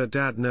let her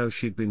dad know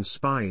she'd been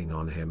spying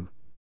on him.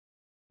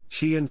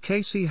 She and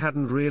Casey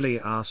hadn't really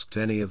asked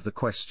any of the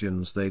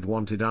questions they'd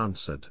wanted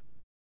answered.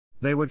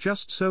 They were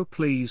just so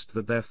pleased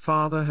that their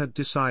father had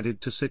decided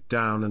to sit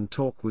down and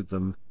talk with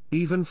them,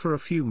 even for a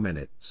few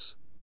minutes.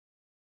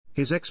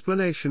 His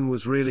explanation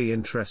was really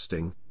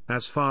interesting,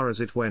 as far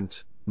as it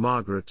went,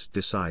 Margaret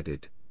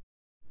decided.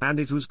 And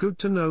it was good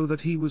to know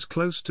that he was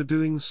close to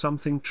doing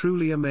something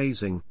truly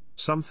amazing,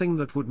 something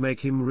that would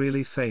make him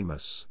really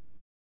famous.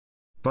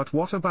 But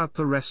what about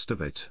the rest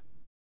of it?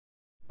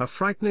 A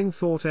frightening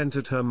thought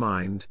entered her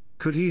mind,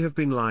 could he have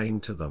been lying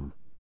to them?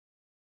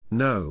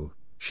 No,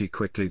 she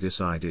quickly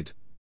decided.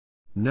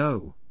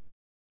 No.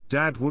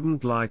 Dad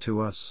wouldn't lie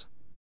to us.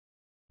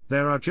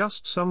 There are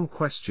just some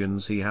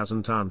questions he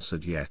hasn't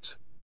answered yet.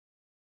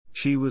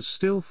 She was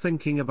still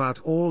thinking about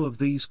all of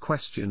these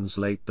questions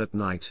late that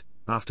night,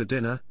 after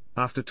dinner,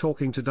 after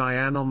talking to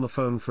Diane on the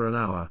phone for an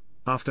hour,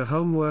 after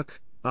homework,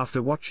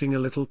 after watching a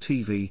little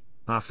TV,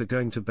 after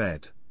going to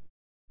bed.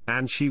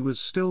 And she was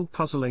still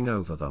puzzling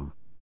over them.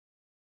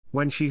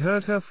 When she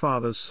heard her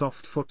father's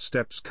soft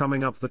footsteps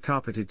coming up the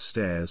carpeted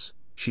stairs,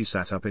 she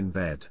sat up in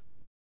bed.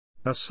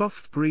 A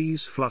soft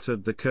breeze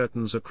fluttered the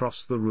curtains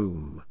across the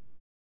room.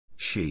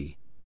 She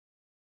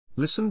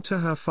listened to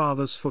her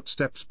father's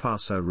footsteps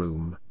pass her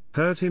room,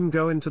 heard him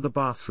go into the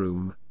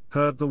bathroom,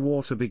 heard the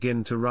water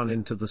begin to run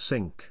into the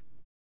sink.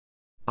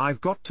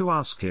 I've got to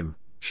ask him,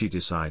 she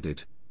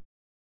decided.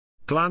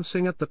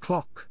 Glancing at the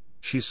clock,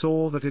 she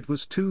saw that it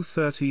was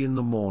 2:30 in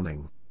the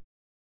morning.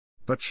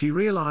 But she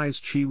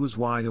realized she was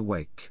wide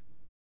awake.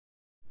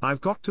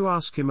 I've got to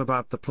ask him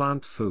about the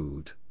plant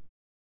food.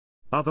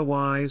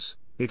 Otherwise,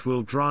 it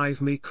will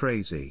drive me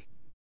crazy.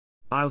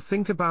 I'll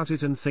think about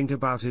it and think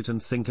about it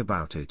and think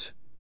about it.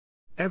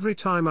 Every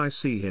time I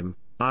see him,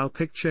 I'll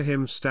picture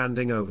him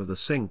standing over the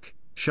sink,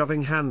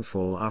 shoving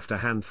handful after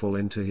handful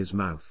into his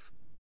mouth.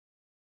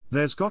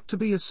 There's got to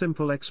be a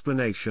simple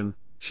explanation,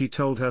 she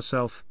told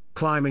herself,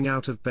 climbing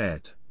out of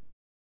bed.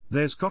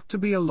 There's got to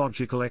be a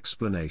logical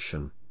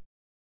explanation.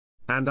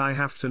 And I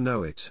have to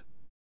know it.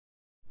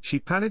 She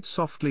padded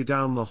softly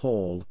down the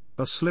hall,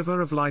 a sliver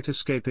of light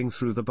escaping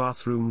through the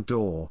bathroom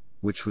door,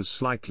 which was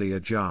slightly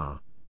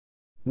ajar.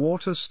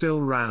 Water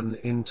still ran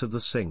into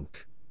the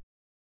sink.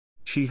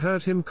 She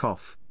heard him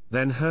cough,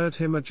 then heard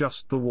him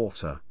adjust the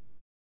water.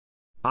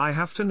 I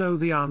have to know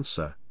the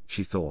answer,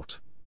 she thought.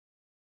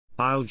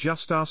 I'll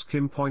just ask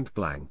him point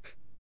blank.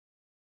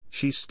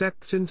 She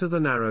stepped into the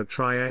narrow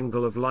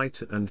triangle of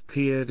light and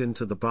peered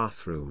into the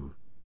bathroom.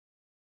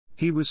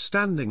 He was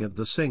standing at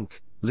the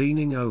sink,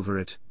 leaning over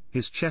it,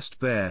 his chest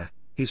bare,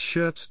 his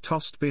shirt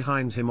tossed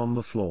behind him on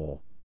the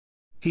floor.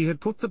 He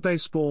had put the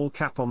baseball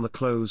cap on the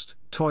closed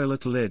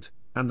toilet lid,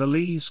 and the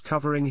leaves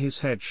covering his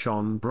head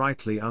shone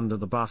brightly under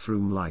the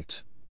bathroom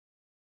light.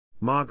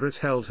 Margaret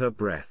held her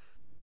breath.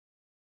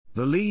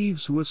 The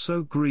leaves were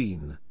so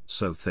green,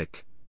 so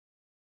thick.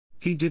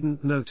 He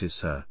didn't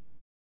notice her.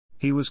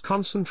 He was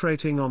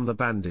concentrating on the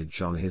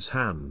bandage on his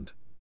hand.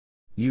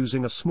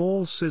 Using a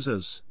small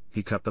scissors,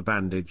 he cut the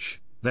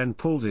bandage, then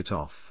pulled it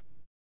off.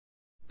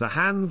 The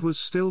hand was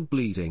still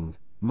bleeding,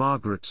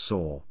 Margaret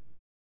saw.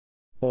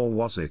 Or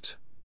was it?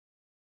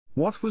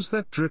 What was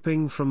that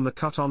dripping from the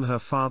cut on her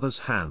father's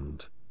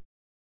hand?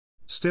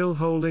 Still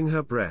holding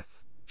her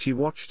breath, she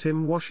watched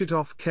him wash it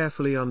off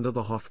carefully under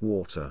the hot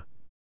water.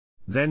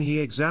 Then he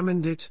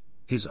examined it,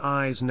 his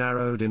eyes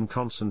narrowed in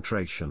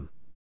concentration.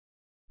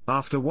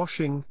 After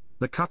washing,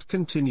 the cut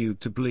continued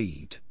to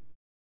bleed.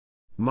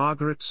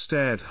 Margaret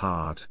stared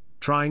hard,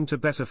 trying to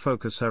better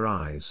focus her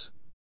eyes.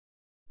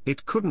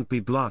 It couldn't be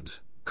blood,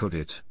 could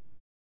it?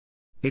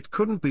 It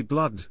couldn't be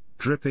blood,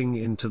 dripping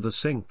into the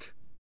sink.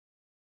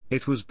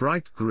 It was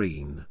bright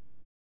green.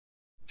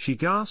 She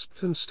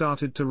gasped and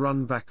started to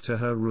run back to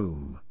her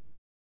room.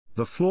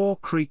 The floor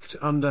creaked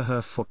under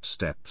her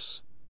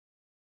footsteps.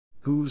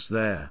 Who's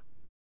there?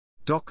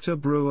 Dr.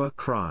 Brewer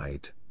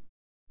cried.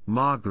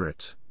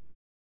 Margaret.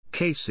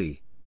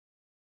 Casey.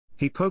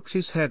 He poked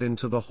his head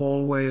into the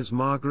hallway as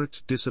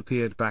Margaret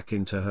disappeared back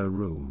into her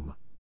room.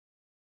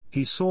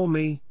 He saw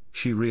me,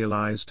 she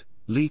realized,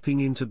 leaping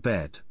into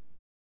bed.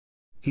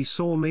 He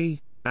saw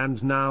me,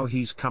 and now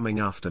he's coming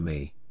after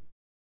me.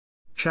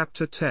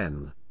 Chapter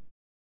 10.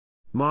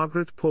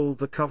 Margaret pulled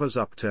the covers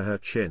up to her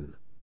chin.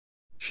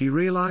 She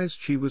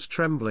realized she was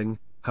trembling,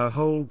 her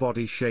whole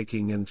body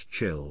shaking and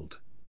chilled.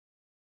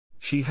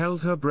 She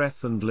held her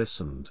breath and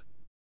listened.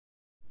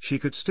 She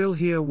could still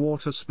hear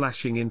water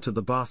splashing into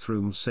the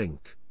bathroom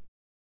sink.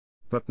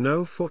 But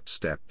no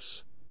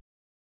footsteps.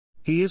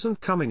 He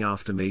isn't coming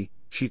after me,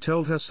 she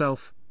told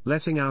herself,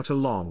 letting out a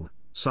long,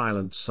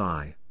 silent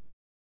sigh.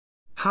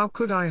 How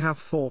could I have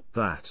thought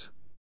that?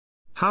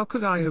 How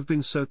could I have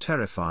been so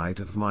terrified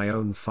of my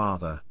own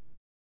father?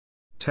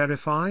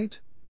 Terrified?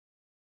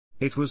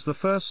 It was the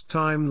first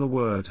time the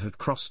word had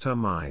crossed her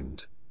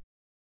mind.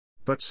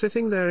 But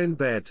sitting there in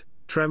bed,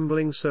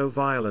 trembling so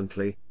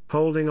violently,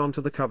 holding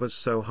onto the covers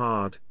so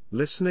hard,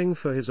 listening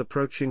for his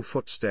approaching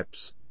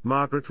footsteps,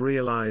 Margaret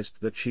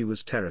realized that she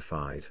was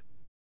terrified.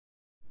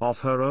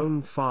 Of her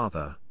own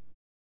father.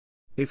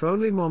 If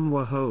only Mom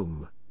were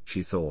home,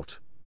 she thought.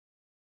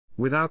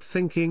 Without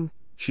thinking,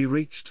 she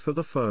reached for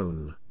the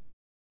phone.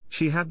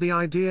 She had the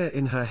idea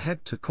in her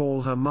head to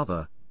call her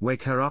mother,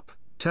 wake her up,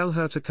 tell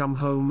her to come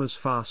home as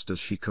fast as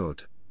she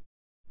could.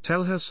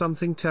 Tell her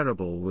something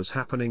terrible was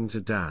happening to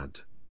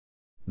Dad.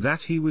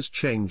 That he was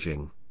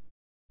changing.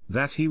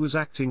 That he was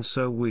acting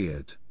so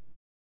weird.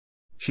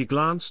 She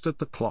glanced at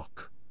the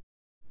clock.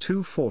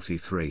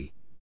 2:43.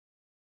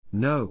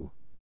 No.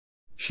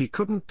 She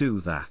couldn't do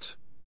that.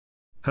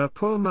 Her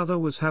poor mother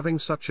was having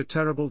such a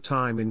terrible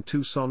time in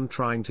Tucson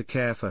trying to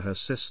care for her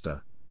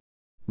sister.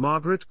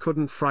 Margaret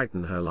couldn't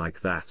frighten her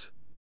like that.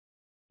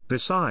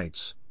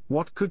 Besides,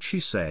 what could she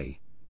say?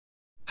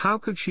 How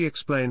could she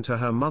explain to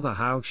her mother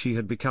how she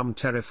had become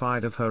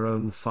terrified of her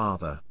own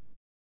father?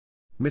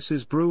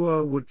 Mrs.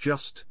 Brewer would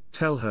just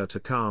tell her to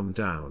calm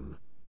down.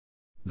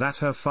 That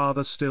her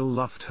father still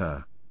loved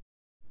her.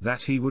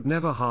 That he would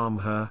never harm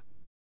her.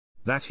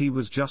 That he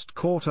was just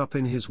caught up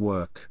in his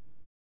work.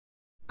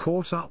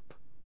 Caught up?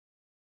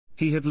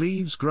 He had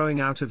leaves growing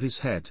out of his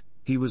head,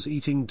 he was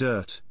eating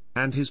dirt,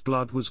 and his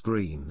blood was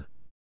green.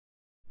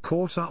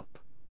 Caught up?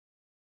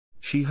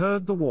 She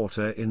heard the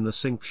water in the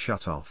sink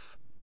shut off.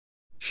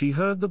 She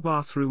heard the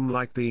bathroom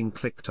light being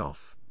clicked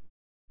off.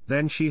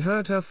 Then she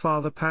heard her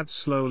father pad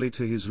slowly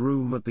to his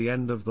room at the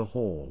end of the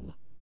hall.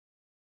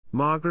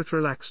 Margaret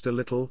relaxed a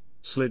little,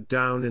 slid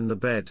down in the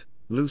bed,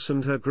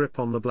 loosened her grip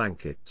on the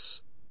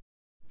blankets.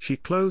 She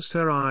closed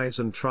her eyes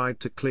and tried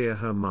to clear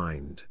her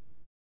mind.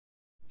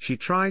 She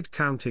tried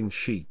counting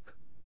sheep.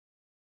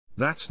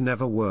 That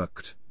never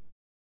worked.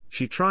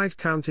 She tried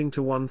counting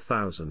to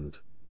 1,000.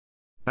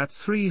 At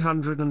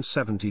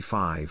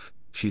 375,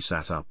 she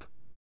sat up.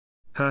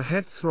 Her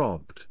head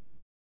throbbed.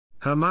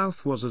 Her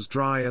mouth was as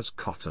dry as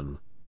cotton.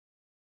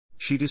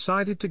 She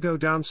decided to go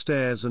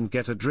downstairs and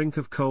get a drink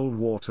of cold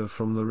water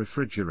from the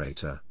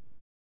refrigerator.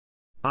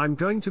 I'm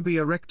going to be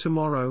a wreck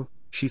tomorrow,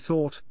 she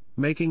thought,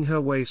 making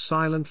her way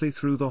silently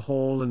through the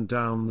hall and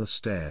down the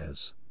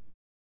stairs.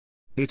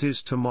 It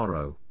is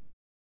tomorrow.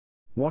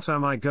 What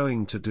am I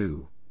going to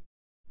do?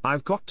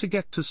 I've got to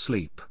get to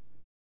sleep.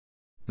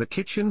 The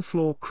kitchen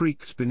floor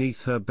creaked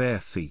beneath her bare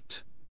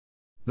feet.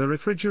 The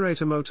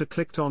refrigerator motor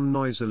clicked on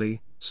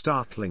noisily,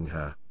 startling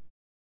her.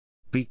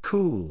 Be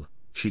cool,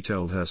 she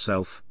told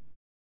herself.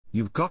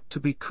 You've got to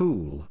be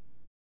cool.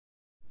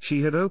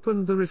 She had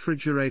opened the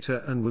refrigerator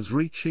and was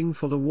reaching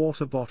for the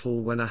water bottle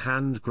when a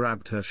hand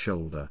grabbed her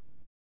shoulder.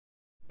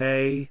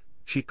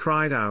 She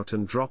cried out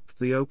and dropped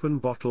the open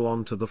bottle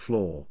onto the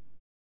floor.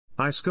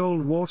 Ice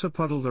cold water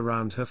puddled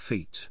around her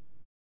feet.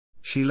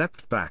 She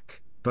leapt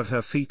back, but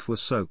her feet were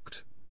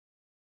soaked.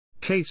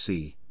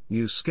 Casey,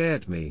 you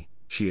scared me,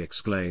 she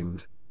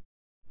exclaimed.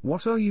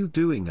 What are you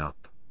doing up?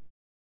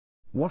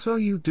 What are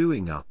you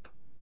doing up?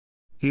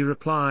 He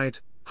replied,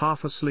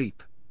 half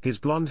asleep, his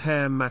blonde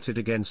hair matted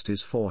against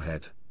his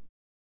forehead.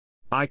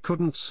 I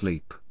couldn't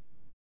sleep.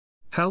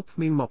 Help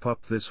me mop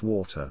up this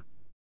water.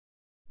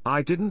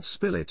 I didn't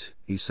spill it,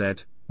 he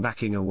said,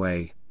 backing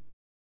away.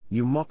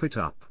 You mop it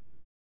up.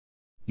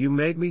 You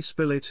made me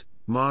spill it,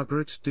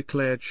 Margaret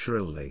declared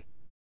shrilly.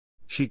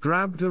 She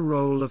grabbed a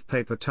roll of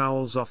paper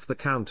towels off the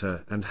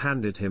counter and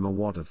handed him a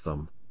wad of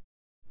them.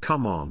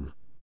 Come on.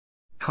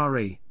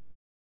 Hurry.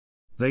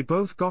 They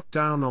both got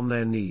down on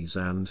their knees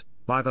and,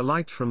 by the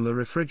light from the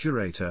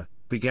refrigerator,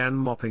 began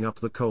mopping up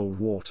the cold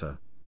water.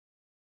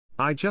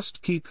 I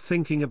just keep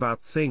thinking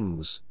about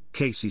things,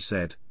 Casey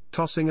said,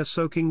 tossing a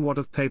soaking wad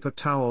of paper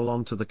towel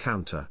onto the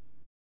counter.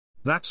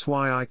 That's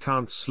why I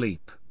can't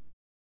sleep.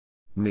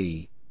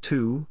 Me,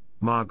 too,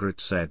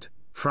 Margaret said,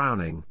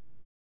 frowning.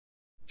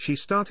 She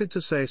started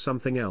to say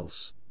something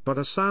else, but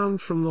a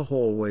sound from the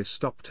hallway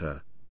stopped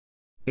her.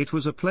 It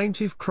was a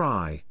plaintive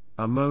cry,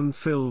 a moan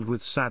filled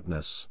with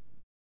sadness.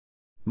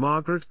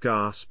 Margaret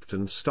gasped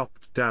and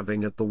stopped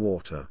dabbing at the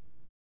water.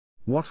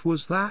 What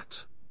was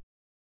that?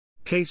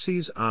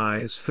 Casey's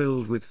eyes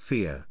filled with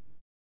fear.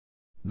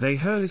 They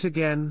heard it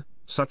again,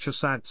 such a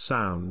sad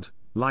sound,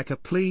 like a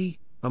plea,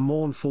 a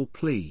mournful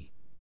plea.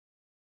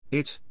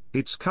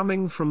 It's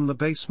coming from the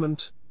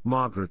basement,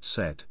 Margaret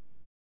said.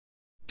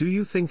 Do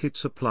you think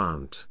it's a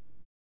plant?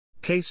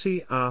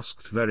 Casey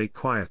asked very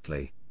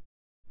quietly.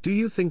 Do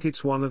you think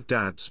it's one of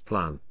Dad's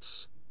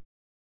plants?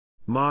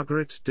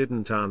 Margaret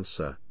didn't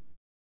answer.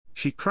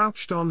 She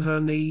crouched on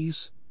her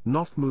knees,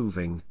 not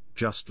moving,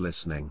 just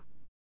listening.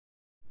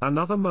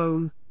 Another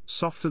moan,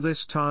 softer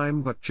this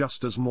time but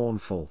just as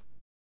mournful.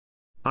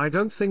 I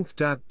don't think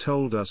Dad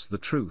told us the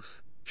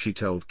truth, she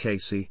told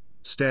Casey,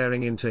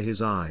 staring into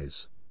his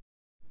eyes.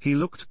 He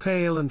looked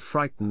pale and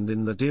frightened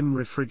in the dim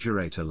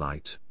refrigerator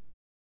light.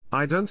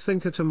 I don't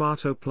think a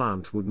tomato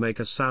plant would make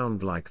a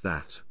sound like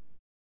that.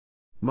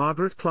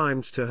 Margaret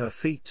climbed to her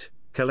feet,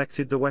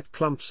 collected the wet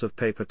clumps of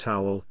paper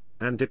towel,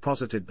 and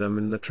deposited them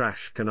in the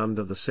trash can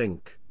under the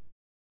sink.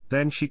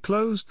 Then she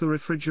closed the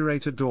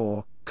refrigerator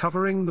door,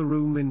 covering the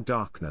room in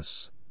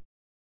darkness.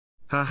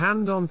 Her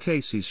hand on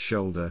Casey's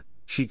shoulder,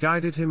 she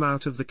guided him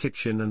out of the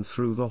kitchen and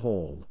through the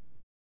hall.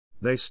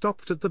 They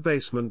stopped at the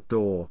basement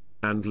door,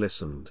 and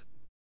listened.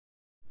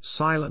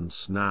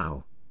 Silence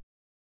now.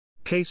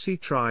 Casey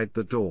tried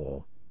the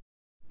door.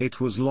 It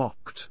was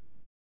locked.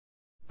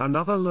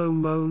 Another low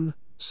moan,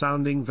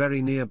 sounding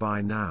very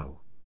nearby now.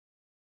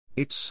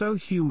 It's so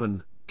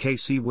human,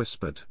 Casey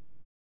whispered.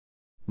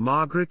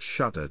 Margaret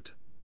shuddered.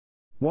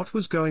 What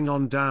was going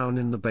on down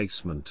in the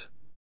basement?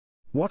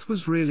 What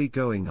was really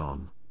going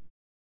on?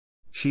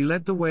 She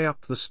led the way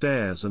up the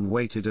stairs and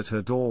waited at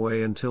her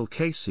doorway until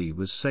Casey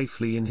was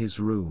safely in his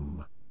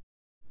room.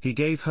 He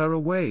gave her a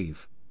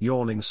wave,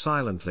 yawning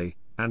silently,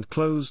 and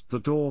closed the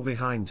door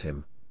behind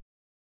him.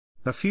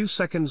 A few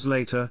seconds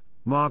later,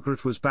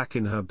 Margaret was back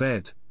in her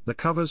bed, the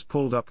covers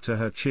pulled up to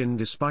her chin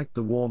despite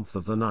the warmth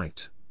of the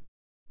night.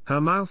 Her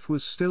mouth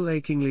was still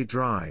achingly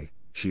dry,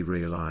 she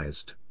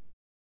realized.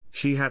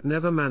 She had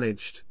never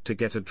managed to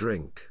get a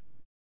drink.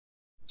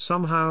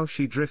 Somehow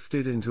she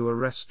drifted into a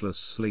restless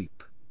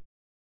sleep.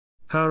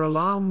 Her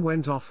alarm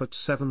went off at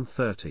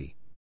 7:30.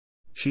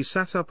 She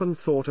sat up and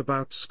thought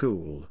about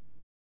school.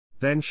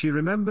 Then she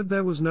remembered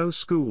there was no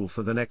school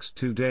for the next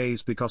 2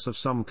 days because of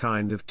some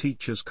kind of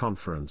teachers'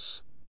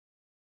 conference.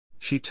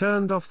 She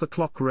turned off the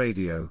clock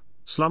radio,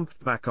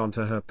 slumped back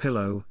onto her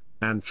pillow,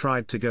 and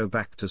tried to go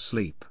back to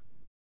sleep.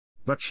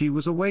 But she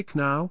was awake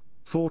now,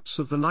 thoughts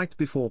of the night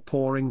before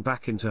pouring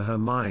back into her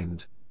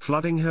mind,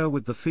 flooding her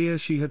with the fear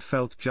she had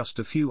felt just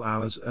a few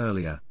hours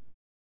earlier.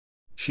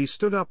 She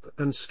stood up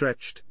and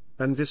stretched,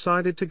 and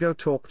decided to go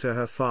talk to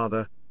her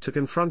father, to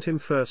confront him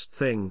first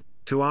thing,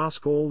 to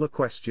ask all the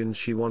questions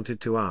she wanted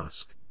to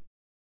ask.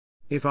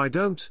 If I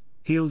don't,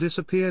 he'll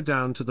disappear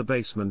down to the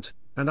basement,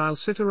 and I'll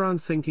sit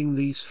around thinking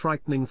these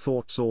frightening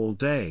thoughts all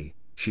day,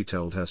 she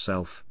told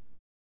herself.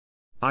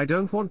 I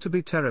don't want to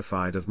be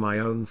terrified of my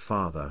own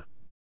father.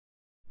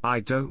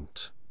 I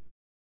don't.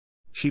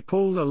 She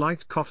pulled a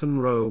light cotton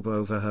robe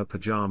over her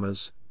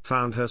pajamas,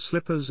 found her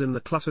slippers in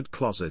the cluttered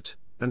closet,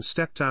 and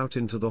stepped out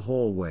into the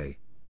hallway.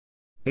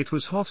 It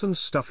was hot and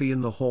stuffy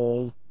in the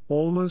hall,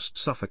 almost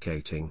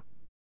suffocating.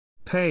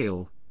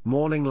 Pale,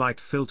 morning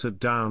light filtered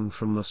down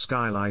from the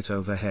skylight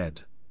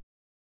overhead.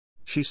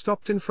 She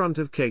stopped in front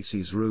of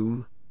Casey's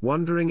room,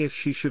 wondering if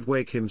she should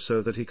wake him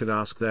so that he could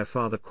ask their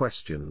father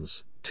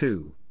questions,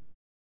 too.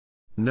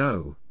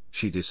 No,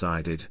 she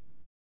decided.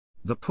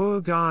 The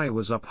poor guy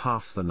was up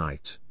half the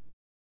night.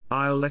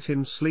 I'll let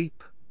him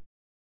sleep.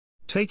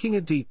 Taking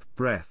a deep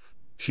breath,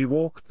 she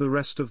walked the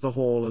rest of the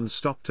hall and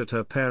stopped at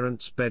her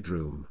parents'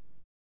 bedroom.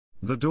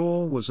 The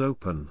door was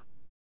open.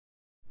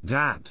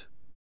 Dad?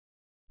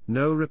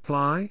 No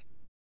reply?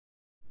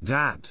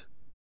 Dad?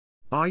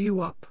 Are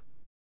you up?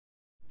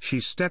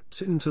 She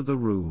stepped into the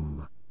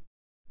room.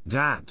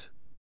 Dad?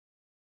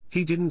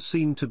 He didn't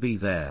seem to be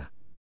there.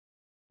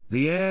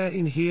 The air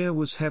in here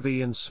was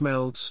heavy and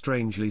smelled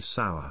strangely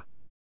sour.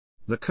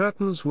 The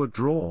curtains were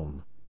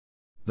drawn.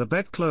 The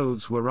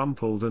bedclothes were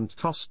rumpled and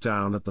tossed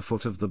down at the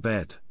foot of the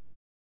bed.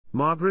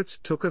 Margaret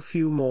took a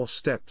few more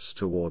steps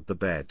toward the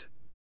bed.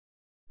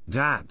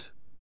 Dad?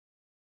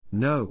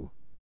 No.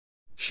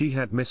 She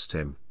had missed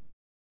him.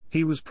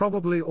 He was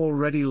probably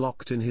already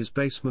locked in his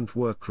basement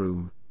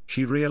workroom,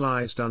 she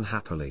realized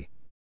unhappily.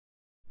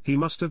 He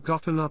must have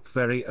gotten up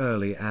very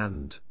early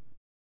and...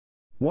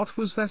 What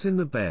was that in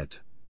the bed?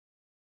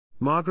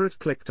 Margaret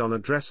clicked on a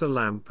dresser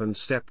lamp and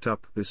stepped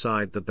up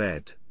beside the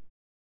bed.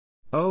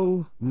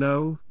 Oh,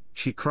 no,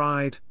 she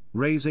cried,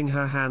 raising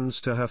her hands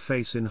to her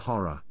face in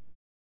horror.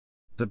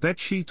 The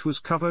bedsheet was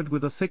covered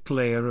with a thick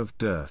layer of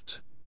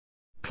dirt.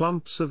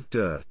 Clumps of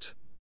dirt.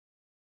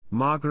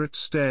 Margaret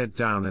stared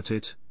down at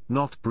it,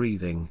 not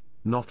breathing,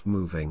 not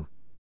moving.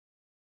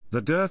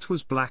 The dirt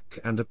was black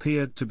and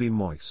appeared to be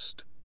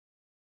moist.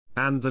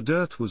 And the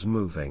dirt was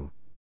moving.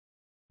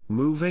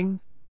 Moving?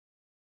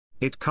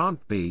 It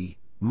can't be,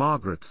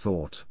 Margaret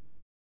thought.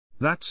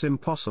 That's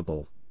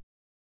impossible.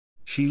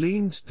 She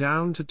leaned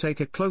down to take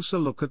a closer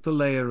look at the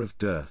layer of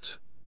dirt.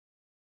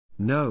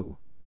 No.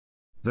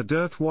 The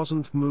dirt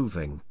wasn't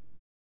moving.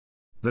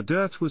 The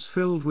dirt was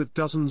filled with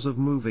dozens of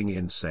moving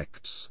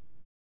insects.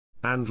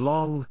 And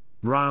long,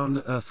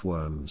 brown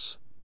earthworms.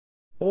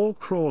 All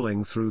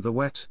crawling through the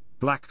wet,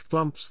 black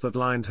clumps that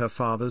lined her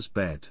father's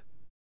bed.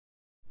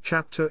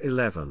 Chapter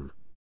 11.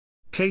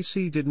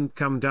 Casey didn't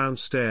come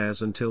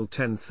downstairs until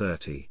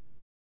 10:30.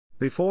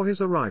 Before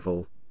his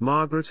arrival,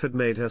 Margaret had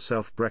made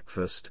herself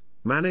breakfast,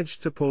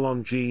 managed to pull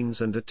on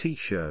jeans and a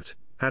t-shirt,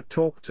 had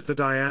talked to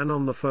Diane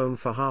on the phone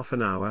for half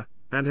an hour,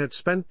 and had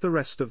spent the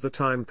rest of the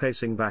time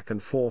pacing back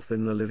and forth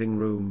in the living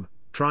room,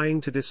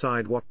 trying to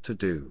decide what to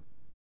do.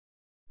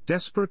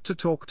 Desperate to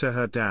talk to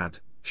her dad,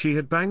 she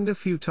had banged a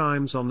few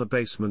times on the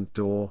basement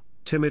door,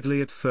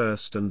 timidly at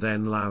first and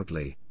then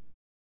loudly.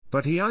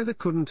 But he either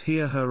couldn't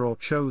hear her or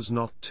chose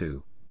not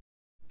to.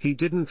 He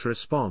didn't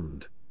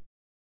respond.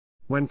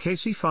 When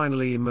Casey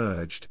finally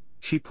emerged,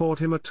 she poured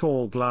him a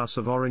tall glass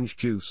of orange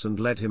juice and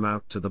led him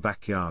out to the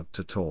backyard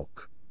to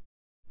talk.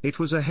 It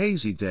was a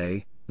hazy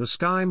day, the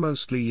sky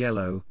mostly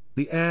yellow,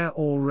 the air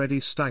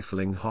already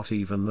stifling hot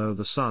even though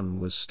the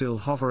sun was still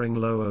hovering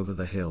low over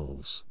the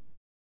hills.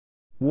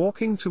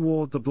 Walking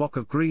toward the block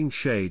of green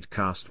shade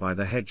cast by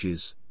the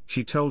hedges,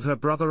 she told her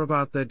brother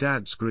about their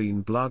dad's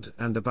green blood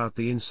and about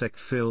the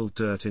insect-filled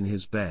dirt in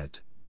his bed.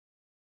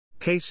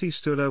 Casey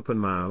stood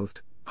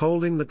open-mouthed,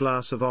 holding the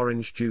glass of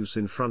orange juice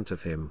in front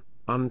of him,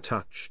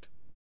 untouched.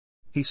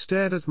 He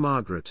stared at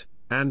Margaret,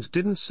 and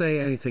didn't say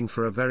anything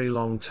for a very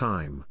long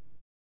time.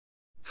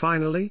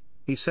 Finally,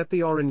 he set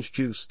the orange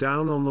juice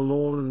down on the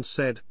lawn and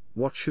said,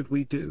 "What should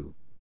we do?"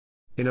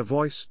 in a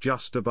voice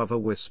just above a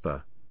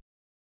whisper.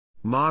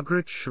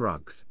 Margaret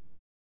shrugged.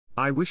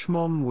 "I wish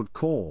Mom would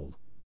call."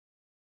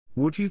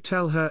 "Would you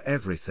tell her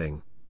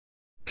everything?"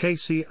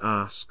 Casey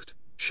asked,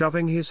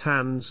 shoving his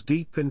hands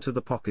deep into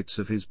the pockets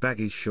of his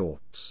baggy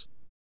shorts.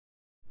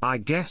 "I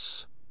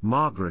guess,"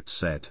 Margaret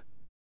said.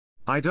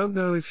 "I don't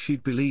know if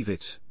she'd believe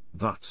it,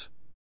 but..."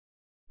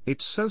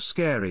 "It's so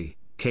scary,"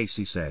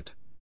 Casey said.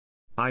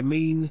 "I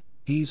mean,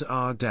 he's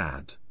our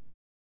dad.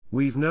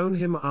 We've known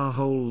him our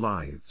whole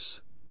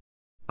lives.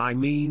 I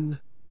mean..."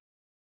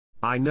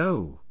 "I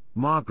know,"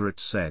 Margaret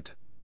said.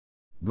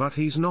 "But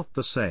he's not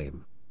the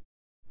same.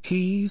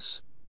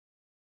 He's..."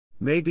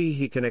 "Maybe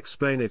he can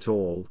explain it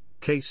all,"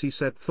 Casey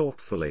said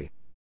thoughtfully.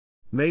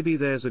 "Maybe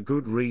there's a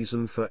good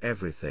reason for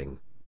everything.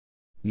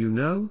 You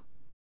know?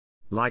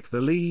 Like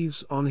the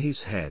leaves on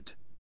his head."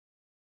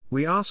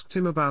 "We asked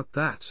him about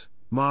that,"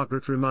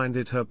 Margaret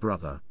reminded her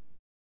brother.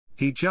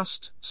 He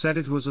just said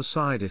it was a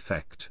side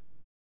effect.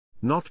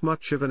 Not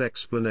much of an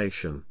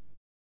explanation.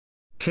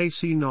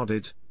 Casey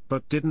nodded,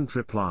 but didn't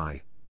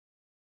reply.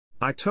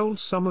 I told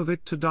some of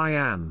it to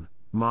Diane,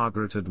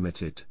 Margaret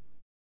admitted.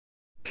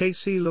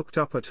 Casey looked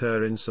up at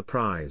her in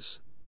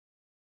surprise.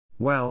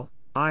 Well,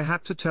 I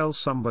had to tell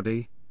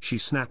somebody, she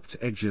snapped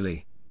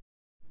edgily.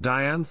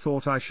 Diane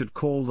thought I should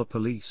call the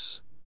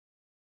police.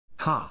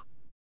 Ha!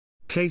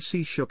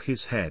 Casey shook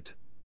his head.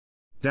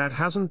 Dad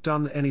hasn't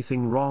done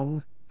anything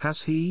wrong,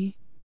 has he?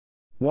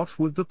 What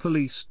would the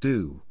police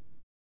do?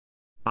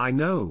 I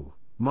know,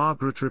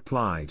 Margaret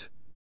replied.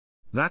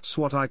 That's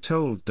what I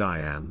told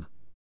Diane.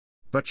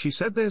 But she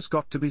said there's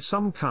got to be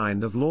some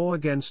kind of law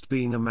against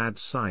being a mad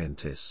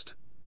scientist.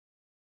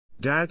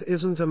 Dad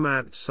isn't a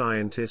mad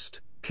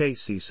scientist,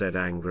 Casey said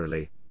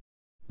angrily.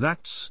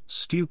 That's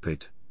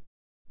stupid.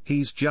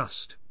 He's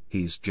just.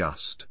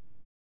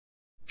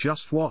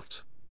 Just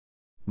what?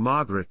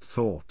 Margaret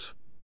thought.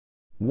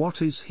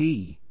 What is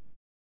he?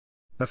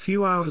 A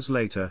few hours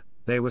later,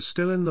 they were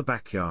still in the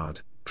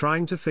backyard,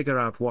 trying to figure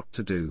out what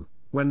to do,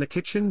 when the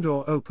kitchen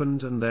door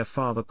opened and their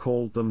father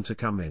called them to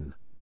come in.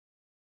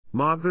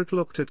 Margaret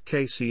looked at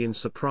Casey in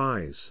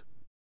surprise.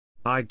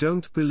 I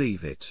don't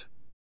believe it.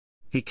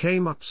 He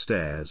came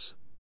upstairs.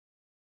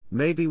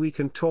 Maybe we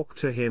can talk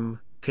to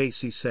him,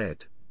 Casey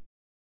said.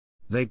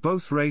 They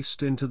both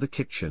raced into the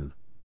kitchen.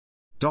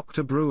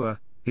 Dr. Brewer,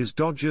 his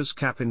Dodgers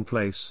cap in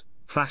place,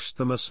 flashed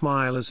them a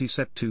smile as he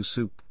set 2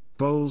 soup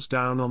bowls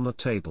down on the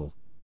table.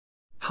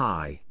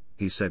 Hi,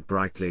 he said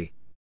brightly.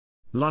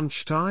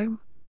 Lunchtime?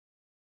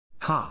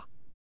 Ha!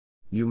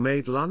 You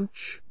made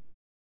lunch?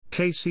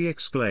 Casey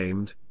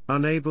exclaimed,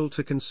 unable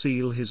to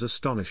conceal his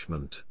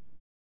astonishment.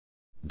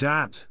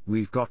 Dad,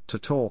 we've got to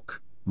talk,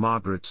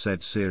 Margaret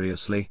said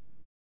seriously.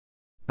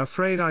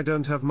 Afraid I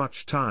don't have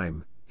much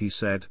time, he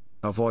said,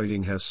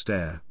 avoiding her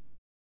stare.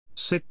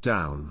 Sit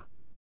down.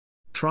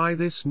 Try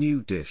this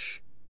new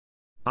dish.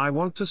 I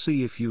want to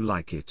see if you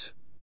like it.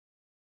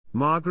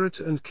 Margaret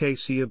and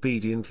Casey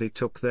obediently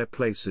took their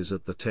places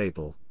at the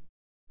table.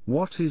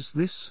 What is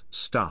this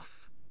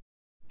stuff?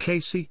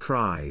 Casey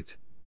cried.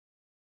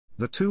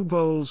 The 2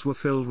 bowls were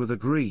filled with a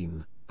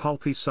green,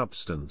 pulpy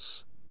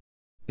substance.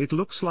 It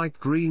looks like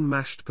green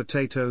mashed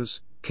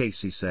potatoes,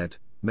 Casey said,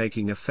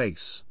 making a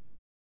face.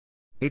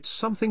 It's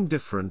something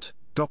different,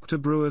 Dr.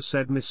 Brewer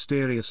said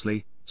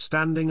mysteriously,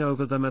 standing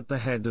over them at the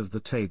head of the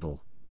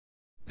table.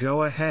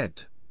 Go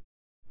ahead.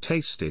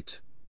 Taste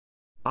it.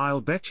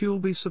 I'll bet you'll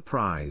be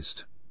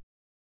surprised.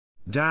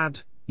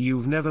 Dad,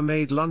 you've never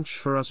made lunch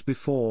for us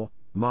before,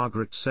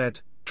 Margaret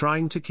said,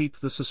 trying to keep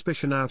the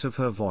suspicion out of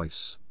her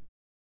voice.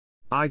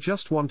 I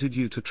just wanted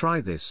you to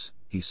try this,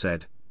 he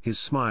said, his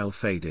smile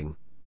fading.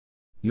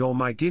 You're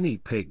my guinea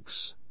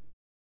pigs.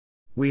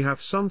 We have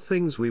some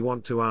things we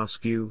want to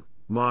ask you,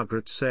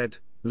 Margaret said,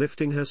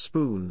 lifting her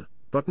spoon,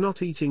 but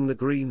not eating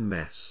the green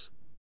mess.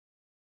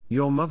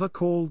 Your mother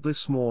called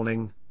this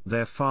morning,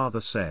 their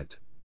father said.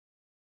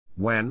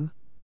 When?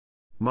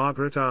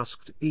 Margaret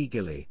asked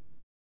eagerly.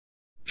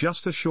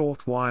 Just a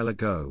short while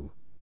ago.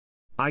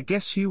 I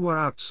guess you were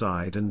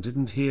outside and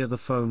didn't hear the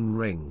phone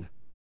ring.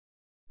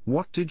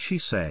 What did she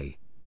say?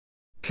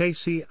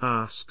 Casey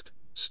asked,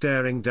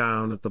 staring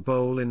down at the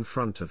bowl in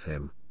front of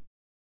him.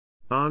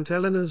 Aunt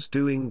Eleanor's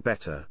doing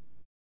better.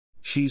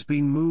 She's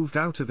been moved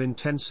out of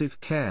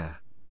intensive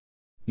care.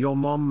 Your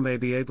mom may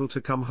be able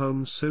to come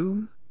home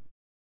soon?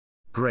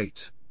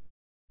 Great.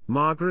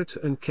 Margaret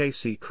and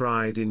Casey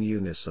cried in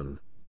unison.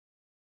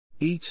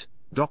 Eat,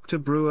 Dr.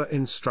 Brewer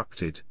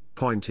instructed,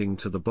 pointing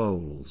to the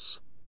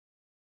bowls.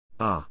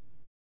 Ah.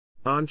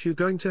 Aren't you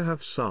going to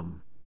have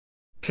some?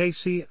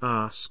 Casey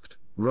asked,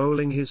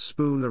 rolling his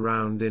spoon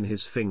around in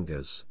his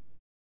fingers.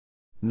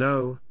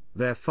 No,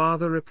 their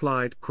father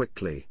replied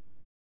quickly.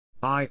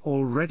 I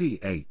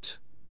already ate.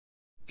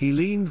 He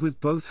leaned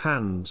with both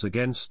hands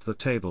against the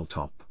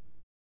tabletop.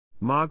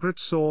 Margaret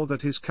saw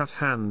that his cut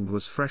hand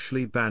was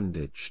freshly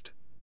bandaged.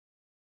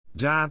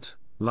 Dad,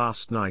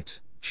 last night,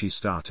 she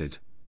started.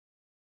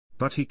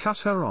 But he cut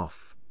her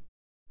off.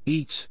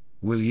 Eat,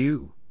 will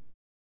you?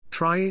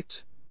 Try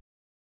it.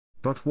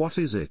 But what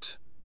is it?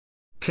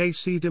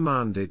 Casey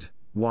demanded,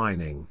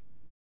 whining.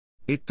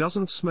 It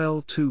doesn't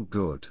smell too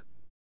good.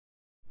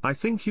 I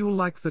think you'll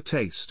like the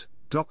taste,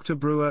 Dr.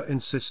 Brewer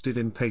insisted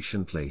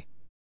impatiently.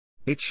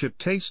 It should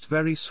taste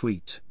very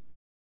sweet.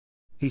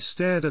 He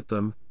stared at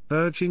them,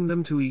 urging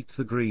them to eat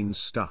the green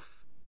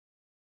stuff.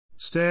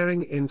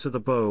 Staring into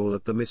the bowl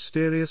at the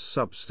mysterious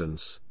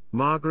substance,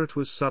 Margaret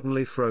was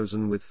suddenly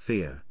frozen with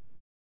fear.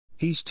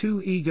 He's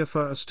too eager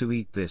for us to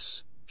eat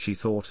this, she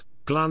thought,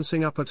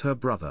 glancing up at her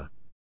brother.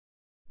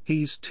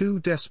 He's too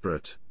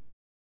desperate.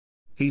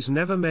 He's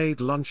never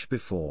made lunch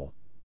before.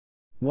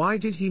 Why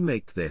did he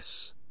make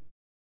this?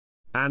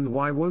 And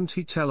why won't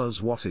he tell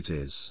us what it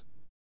is?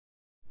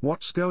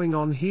 What's going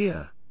on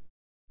here?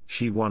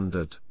 She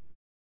wondered.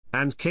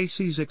 And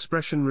Casey's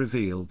expression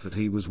revealed that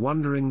he was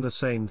wondering the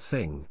same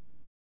thing.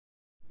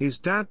 Is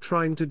Dad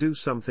trying to do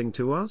something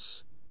to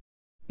us?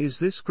 Is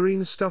this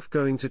green stuff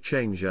going to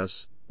change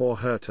us, or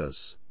hurt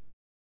us?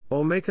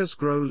 Or make us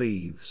grow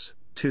leaves,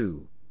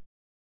 too.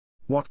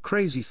 What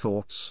crazy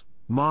thoughts,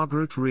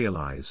 Margaret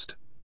realized.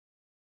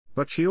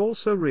 But she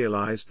also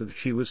realized that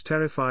she was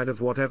terrified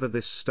of whatever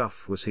this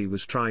stuff was he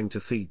was trying to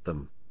feed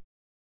them.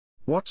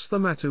 "What's the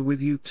matter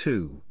with you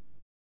two?"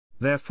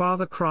 their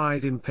father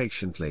cried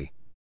impatiently.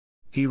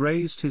 He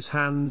raised his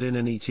hand in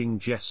an eating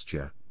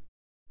gesture.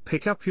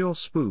 "Pick up your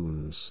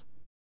spoons.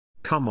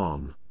 Come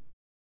on.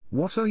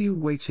 What are you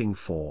waiting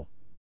for?"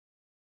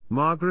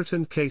 Margaret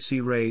and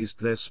Casey raised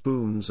their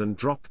spoons and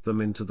dropped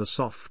them into the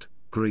soft,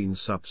 green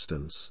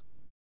substance.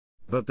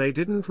 But they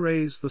didn't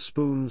raise the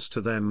spoons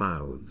to their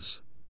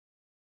mouths.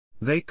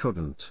 They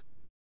couldn't.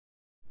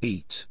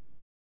 "Eat.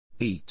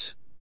 Eat!"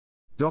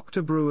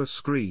 Dr. Brewer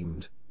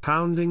screamed,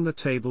 pounding the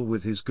table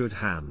with his good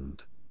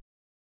hand.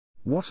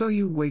 "What are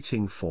you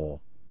waiting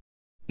for?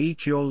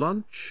 Eat your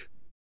lunch?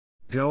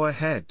 Go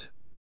ahead.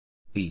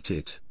 Eat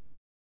it."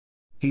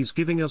 He's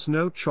giving us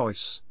no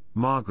choice,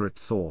 Margaret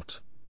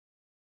thought.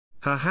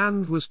 Her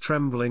hand was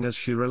trembling as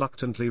she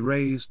reluctantly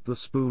raised the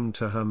spoon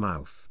to her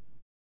mouth.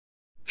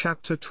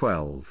 Chapter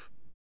 12.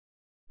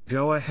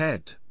 Go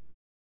ahead.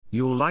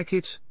 You'll like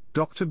it,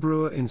 Dr.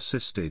 Brewer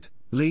insisted,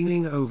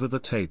 leaning over the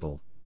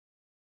table.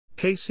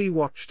 Casey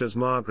watched as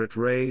Margaret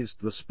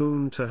raised the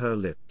spoon to her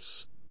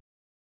lips.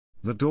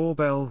 The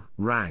doorbell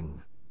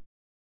rang.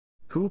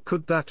 Who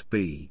could that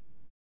be?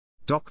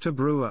 Dr.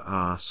 Brewer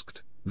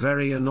asked,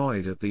 very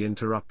annoyed at the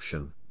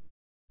interruption.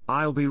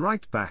 "I'll be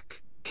right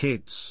back,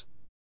 kids."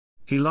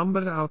 He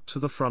lumbered out to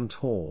the front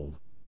hall.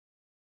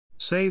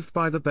 "Saved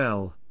by the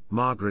bell,"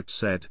 Margaret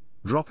said,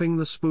 dropping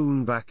the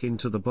spoon back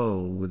into the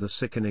bowl with a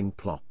sickening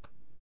plop.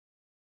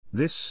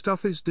 "This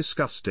stuff is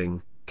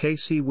disgusting,"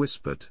 Casey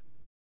whispered.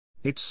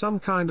 "It's some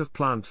kind of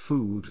plant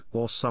food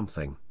or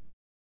something.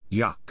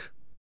 Yuck."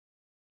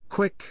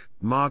 "Quick,"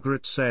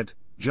 Margaret said,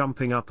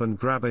 jumping up and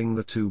grabbing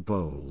the two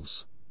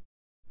bowls.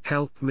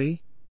 "Help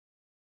me?"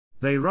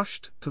 They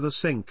rushed to the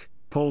sink,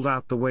 pulled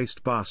out the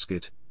waste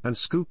basket, and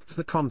scooped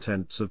the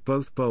contents of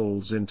both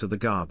bowls into the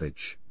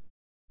garbage.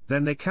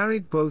 Then they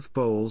carried both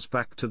bowls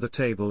back to the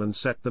table and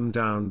set them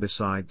down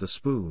beside the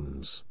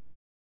spoons.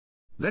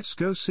 "Let's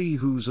go see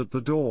who's at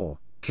the door,"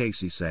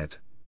 Casey said.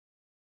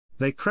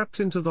 They crept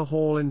into the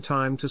hall in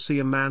time to see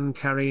a man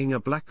carrying a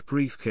black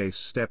briefcase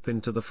step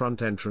into the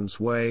front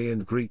entranceway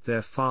and greet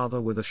their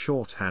father with a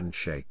short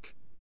handshake.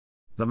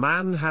 The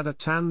man had a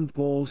tanned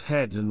bald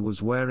head and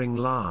was wearing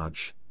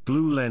large,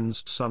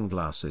 blue-lensed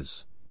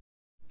sunglasses.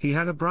 He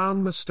had a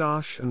brown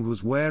mustache and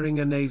was wearing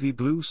a navy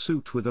blue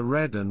suit with a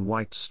red and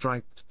white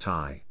striped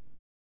tie.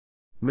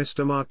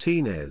 "Mr.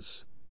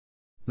 Martinez!"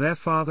 their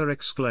father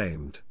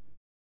exclaimed.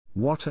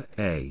 "What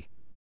a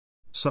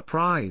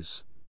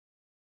surprise!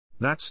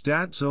 That's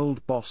Dad's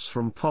old boss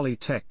from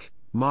Polytech,"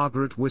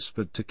 Margaret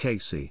whispered to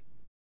Casey.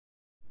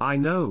 "I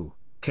know,"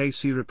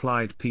 Casey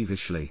replied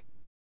peevishly.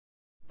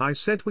 "I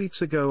said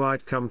weeks ago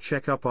I'd come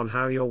check up on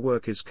how your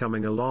work is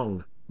coming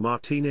along,"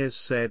 Martinez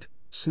said,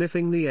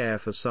 sniffing the air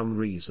for some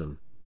reason.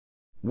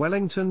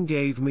 "Wellington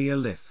gave me a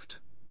lift.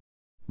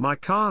 My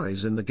car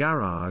is in the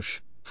garage,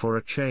 for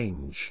a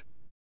change."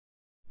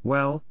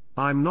 "Well,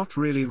 I'm not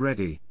really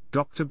ready,"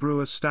 Dr.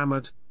 Brewer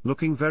stammered,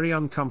 looking very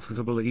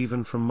uncomfortable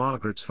even from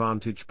Margaret's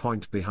vantage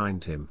point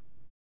behind him.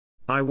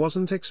 "I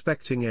wasn't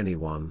expecting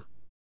anyone.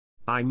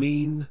 I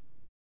mean,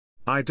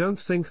 I don't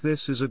think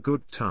this is a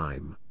good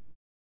time."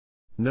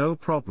 "No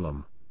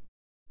problem.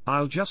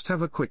 I'll just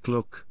have a quick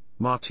look,"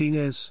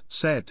 Martinez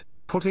said,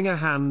 putting a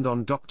hand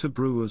on Dr.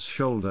 Brewer's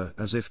shoulder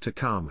as if to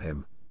calm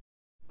him.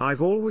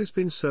 "I've always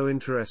been so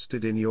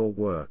interested in your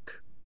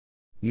work.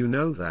 You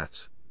know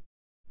that.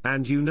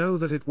 And you know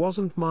that it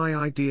wasn't my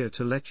idea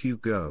to let you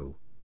go.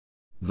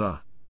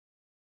 The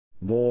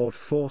board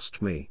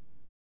forced me.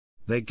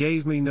 They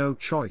gave me no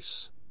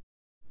choice.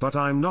 But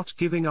I'm not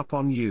giving up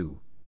on you.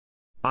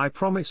 I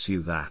promise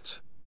you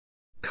that.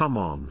 Come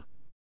on.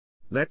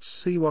 Let's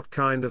see what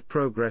kind of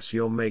progress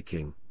you're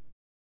making."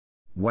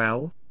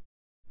 "Well?"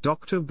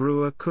 Dr.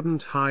 Brewer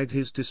couldn't hide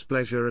his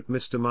displeasure at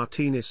Mr.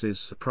 Martinez's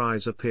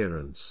surprise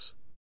appearance.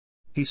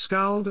 He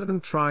scowled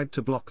and tried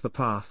to block the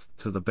path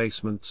to the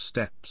basement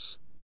steps.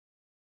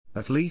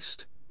 At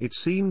least, it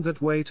seemed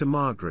that way to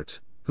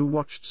Margaret, who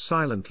watched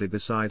silently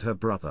beside her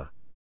brother.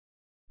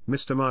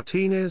 Mr.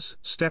 Martinez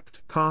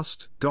stepped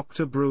past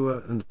Dr. Brewer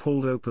and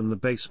pulled open the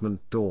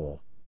basement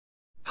door.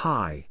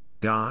 "Hi,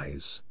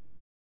 guys."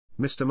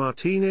 Mr.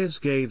 Martinez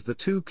gave the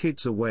two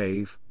kids a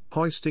wave,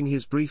 hoisting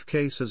his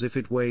briefcase as if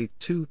it weighed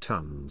 2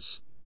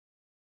 tons.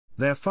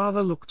 Their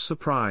father looked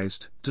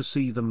surprised to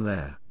see them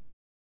there.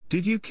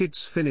 "Did you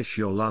kids finish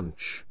your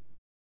lunch?"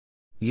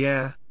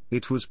 "Yeah,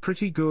 it was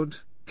pretty good,"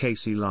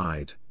 Casey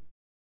lied.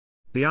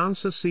 The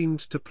answer seemed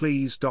to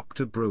please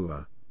Dr.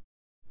 Brewer.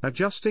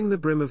 Adjusting the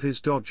brim of his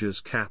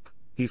Dodgers cap,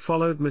 he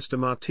followed Mr.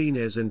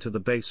 Martinez into the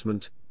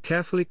basement,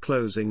 carefully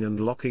closing and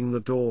locking the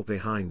door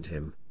behind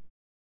him.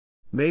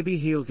 "Maybe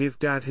he'll give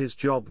Dad his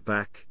job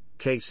back,"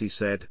 Casey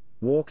said,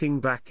 walking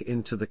back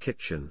into the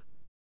kitchen.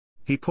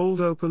 He pulled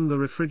open the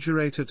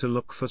refrigerator to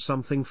look for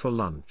something for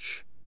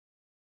lunch.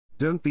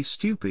 "Don't be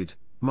stupid,"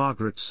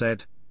 Margaret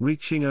said,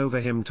 reaching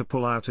over him to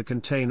pull out a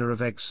container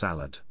of egg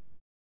salad.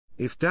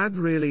 If Dad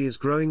really is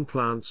growing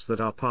plants that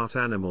are part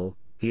animal,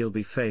 he'll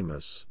be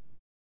famous.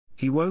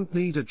 He won't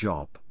need a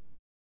job.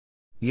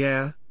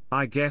 Yeah,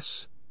 I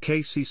guess,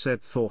 Casey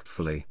said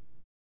thoughtfully.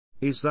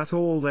 Is that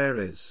all there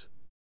is?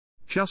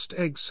 Just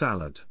egg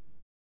salad?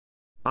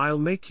 I'll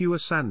make you a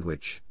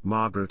sandwich,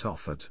 Margaret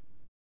offered.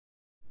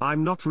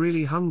 I'm not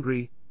really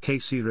hungry,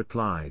 Casey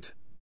replied.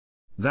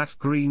 That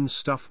green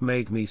stuff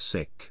made me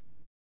sick.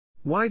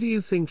 Why do you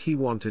think he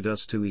wanted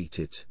us to eat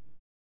it?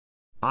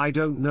 I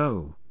don't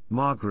know,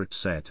 Margaret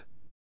said.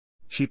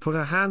 She put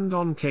a hand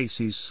on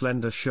Casey's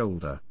slender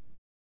shoulder.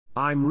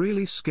 I'm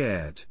really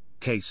scared,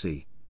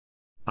 Casey.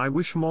 I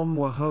wish Mom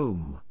were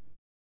home.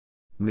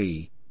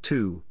 Me,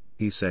 too,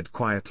 he said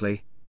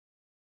quietly.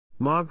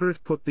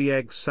 Margaret put the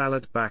egg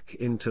salad back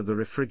into the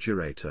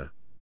refrigerator.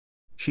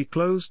 She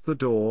closed the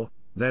door,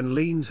 then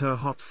leaned her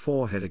hot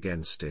forehead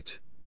against it.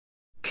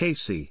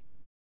 Casey.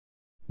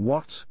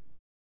 What?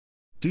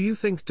 Do you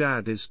think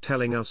Dad is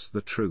telling us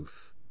the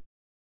truth?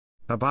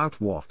 About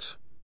what?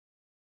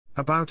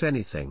 About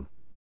anything.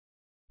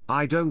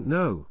 I don't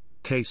know,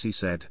 Casey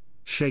said,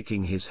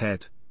 shaking his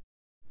head.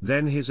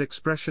 Then his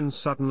expression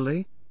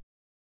suddenly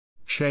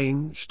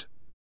changed.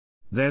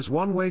 There's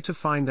one way to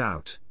find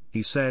out,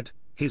 he said,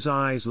 his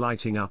eyes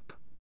lighting up.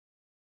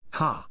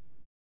 Ha!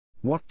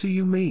 What do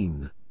you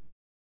mean?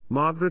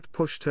 Margaret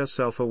pushed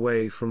herself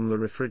away from the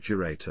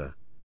refrigerator.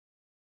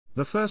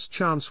 The first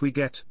chance we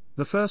get,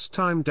 the first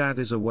time Dad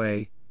is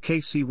away,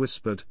 Casey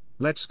whispered,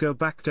 let's go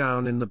back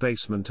down in the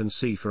basement and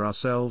see for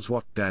ourselves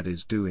what Dad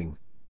is doing.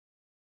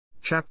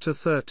 Chapter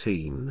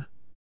 13.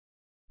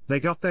 They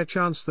got their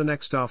chance the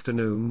next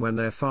afternoon when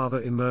their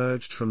father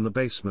emerged from the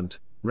basement,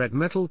 red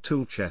metal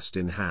tool chest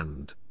in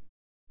hand.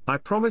 I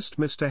promised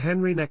Mr.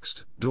 Henry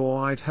next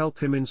door I'd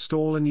help him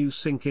install a new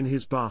sink in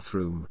his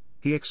bathroom,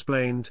 he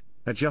explained,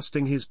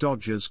 adjusting his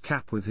Dodgers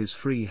cap with his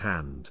free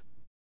hand.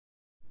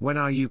 When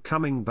are you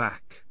coming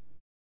back?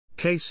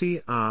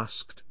 Casey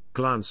asked,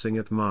 glancing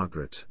at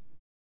Margaret.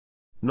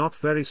 Not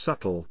very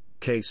subtle,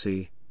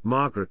 Casey,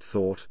 Margaret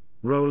thought,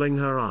 rolling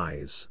her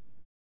eyes.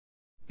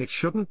 It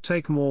shouldn't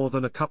take more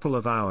than a couple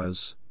of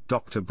hours,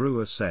 Dr.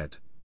 Brewer said.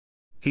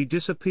 He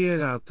disappeared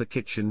out the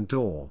kitchen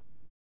door.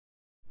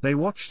 They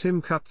watched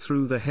him cut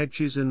through the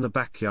hedges in the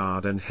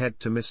backyard and head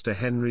to Mr.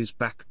 Henry's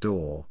back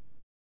door.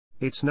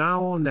 It's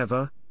now or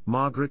never,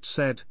 Margaret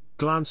said,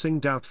 glancing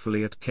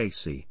doubtfully at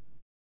Casey.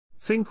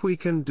 Think we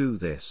can do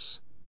this?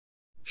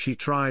 She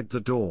tried the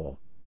door.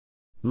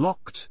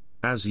 Locked,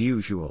 as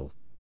usual.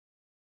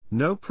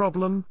 No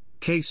problem,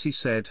 Casey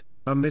said,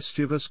 a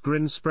mischievous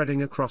grin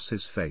spreading across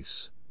his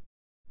face.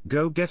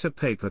 Go get a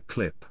paper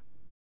clip.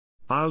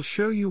 I'll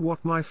show you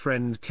what my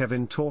friend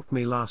Kevin taught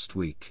me last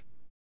week.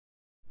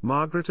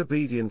 Margaret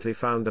obediently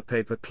found a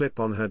paper clip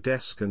on her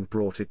desk and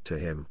brought it to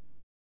him.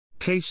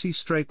 Casey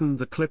straightened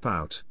the clip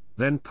out,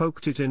 then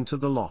poked it into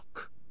the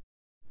lock.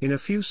 In a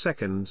few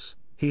seconds,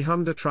 he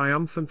hummed a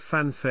triumphant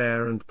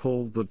fanfare and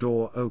pulled the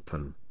door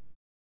open.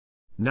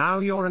 Now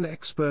you're an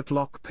expert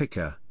lock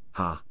picker,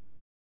 huh?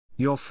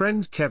 Your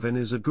friend Kevin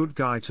is a good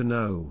guy to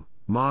know,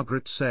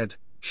 Margaret said,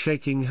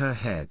 shaking her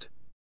head.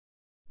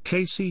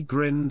 Casey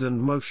grinned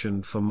and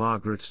motioned for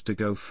Margaret to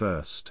go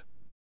first.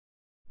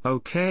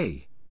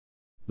 Okay.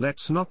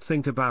 Let's not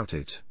think about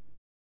it.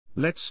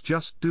 Let's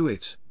just do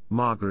it,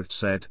 Margaret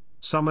said,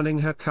 summoning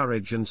her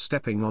courage and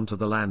stepping onto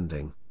the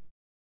landing.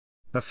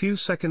 A few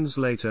seconds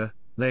later,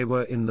 they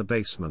were in the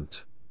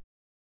basement.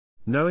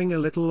 Knowing a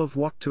little of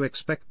what to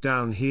expect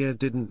down here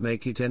didn't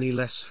make it any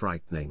less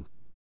frightening.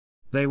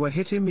 They were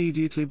hit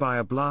immediately by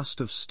a blast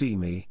of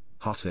steamy,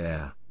 hot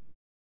air.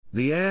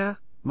 The air,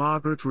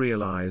 Margaret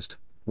realized,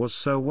 was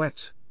so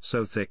wet,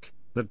 so thick,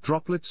 that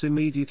droplets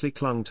immediately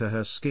clung to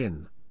her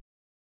skin.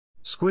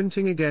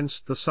 Squinting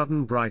against the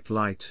sudden bright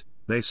light,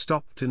 they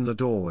stopped in the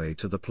doorway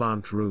to the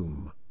plant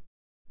room.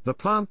 The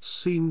plants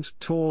seemed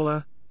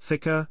taller,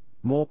 thicker,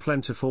 more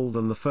plentiful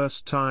than the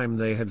first time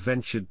they had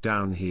ventured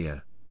down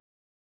here.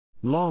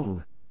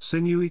 Long,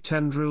 sinewy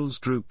tendrils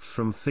drooped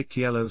from thick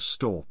yellow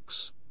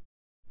stalks.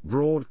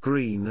 Broad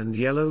green and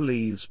yellow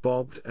leaves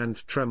bobbed and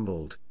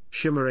trembled,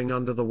 shimmering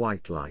under the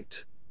white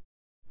light.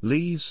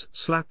 Leaves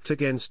slapped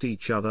against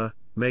each other,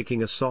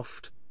 making a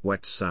soft,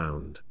 wet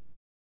sound.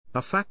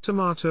 A fat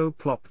tomato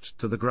plopped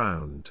to the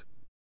ground.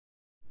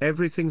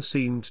 Everything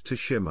seemed to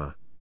shimmer.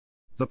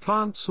 The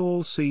plants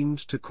all seemed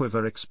to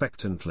quiver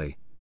expectantly.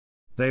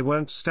 They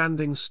weren't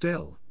standing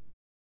still.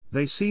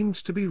 They seemed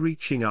to be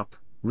reaching up,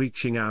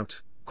 reaching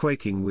out,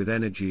 quaking with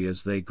energy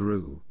as they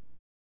grew.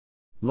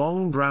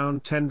 Long brown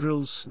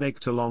tendrils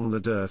snaked along the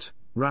dirt,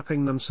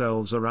 wrapping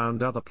themselves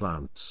around other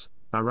plants,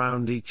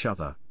 around each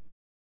other.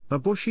 A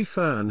bushy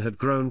fern had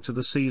grown to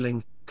the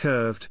ceiling,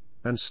 curved,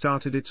 and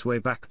started its way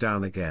back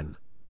down again.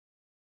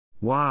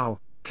 Wow,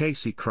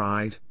 Casey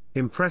cried,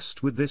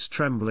 impressed with this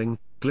trembling,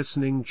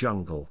 glistening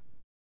jungle.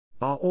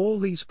 Are all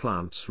these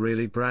plants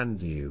really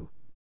brand new?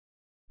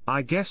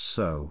 I guess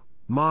so,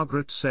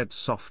 Margaret said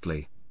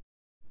softly.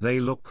 They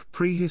look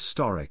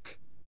prehistoric.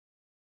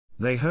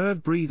 They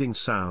heard breathing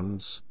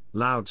sounds,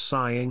 loud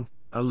sighing,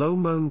 a low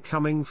moan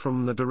coming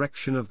from the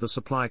direction of the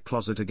supply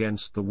closet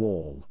against the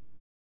wall.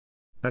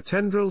 A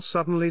tendril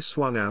suddenly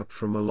swung out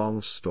from a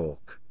long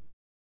stalk.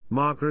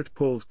 Margaret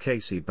pulled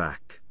Casey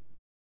back.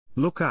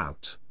 "Look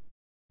out.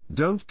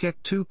 Don't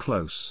get too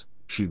close,"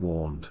 she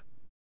warned.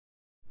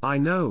 "I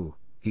know,"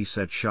 he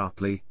said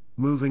sharply,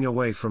 moving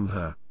away from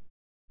her.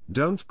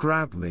 "Don't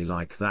grab me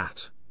like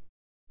that.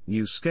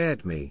 You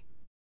scared me."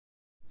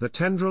 The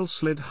tendril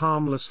slid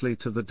harmlessly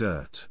to the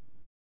dirt.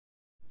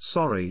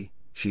 "Sorry,"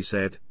 she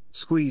said,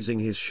 squeezing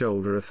his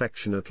shoulder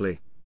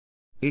affectionately.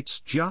 "It's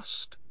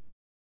just...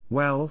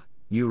 well,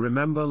 you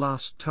remember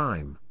last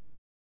time."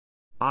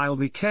 "I'll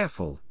be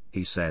careful,"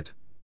 he said.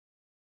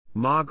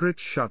 Margaret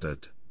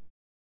shuddered.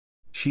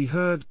 She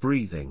heard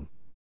breathing.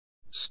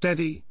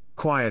 Steady,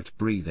 quiet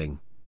breathing.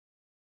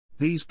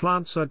 These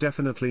plants are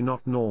definitely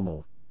not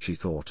normal, she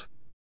thought.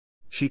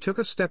 She took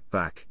a step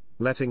back,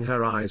 letting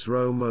her eyes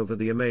roam over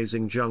the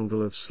amazing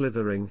jungle of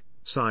slithering,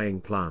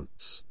 sighing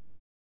plants.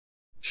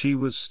 She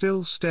was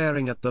still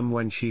staring at them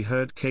when she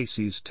heard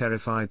Casey's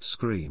terrified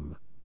scream.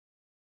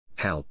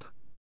 "Help!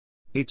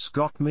 It's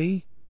got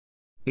me!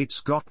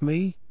 It's got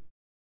me!"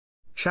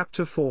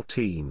 Chapter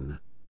 14.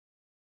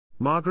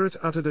 Margaret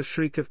uttered a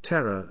shriek of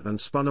terror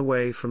and spun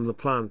away from the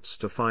plants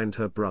to find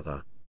her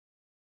brother.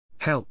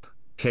 "Help!"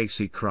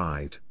 Casey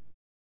cried.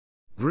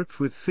 Gripped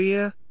with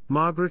fear,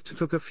 Margaret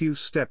took a few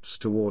steps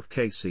toward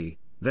Casey,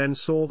 then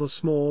saw the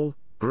small,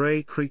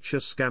 grey creature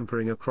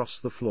scampering across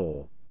the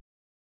floor.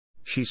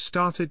 She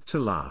started to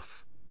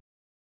laugh.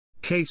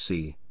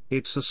 "Casey,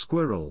 it's a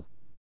squirrel."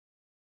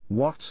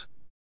 "What?"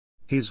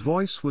 His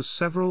voice was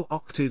several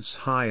octaves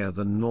higher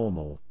than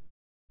normal.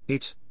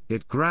 It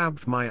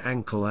grabbed my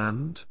ankle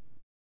and..."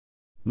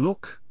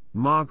 "Look,"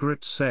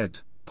 Margaret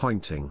said,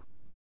 pointing.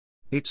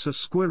 "It's a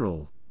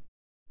squirrel.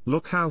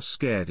 Look how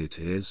scared it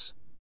is.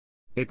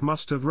 It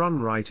must have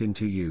run right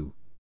into you."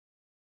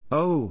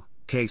 "Oh,"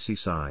 Casey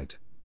sighed.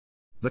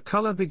 The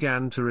color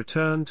began to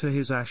return to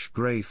his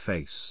ash-gray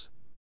face.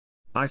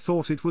 "I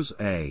thought it was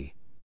a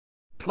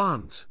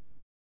plant."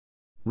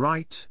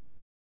 "Right.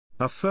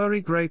 A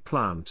furry gray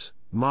plant,"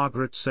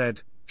 Margaret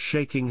said,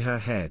 shaking her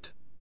head.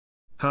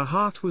 Her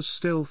heart was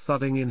still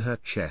thudding in her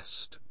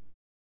chest.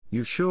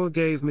 "You sure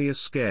gave me a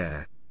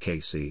scare,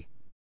 Casey."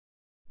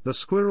 The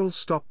squirrel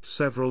stopped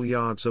several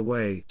yards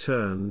away,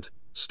 turned,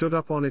 stood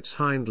up on its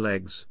hind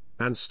legs,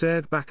 and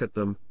stared back at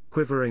them,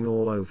 quivering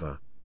all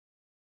over.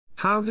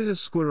 "How did a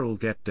squirrel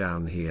get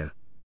down here?"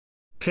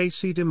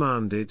 Casey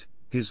demanded,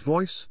 his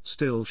voice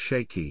still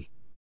shaky.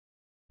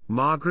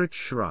 Margaret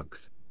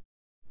shrugged.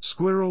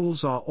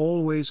 "Squirrels are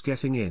always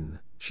getting in,"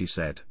 she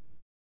said.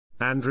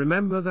 "And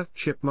remember that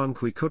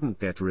chipmunk we couldn't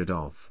get rid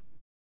of?"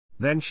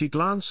 Then she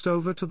glanced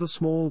over to the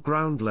small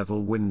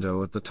ground-level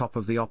window at the top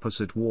of the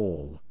opposite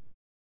wall.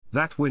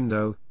 "That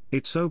window,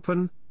 it's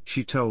open,"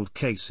 she told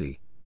Casey.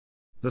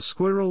 "The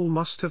squirrel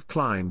must have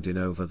climbed in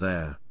over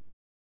there."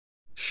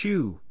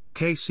 "Shoo!"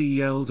 Casey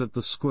yelled at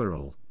the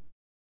squirrel.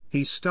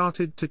 He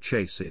started to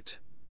chase it.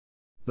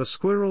 The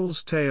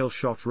squirrel's tail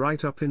shot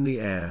right up in the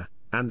air,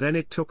 and then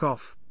it took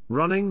off,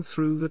 running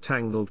through the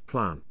tangled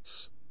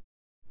plants.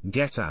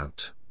 "Get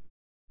out!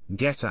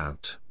 Get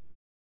out!"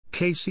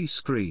 Casey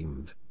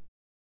screamed.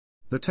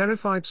 The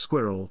terrified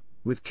squirrel,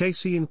 with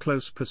Casey in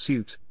close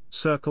pursuit,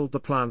 circled the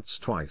plants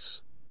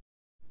twice.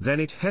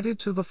 Then it headed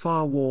to the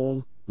far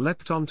wall,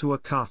 leapt onto a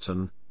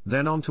carton,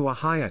 then onto a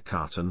higher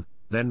carton,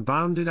 then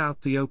bounded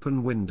out the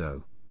open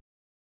window.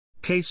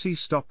 Casey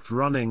stopped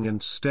running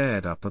and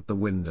stared up at the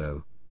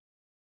window.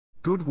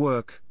 "Good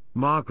work,"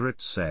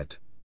 Margaret said.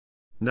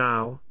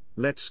 "Now,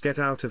 let's get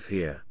out of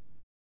here.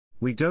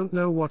 We don't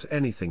know what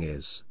anything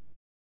is.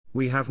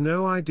 We have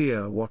no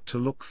idea what to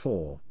look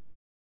for.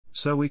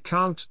 So we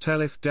can't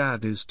tell if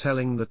Dad is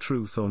telling the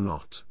truth or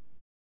not."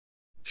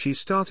 She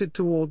started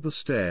toward the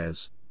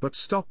stairs, but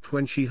stopped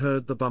when she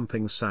heard the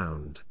bumping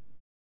sound.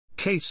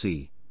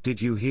 "Casey,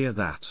 did you hear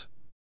that?"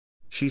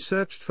 She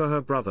searched for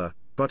her brother,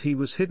 but he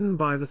was hidden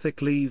by the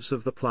thick leaves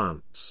of the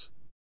plants.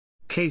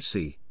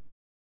 "Casey."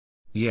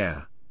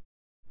 "Yeah.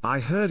 I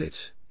heard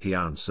it," he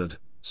answered,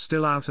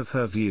 still out of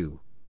her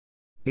view.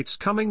 "It's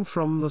coming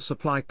from the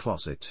supply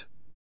closet."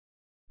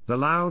 The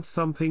loud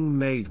thumping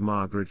made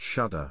Margaret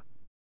shudder.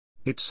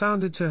 It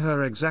sounded to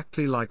her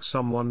exactly like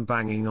someone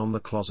banging on the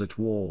closet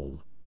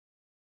wall.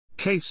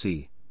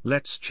 "Casey,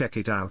 let's check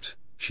it out,"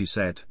 she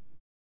said.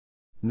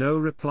 No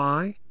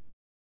reply?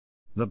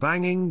 The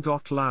banging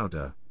got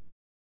louder.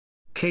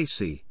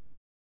 "Casey."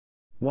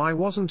 Why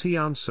wasn't he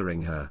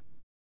answering her?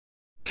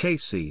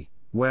 "Casey,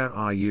 where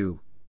are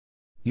you?"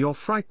 "You're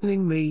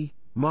frightening me,"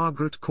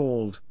 Margaret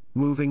called,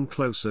 moving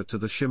closer to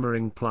the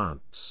shimmering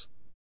plants.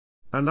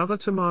 Another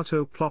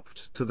tomato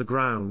plopped to the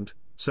ground,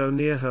 so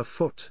near her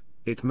foot,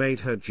 it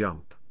made her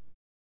jump.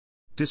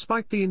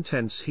 Despite the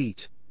intense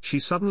heat, she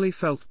suddenly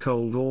felt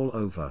cold all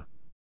over.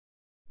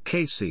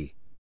 "Casey."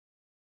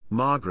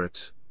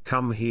 "Margaret,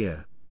 come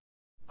here.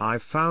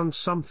 I've found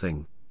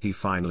something," he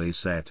finally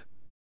said.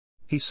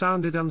 He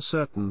sounded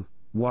uncertain,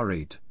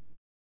 worried.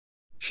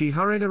 She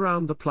hurried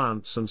around the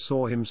plants and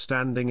saw him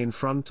standing in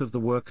front of the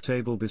work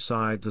table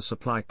beside the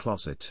supply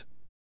closet.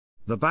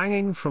 The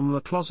banging from the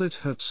closet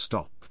had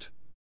stopped.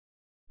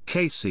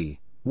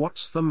 "Casey,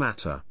 what's the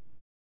matter?"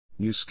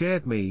 "You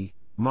scared me,"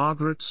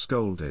 Margaret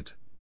scolded.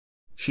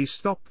 She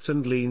stopped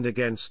and leaned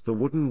against the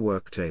wooden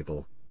work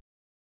table.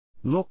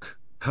 "Look,"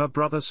 her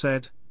brother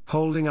said,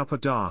 holding up a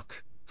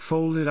dark,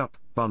 folded-up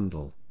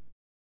bundle.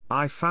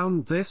 "I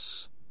found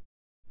this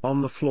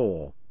on the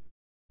floor,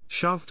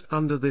 shoved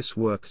under this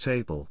work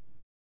table."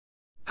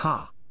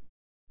 "Ha!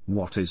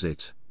 What is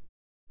it?"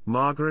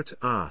 Margaret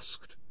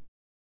asked.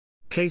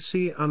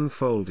 Casey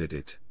unfolded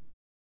it.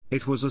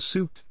 It was a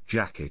suit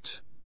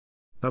jacket.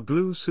 A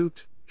blue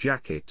suit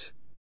jacket.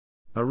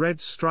 A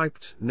red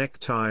striped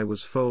necktie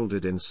was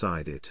folded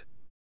inside it.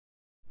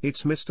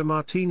 "It's Mr.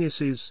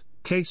 Martinez's,"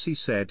 Casey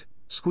said,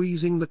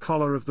 squeezing the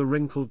collar of the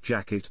wrinkled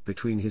jacket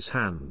between his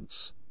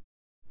hands.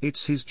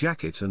 "It's his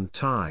jacket and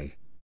tie."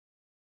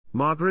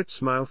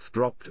 Margaret's mouth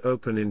dropped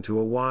open into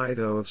a wide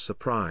O of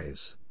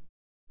surprise.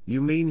 "You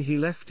mean he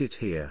left it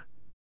here?"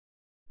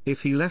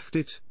 "If he left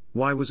it,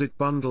 why was it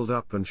bundled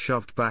up and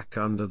shoved back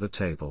under the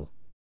table?"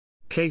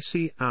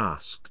 Casey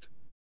asked.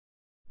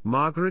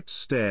 Margaret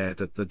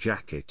stared at the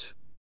jacket.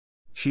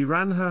 She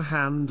ran her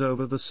hand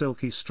over the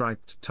silky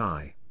striped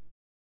tie.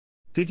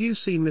 "Did you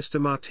see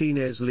Mr.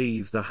 Martinez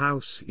leave the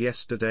house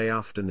yesterday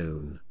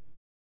afternoon?"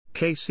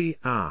 Casey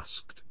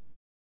asked.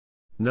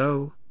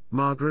 "No,"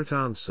 Margaret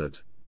answered.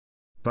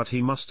 "But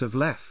he must have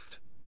left.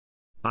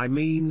 I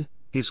mean,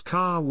 his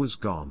car was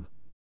gone.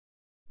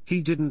 He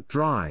didn't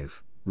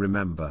drive,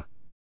 remember?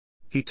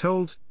 He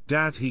told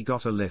Dad he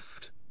got a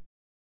lift."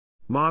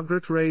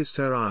 Margaret raised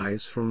her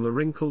eyes from the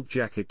wrinkled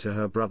jacket to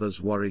her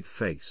brother's worried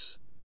face.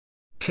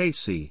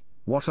 "Casey,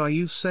 what are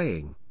you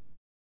saying?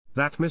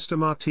 That Mr.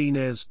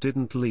 Martinez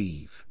didn't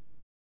leave?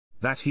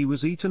 That he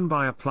was eaten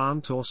by a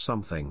plant or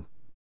something?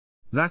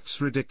 That's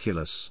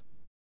ridiculous.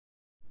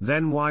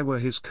 Then why were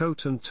his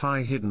coat and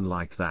tie hidden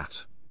like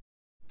that?"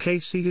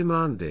 Casey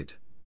demanded.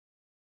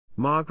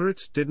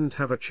 Margaret didn't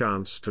have a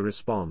chance to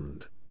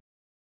respond.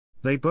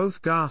 They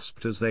both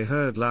gasped as they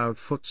heard loud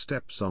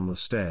footsteps on the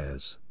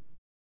stairs.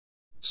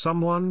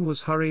 Someone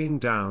was hurrying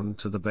down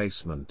to the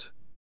basement.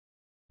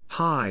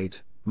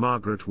 "Hide,"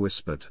 Margaret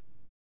whispered.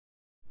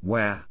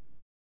 "Where?"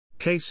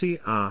 Casey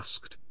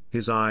asked,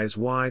 his eyes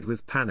wide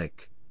with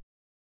panic.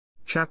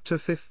 Chapter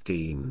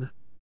 15.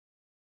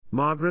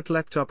 Margaret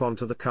leapt up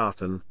onto the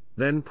carton,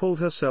 then pulled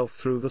herself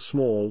through the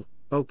small,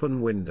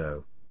 open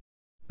window.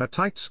 A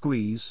tight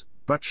squeeze,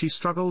 but she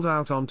struggled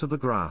out onto the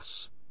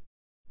grass.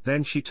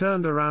 Then she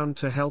turned around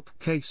to help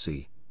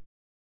Casey.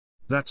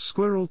 That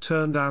squirrel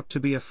turned out to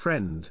be a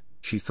friend,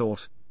 she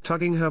thought,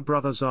 tugging her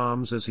brother's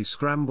arms as he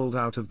scrambled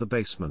out of the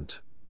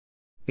basement.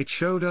 It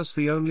showed us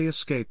the only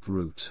escape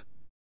route.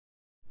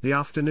 The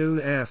afternoon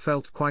air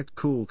felt quite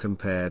cool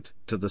compared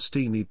to the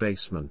steamy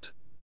basement.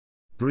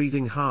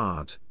 Breathing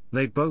hard,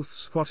 they both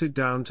squatted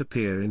down to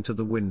peer into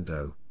the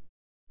window.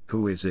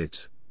 "Who is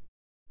it?"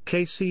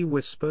 Casey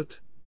whispered.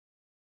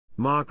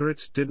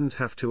 Margaret didn't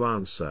have to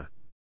answer.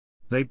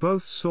 They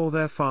both saw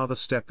their father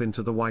step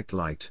into the white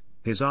light,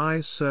 his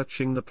eyes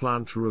searching the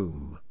plant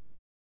room.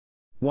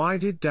 "Why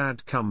did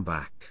Dad come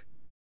back?"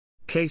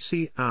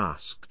 Casey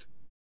asked.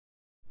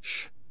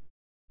 "Shh."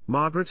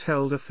 Margaret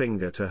held a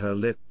finger to her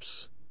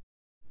lips.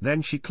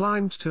 Then she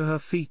climbed to her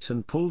feet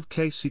and pulled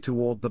Casey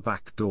toward the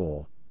back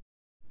door.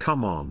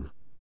 "Come on.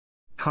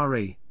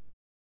 Hurry."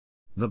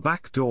 The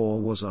back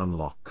door was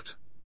unlocked.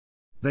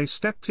 They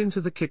stepped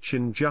into the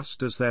kitchen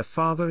just as their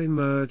father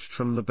emerged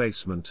from the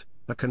basement,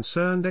 a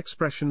concerned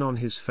expression on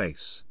his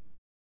face.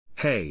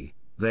 "Hey,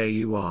 there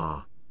you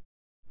are!"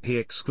 he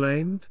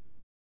exclaimed.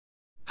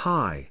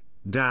 "Hi,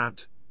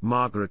 Dad,"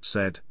 Margaret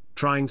said,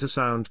 trying to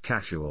sound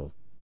casual.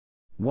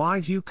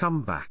 "Why'd you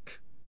come back?"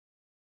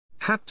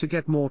 "Had to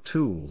get more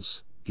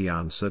tools," he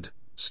answered,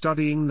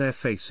 studying their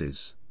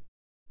faces.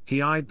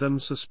 He eyed them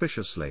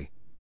suspiciously.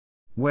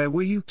 "Where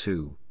were you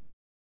two?"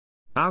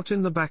 "Out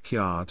in the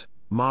backyard,"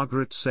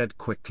 Margaret said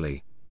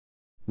quickly.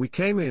 "We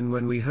came in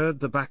when we heard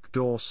the back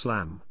door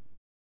slam."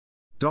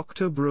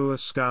 Dr. Brewer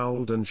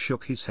scowled and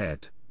shook his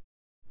head.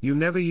 "You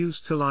never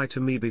used to lie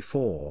to me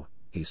before,"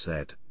 he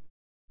said.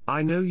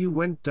 "I know you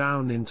went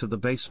down into the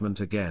basement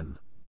again.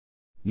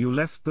 You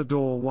left the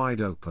door wide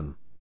open."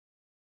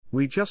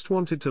 "We just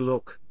wanted to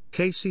look,"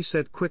 Casey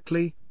said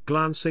quickly,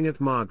 glancing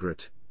at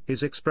Margaret,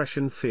 his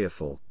expression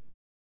fearful.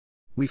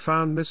 "We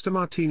found Mr.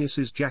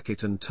 Martinez's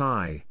jacket and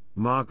tie,"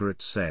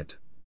 Margaret said.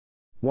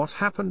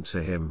 "What happened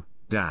to him,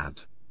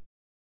 Dad?"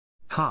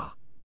 "Ha!"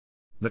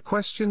 The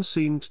question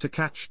seemed to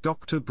catch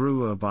Dr.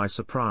 Brewer by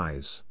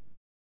surprise.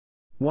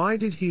 "Why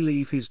did he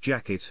leave his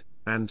jacket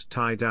and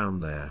tie down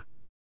there?"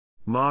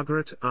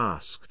 Margaret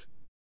asked.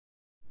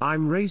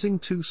 "I'm raising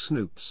two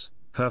snoops,"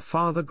 her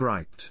father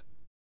griped.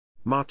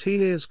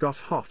 "Martinez got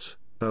hot,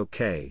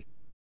 okay.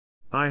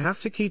 I have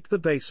to keep the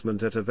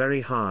basement at a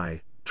very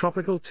high,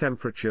 tropical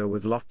temperature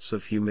with lots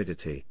of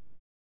humidity."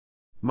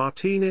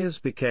 Martinez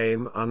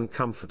became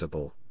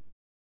uncomfortable.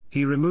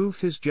 He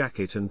removed his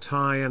jacket and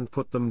tie and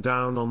put them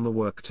down on the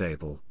work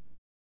table.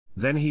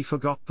 Then he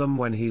forgot them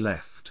when he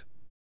left.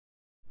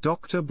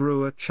 Dr.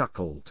 Brewer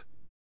chuckled.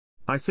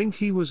 I think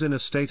he was in a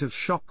state of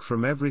shock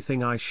from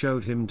everything I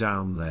showed him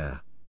down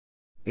there.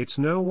 It's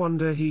no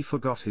wonder he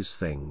forgot his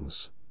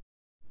things.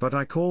 But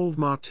I called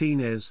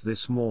Martinez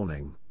this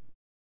morning.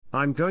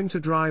 I'm going to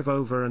drive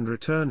over and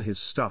return his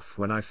stuff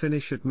when I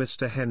finish at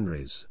Mr.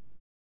 Henry's.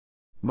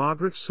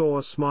 Margaret saw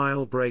a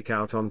smile break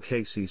out on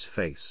Casey's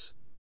face.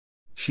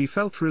 She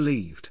felt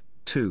relieved,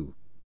 too.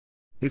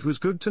 It was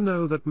good to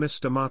know that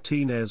Mr.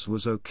 Martinez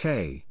was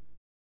okay.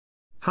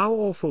 How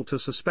awful to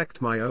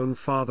suspect my own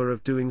father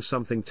of doing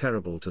something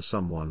terrible to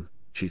someone,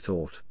 she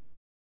thought.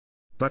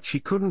 But she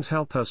couldn't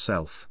help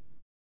herself.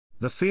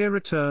 The fear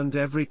returned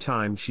every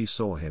time she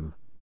saw him.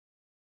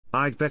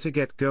 I'd better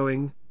get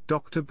going,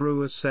 Dr.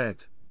 Brewer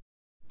said.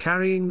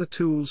 Carrying the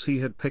tools he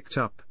had picked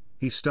up,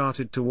 he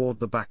started toward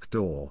the back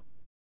door.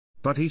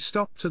 But he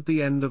stopped at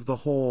the end of the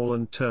hall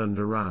and turned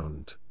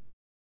around.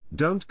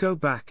 Don't go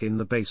back in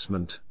the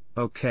basement,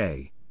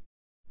 okay?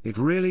 It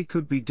really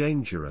could be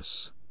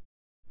dangerous.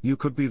 You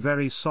could be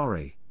very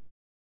sorry.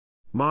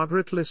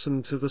 Margaret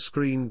listened to the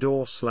screen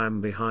door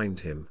slam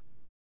behind him.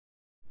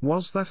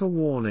 Was that a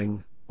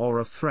warning, or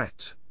a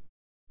threat?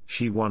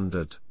 She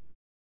wondered.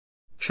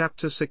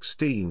 Chapter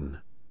 16.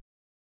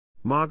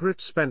 Margaret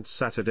spent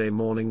Saturday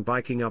morning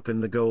biking up in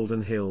the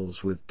Golden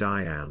Hills with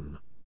Diane.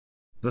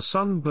 The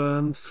sun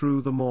burned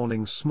through the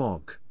morning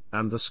smog,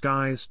 and the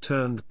skies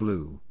turned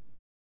blue.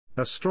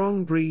 A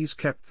strong breeze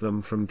kept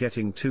them from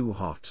getting too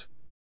hot.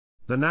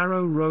 The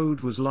narrow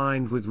road was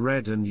lined with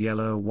red and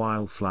yellow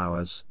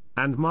wildflowers,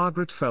 and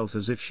Margaret felt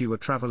as if she were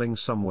traveling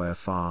somewhere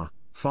far,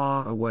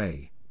 far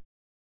away.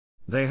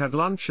 They had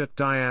lunch at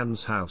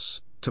Diane's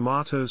house,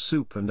 tomato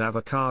soup and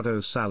avocado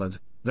salad,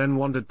 then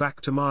wandered back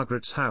to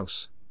Margaret's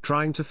house,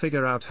 trying to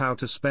figure out how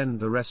to spend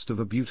the rest of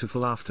a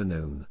beautiful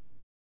afternoon.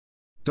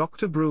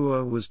 Dr.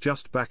 Brewer was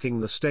just backing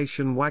the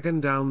station wagon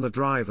down the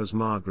drive as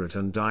Margaret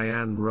and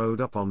Diane rode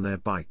up on their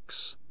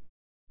bikes.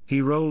 He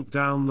rolled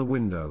down the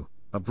window,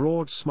 a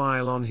broad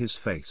smile on his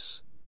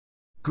face.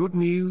 Good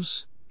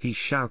news, he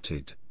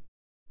shouted.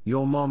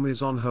 Your mom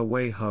is on her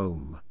way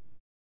home.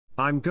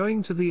 I'm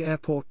going to the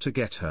airport to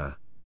get her.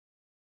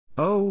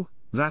 Oh,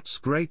 that's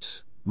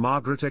great,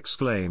 Margaret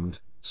exclaimed,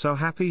 so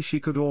happy she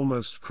could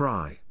almost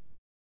cry.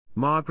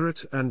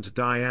 Margaret and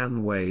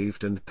Diane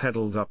waved and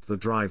pedaled up the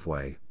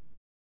driveway.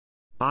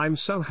 I'm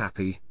so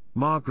happy,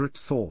 Margaret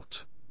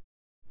thought.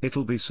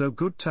 It'll be so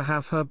good to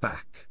have her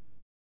back.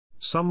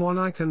 Someone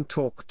I can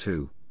talk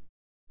to.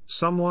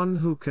 Someone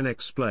who can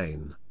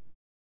explain.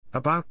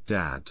 About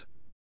Dad.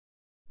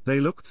 They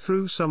looked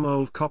through some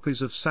old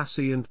copies of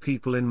Sassy and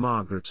People in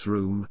Margaret's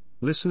room,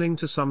 listening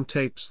to some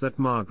tapes that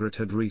Margaret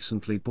had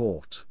recently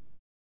bought.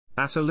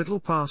 At a little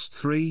past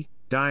 3,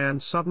 Diane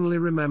suddenly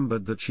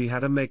remembered that she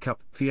had a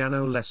make-up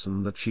piano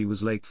lesson that she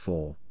was late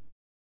for.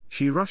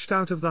 She rushed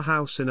out of the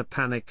house in a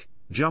panic,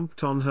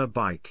 jumped on her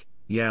bike,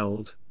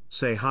 yelled,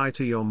 "Say hi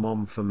to your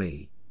mom for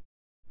me,"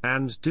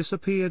 and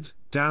disappeared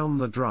down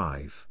the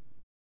drive.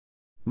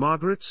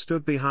 Margaret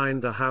stood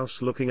behind the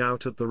house looking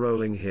out at the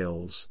rolling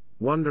hills,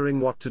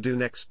 wondering what to do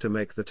next to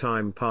make the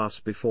time pass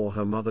before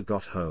her mother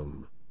got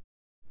home.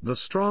 The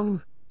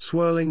strong,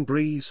 swirling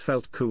breeze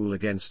felt cool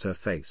against her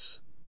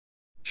face.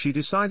 She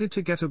decided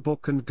to get a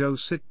book and go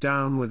sit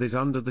down with it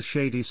under the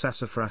shady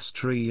sassafras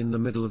tree in the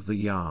middle of the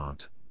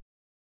yard.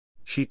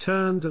 She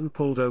turned and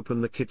pulled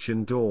open the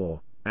kitchen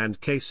door, and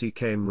Casey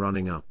came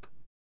running up.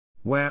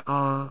 "Where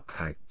are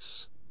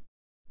kites?"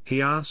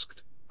 he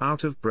asked,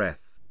 out of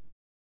breath.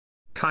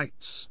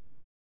 "Kites?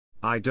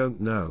 I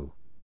don't know."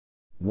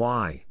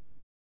 "Why?"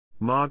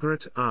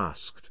 Margaret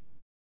asked.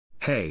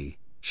 "Hey,"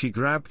 she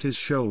grabbed his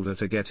shoulder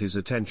to get his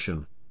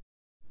attention.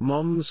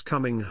 "Mom's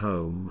coming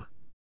home.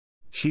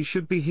 She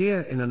should be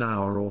here in an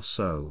hour or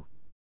so."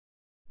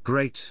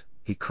 "Great,"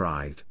 he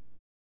cried.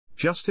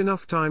 "Just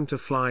enough time to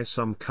fly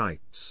some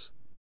kites.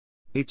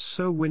 It's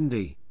so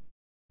windy.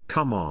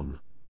 Come on.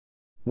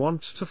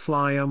 Want to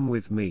fly 'em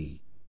with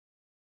me?"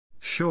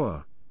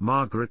 "Sure,"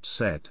 Margaret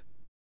said.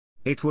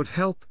 It would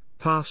help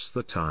pass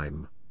the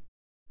time.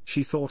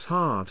 She thought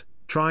hard,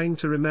 trying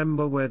to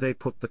remember where they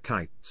put the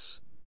kites.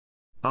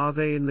 "Are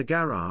they in the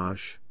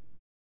garage?"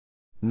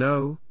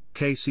 "No,"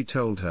 Casey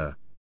told her.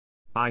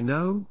 "I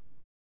know.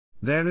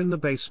 They're in the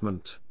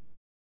basement.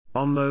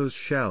 On those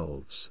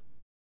shelves.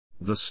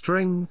 The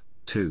string,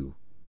 too."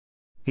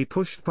 He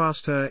pushed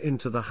past her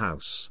into the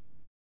house.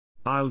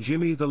 "I'll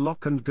jimmy the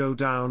lock and go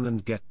down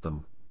and get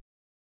them."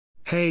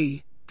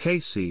 "Hey,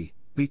 Casey,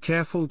 be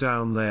careful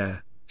down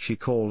there," she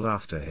called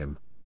after him.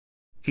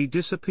 He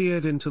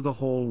disappeared into the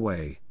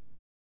hallway.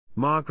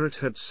 Margaret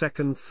had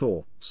second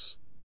thoughts.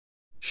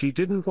 She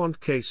didn't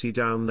want Casey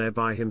down there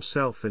by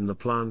himself in the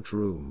plant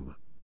room.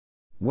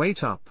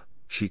 "Wait up,"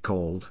 she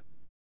called.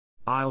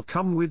 "I'll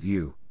come with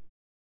you."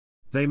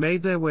 They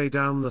made their way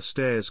down the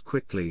stairs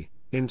quickly,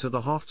 into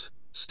the hot,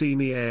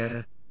 steamy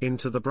air,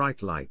 into the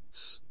bright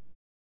lights.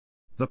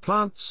 The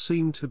plants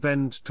seemed to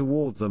bend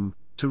toward them,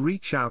 to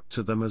reach out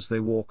to them as they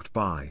walked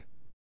by.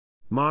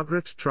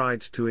 Margaret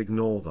tried to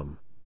ignore them.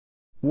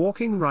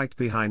 Walking right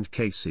behind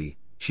Casey,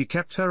 She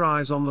kept her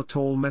eyes on the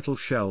tall metal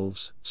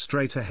shelves,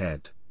 straight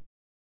ahead.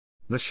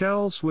 The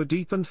shelves were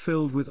deep and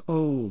filled with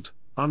old,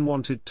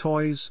 unwanted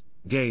toys,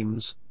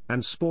 games,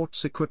 and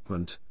sports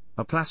equipment,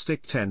 a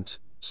plastic tent,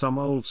 some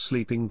old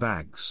sleeping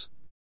bags.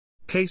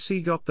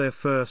 Casey got there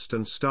first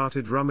and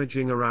started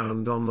rummaging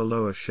around on the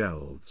lower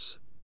shelves.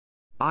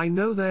 "I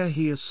know they're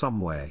here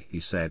somewhere," he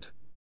said.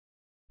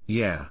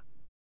 "Yeah.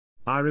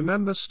 I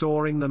remember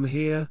storing them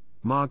here,"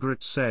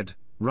 Margaret said,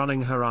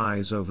 running her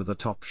eyes over the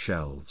top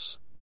shelves.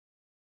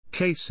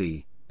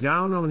 Casey,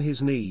 down on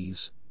his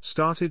knees,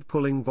 started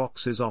pulling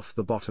boxes off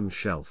the bottom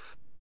shelf.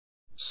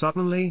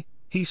 Suddenly,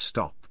 he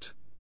stopped.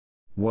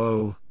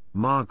 "Whoa,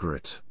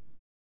 Margaret."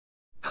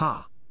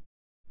 "Ha!"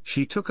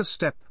 She took a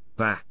step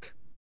back.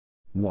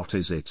 "What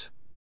is it?"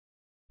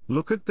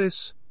 "Look at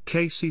this,"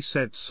 Casey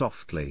said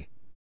softly.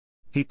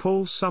 He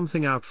pulled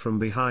something out from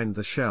behind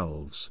the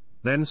shelves,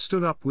 then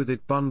stood up with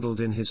it bundled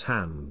in his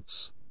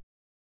hands.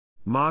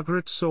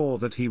 Margaret saw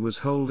that he was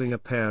holding a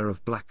pair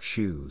of black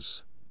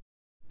shoes.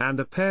 And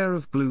a pair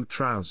of blue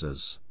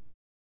trousers.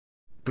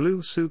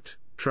 Blue suit,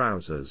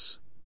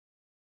 trousers.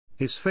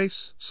 His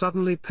face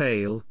suddenly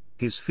pale,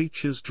 his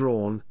features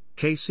drawn,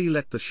 Casey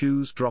let the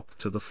shoes drop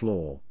to the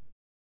floor.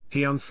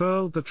 He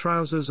unfurled the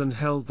trousers and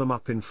held them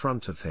up in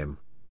front of him.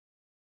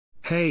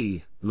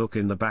 "Hey, look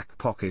in the back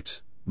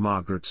pocket,"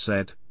 Margaret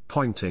said,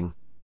 pointing.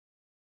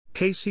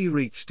 Casey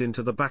reached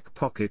into the back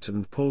pocket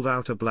and pulled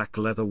out a black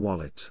leather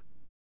wallet.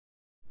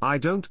 "I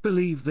don't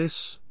believe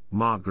this,"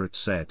 Margaret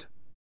said.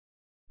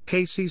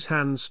 Casey's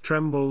hands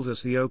trembled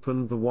as he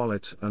opened the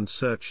wallet and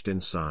searched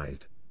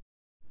inside.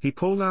 He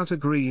pulled out a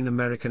green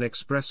American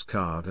Express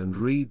card and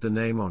read the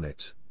name on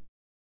it.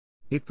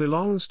 "It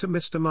belongs to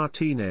Mr.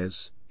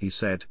 Martinez," he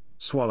said,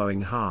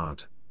 swallowing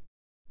hard.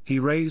 He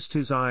raised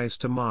his eyes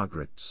to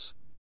Margaret's.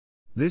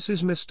 "This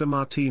is Mr.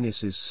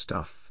 Martinez's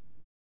stuff."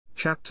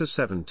 Chapter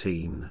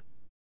 17.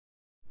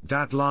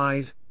 "Dad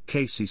lied,"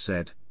 Casey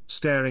said,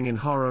 staring in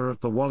horror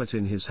at the wallet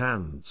in his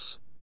hands.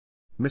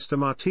 Mr.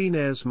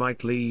 Martinez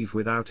might leave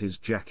without his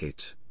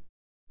jacket.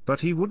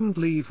 But he wouldn't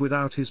leave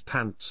without his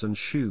pants and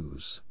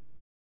shoes.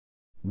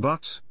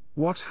 "But,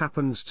 what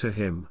happened to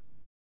him?"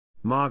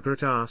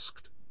 Margaret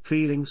asked,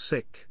 feeling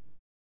sick.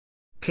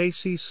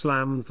 Casey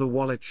slammed the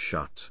wallet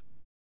shut.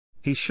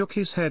 He shook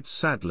his head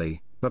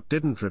sadly, but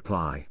didn't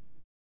reply.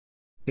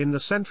 In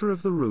the center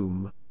of the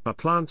room, a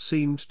plant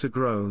seemed to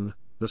groan,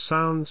 the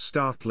sound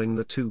startling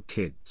the two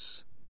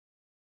kids.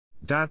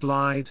 "Dad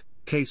lied,"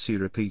 Casey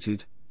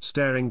repeated,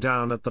 staring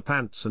down at the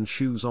pants and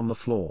shoes on the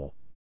floor.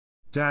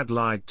 "Dad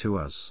lied to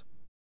us.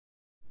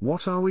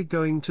 What are we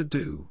going to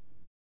do?"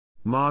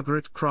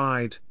 Margaret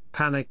cried,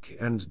 panic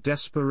and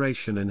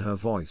desperation in her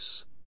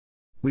voice.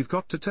 "We've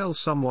got to tell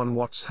someone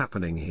what's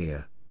happening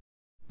here."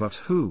 "But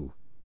who?"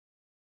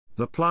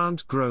 The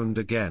plant groaned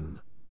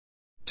again.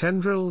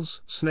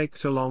 Tendrils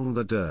snaked along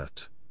the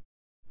dirt.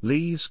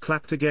 Leaves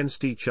clapped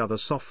against each other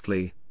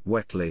softly,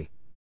 wetly.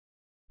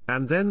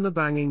 And then the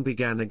banging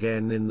began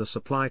again in the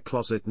supply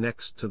closet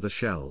next to the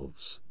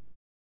shelves.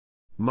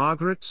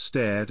 Margaret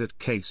stared at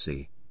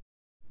Casey.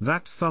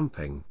 "That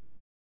thumping.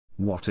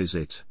 What is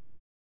it?"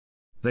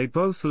 They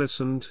both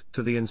listened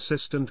to the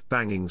insistent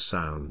banging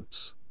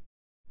sounds.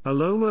 A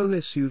low moan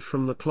issued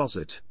from the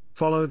closet,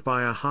 followed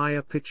by a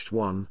higher-pitched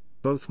one,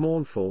 both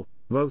mournful,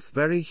 both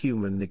very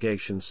human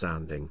negation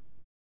sounding.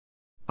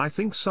 "I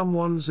think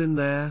someone's in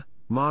there,"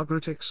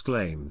 Margaret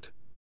exclaimed.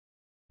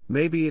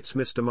 "Maybe it's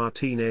Mr.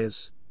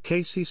 Martinez,"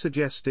 Casey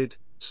suggested,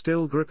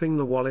 still gripping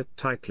the wallet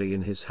tightly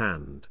in his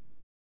hand.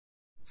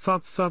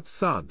 Thud thud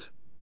thud.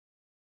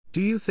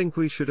 "Do you think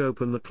we should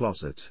open the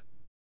closet?"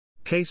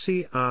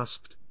 Casey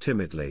asked,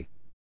 timidly.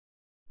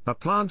 A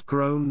plant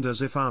groaned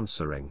as if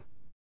answering.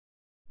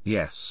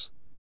 "Yes.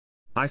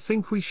 I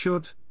think we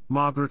should,"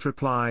 Margaret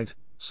replied,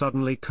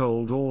 suddenly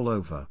cold all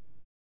over.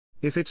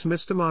 "If it's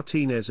Mr.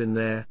 Martinez in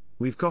there,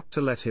 we've got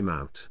to let him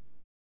out."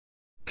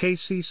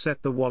 Casey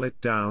set the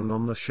wallet down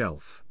on the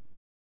shelf.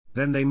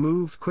 Then they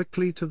moved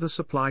quickly to the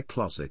supply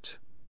closet.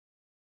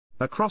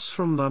 Across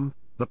from them,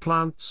 the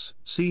plants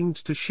seemed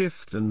to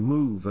shift and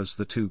move as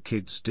the two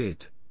kids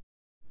did.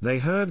 They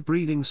heard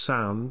breathing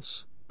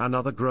sounds,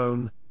 another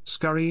groan,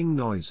 scurrying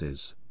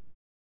noises.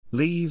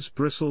 Leaves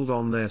bristled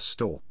on their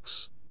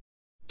stalks.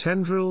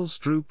 Tendrils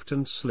drooped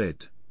and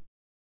slid.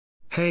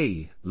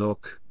 "Hey,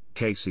 look,"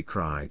 Casey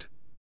cried.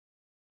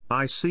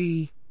 "I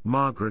see,"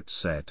 Margaret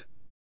said.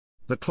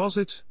 The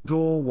closet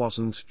door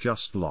wasn't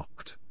just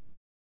locked.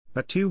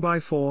 A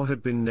 2x4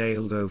 had been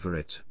nailed over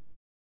it.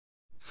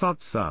 Thud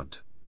thud.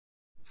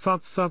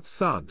 Thud thud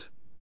thud.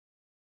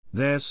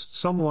 "There's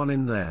someone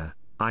in there,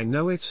 I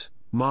know it,"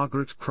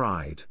 Margaret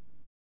cried.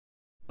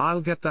 "I'll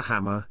get the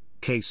hammer,"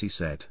 Casey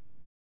said.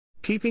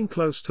 Keeping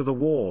close to the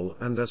wall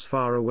and as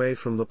far away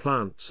from the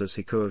plants as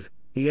he could,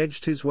 he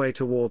edged his way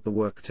toward the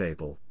work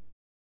table.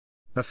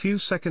 A few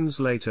seconds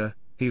later,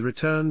 he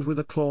returned with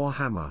a claw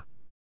hammer.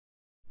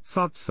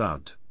 Thud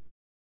thud.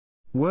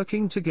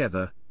 Working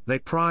together, they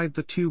pried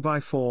the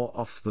 2x4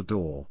 off the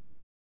door.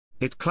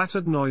 It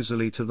clattered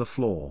noisily to the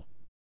floor.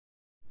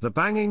 The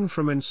banging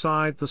from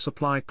inside the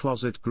supply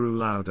closet grew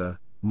louder,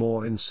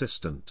 more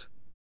insistent.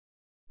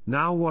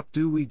 "Now what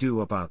do we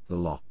do about the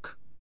lock?"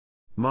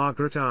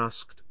 Margaret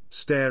asked,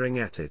 staring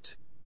at it.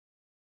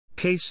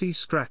 Casey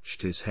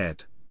scratched his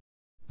head.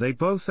 They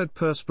both had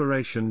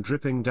perspiration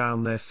dripping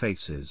down their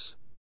faces.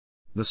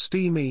 The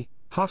steamy,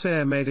 hot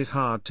air made it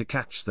hard to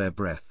catch their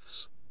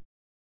breaths.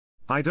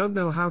 "I don't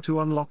know how to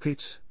unlock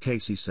it,"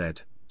 Casey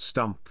said,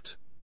 stumped.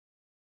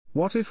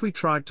 "What if we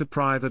tried to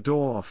pry the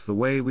door off the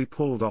way we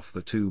pulled off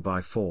the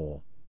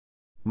 2x4?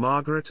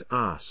 Margaret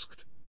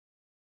asked.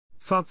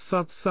 Thud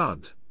thud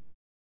thud.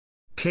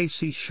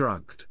 Casey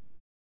shrugged.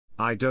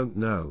 "I don't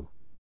know.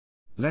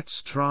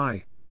 Let's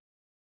try."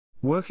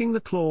 Working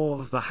the claw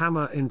of the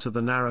hammer into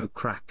the narrow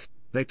crack,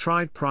 they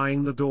tried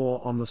prying the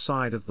door on the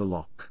side of the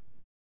lock.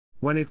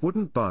 When it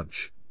wouldn't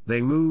budge,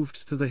 they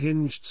moved to the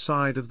hinged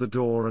side of the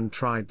door and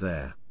tried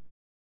there.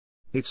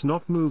 "It's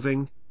not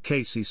moving,"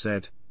 Casey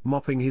said,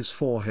 mopping his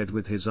forehead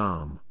with his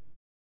arm.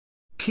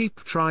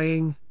 "Keep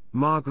trying,"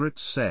 Margaret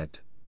said.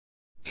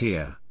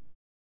 "Here.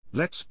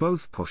 Let's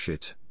both push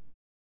it."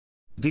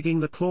 Digging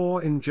the claw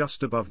in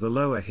just above the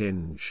lower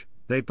hinge,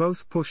 they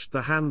both pushed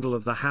the handle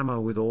of the hammer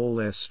with all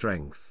their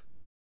strength.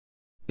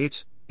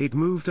 It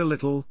moved a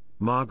little,"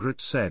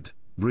 Margaret said,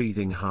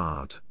 breathing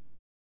hard.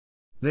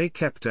 They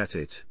kept at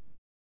it.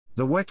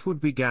 The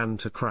wetwood began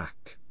to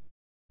crack.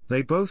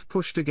 They both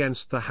pushed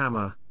against the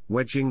hammer,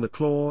 wedging the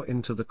claw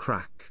into the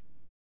crack.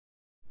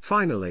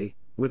 Finally,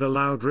 with a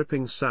loud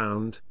ripping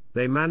sound,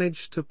 they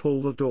managed to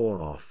pull the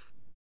door off.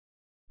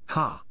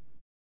 "Ha!"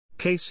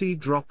 Casey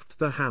dropped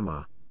the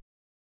hammer.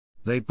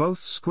 They both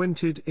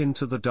squinted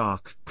into the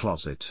dark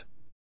closet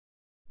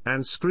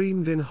and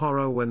screamed in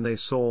horror when they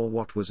saw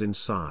what was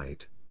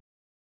inside.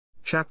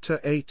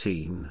 Chapter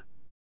 18.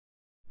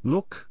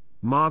 "Look,"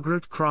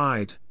 Margaret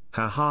cried,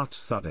 her heart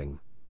thudding.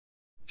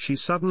 She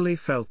suddenly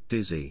felt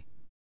dizzy.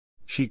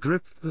 She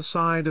gripped the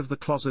side of the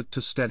closet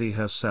to steady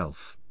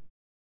herself.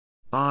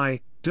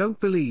 "I don't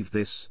believe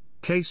this,"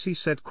 Casey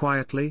said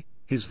quietly,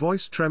 his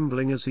voice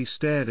trembling as he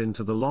stared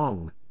into the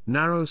long,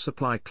 narrow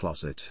supply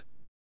closet.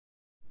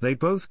 They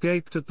both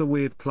gaped at the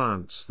weird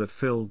plants that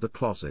filled the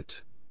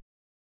closet.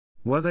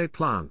 Were they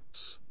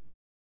plants?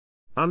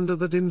 Under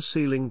the dim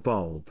ceiling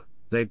bulb,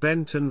 they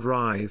bent and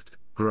writhed,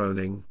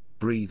 groaning,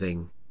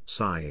 breathing,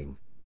 sighing.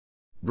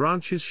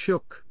 Branches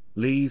shook,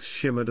 leaves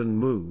shimmered and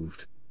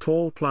moved,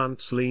 tall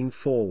plants leaned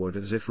forward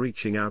as if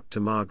reaching out to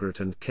Margaret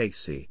and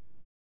Casey.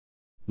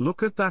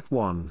 "Look at that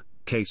one,"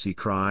 Casey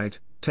cried,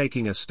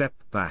 taking a step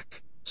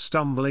back,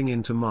 stumbling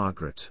into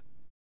Margaret.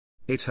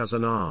 "It has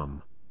an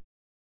arm."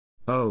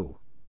 "Oh."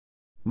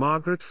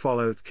 Margaret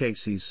followed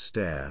Casey's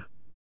stare.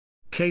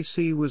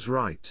 Casey was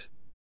right.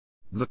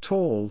 The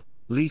tall,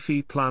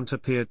 leafy plant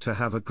appeared to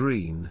have a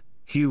green,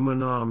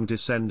 human arm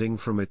descending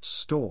from its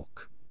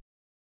stalk.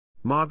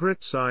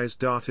 Margaret's eyes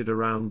darted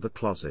around the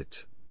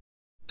closet.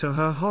 To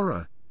her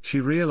horror, she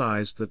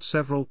realized that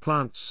several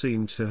plants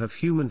seemed to have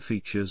human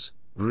features,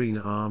 green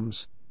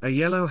arms, a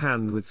yellow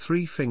hand with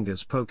 3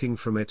 fingers poking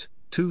from it,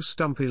 2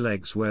 stumpy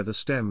legs where the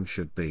stem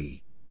should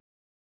be.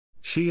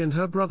 She and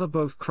her brother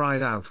both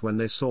cried out when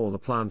they saw the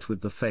plant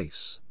with the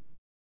face.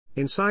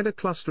 Inside a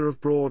cluster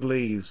of broad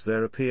leaves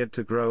there appeared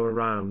to grow a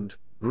round,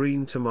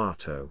 green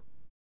tomato.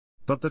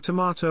 But the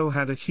tomato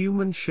had a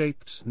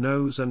human-shaped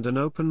nose and an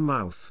open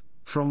mouth,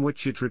 from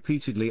which it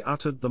repeatedly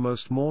uttered the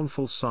most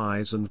mournful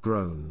sighs and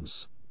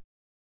groans.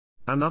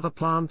 Another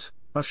plant,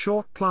 a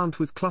short plant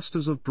with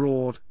clusters of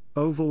broad,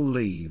 oval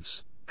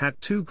leaves,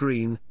 had 2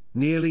 green,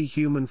 nearly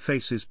human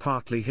faces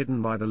partly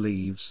hidden by the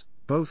leaves,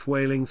 both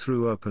wailing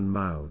through open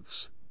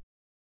mouths.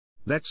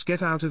 "Let's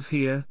get out of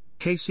here,"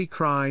 Casey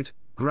cried,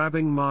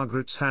 grabbing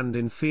Margaret's hand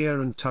in fear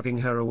and tugging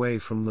her away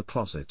from the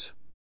closet.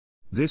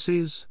 "This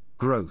is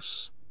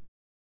gross."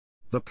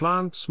 The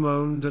plants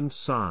moaned and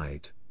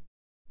sighed.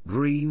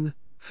 Green,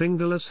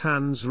 fingerless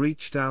hands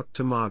reached out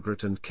to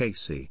Margaret and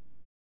Casey.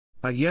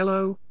 A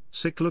yellow,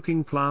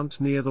 sick-looking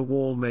plant near the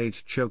wall made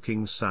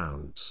choking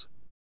sounds.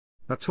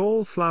 A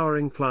tall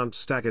flowering plant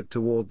staggered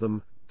toward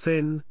them,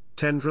 thin,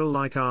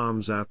 tendril-like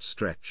arms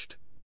outstretched.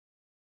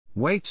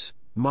 "Wait,"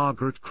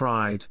 Margaret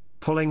cried,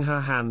 pulling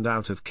her hand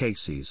out of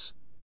Casey's.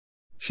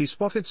 She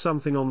spotted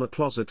something on the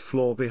closet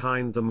floor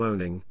behind the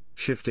moaning,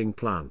 shifting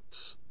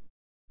plants.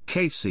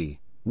 "Casey,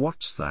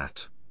 what's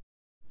that?"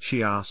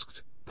 she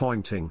asked,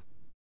 pointing.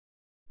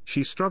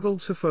 She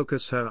struggled to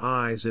focus her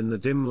eyes in the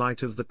dim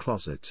light of the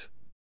closet.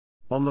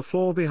 On the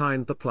floor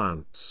behind the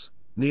plants,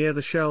 near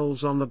the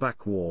shelves on the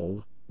back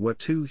wall, were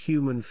 2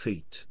 human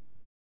feet.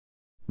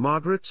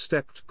 Margaret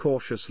stepped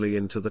cautiously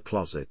into the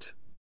closet.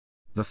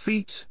 The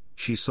feet,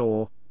 she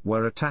saw,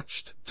 were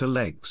attached to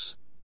legs.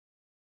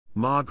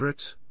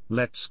 "Margaret,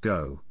 let's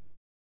go,"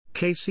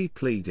 Casey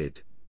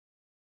pleaded.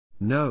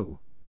 "No.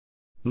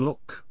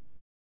 Look.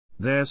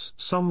 There's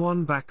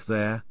someone back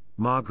there,"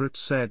 Margaret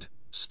said,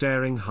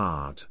 staring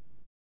hard.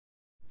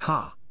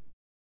 "Ha!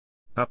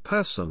 A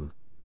person.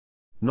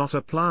 Not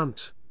a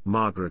plant,"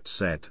 Margaret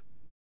said.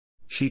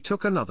 She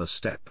took another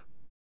step.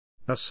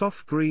 A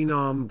soft green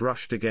arm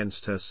brushed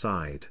against her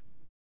side.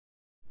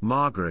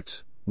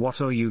 "Margaret, what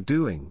are you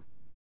doing?"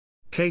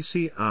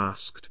 Casey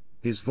asked,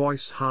 his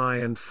voice high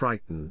and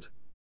frightened.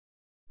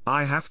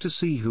 "I have to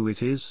see who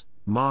it is,"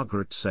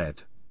 Margaret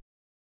said.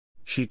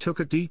 She took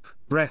a deep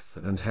breath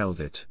and held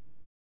it.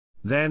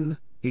 Then,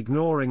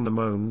 ignoring the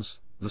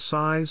moans, the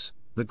sighs,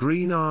 the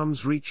green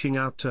arms reaching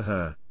out to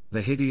her,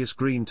 the hideous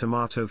green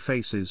tomato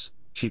faces,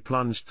 she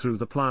plunged through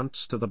the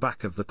plants to the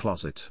back of the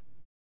closet.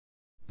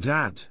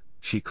 "Dad!"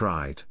 she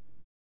cried.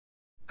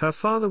 Her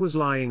father was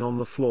lying on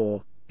the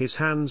floor, his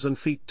hands and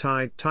feet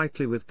tied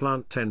tightly with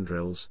plant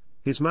tendrils,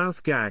 his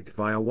mouth gagged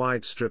by a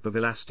wide strip of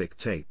elastic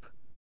tape.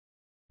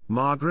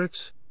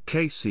 Margaret,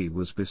 Casey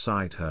was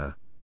beside her.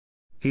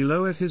 He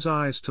lowered his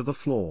eyes to the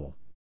floor.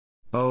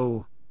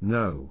 "Oh,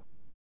 no."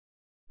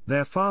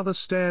 Their father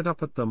stared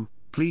up at them,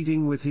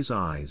 pleading with his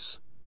eyes.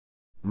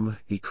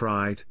 He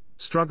cried,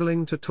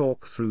 struggling to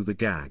talk through the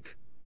gag.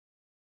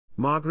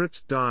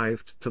 Margaret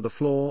dived to the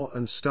floor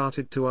and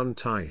started to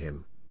untie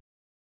him.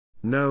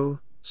 "No,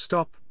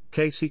 stop,"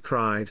 Casey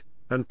cried,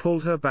 and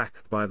pulled her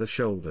back by the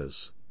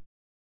shoulders.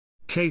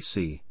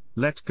 "Casey,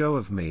 let go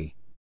of me.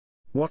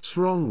 What's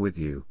wrong with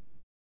you?"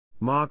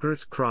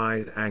 Margaret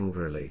cried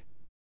angrily.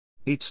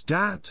 "It's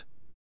Dad."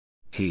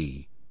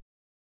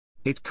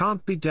 "It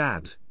can't be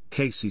Dad,"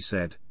 Casey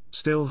said,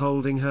 still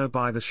holding her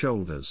by the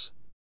shoulders.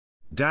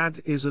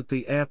 "Dad is at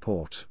the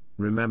airport,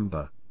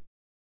 remember."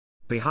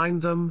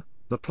 Behind them,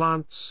 the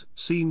plants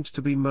seemed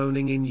to be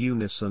moaning in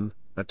unison,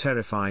 a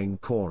terrifying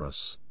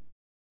chorus.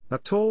 A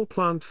tall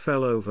plant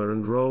fell over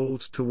and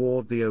rolled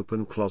toward the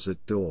open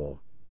closet door.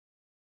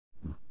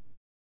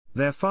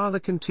 Their father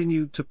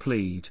continued to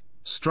plead,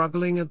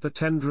 struggling at the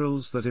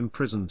tendrils that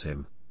imprisoned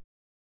him.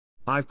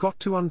 "I've got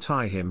to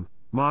untie him,"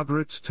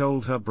 Margaret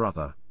told her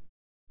brother.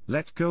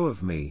 "Let go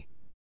of me."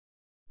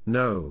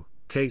 "No,"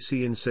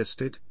 Casey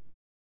insisted.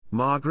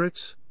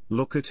 "Margaret,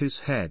 look at his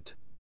head."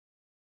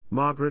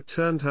 Margaret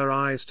turned her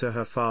eyes to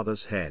her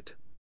father's head.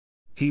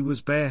 He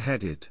was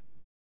bareheaded.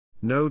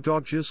 No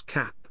Dodger's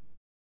cap.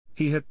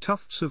 He had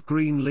tufts of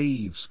green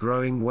leaves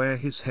growing where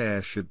his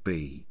hair should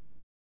be.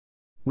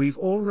 "We've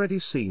already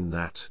seen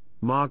that,"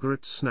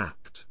 Margaret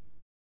snapped.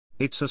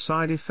 "It's a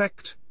side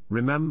effect,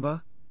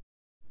 remember?"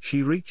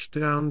 She reached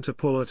down to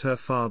pull at her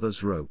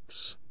father's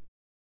ropes.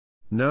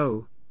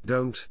 "No,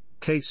 don't,"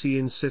 Casey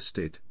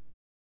insisted.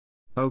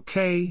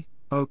 Okay,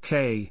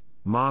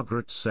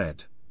 Margaret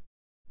said.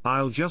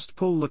 "I'll just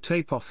pull the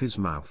tape off his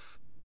mouth.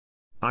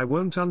 I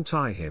won't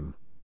untie him."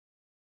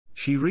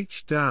 She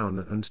reached down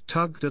and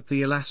tugged at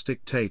the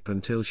elastic tape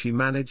until she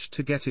managed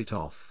to get it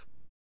off.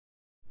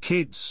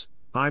 "Kids,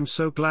 I'm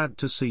so glad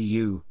to see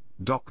you,"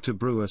 Dr.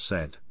 Brewer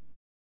said.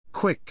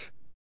 "Quick!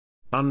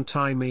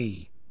 Untie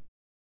me."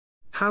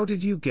 "How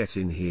did you get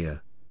in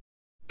here?"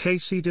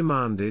 Casey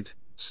demanded,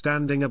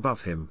 standing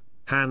above him,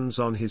 hands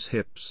on his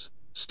hips,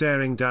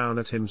 staring down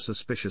at him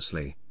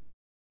suspiciously.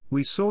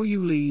 "We saw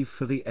you leave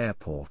for the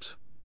airport."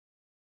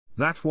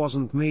 "That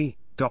wasn't me,"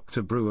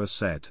 Dr. Brewer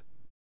said.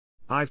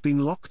 "I've been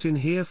locked in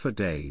here for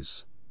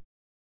days."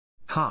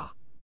 "Ha!"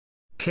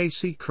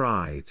 Casey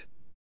cried.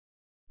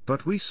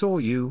 "But we saw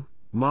you,"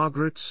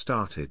 Margaret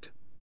started.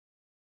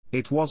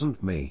 "It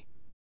wasn't me.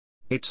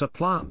 It's a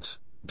plant,"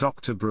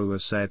 Dr. Brewer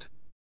said.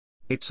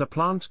 "It's a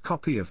plant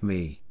copy of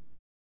me."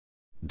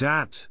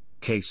 "Dad,"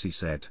 Casey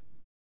said.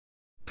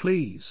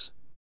 "Please."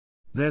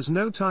 "There's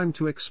no time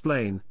to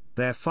explain,"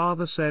 their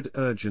father said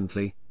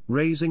urgently,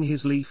 raising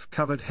his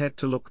leaf-covered head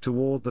to look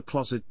toward the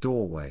closet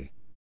doorway.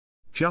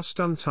 "Just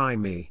untie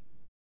me.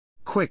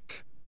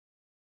 Quick.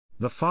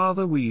 The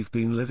father we've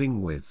been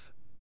living with.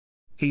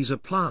 He's a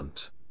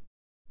plant."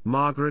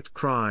 Margaret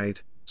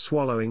cried,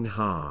 swallowing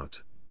hard.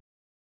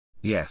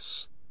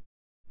 "Yes.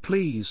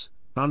 Please,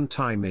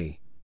 untie me."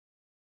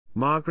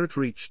 Margaret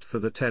reached for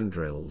the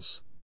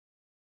tendrils.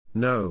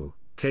 "No,"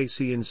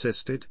 Casey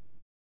insisted.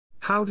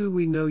 "How do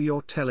we know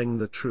you're telling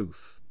the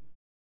truth?"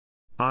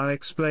 "I'll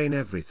explain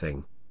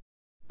everything.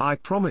 I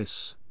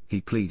promise," he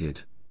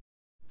pleaded.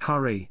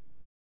 "Hurry.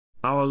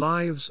 Our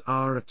lives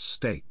are at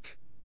stake.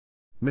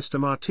 Mr.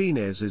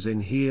 Martinez is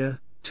in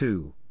here,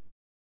 too."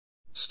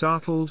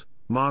 Startled,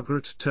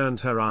 Margaret turned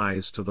her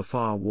eyes to the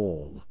far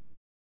wall.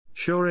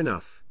 Sure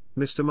enough,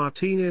 Mr.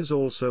 Martinez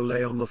also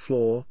lay on the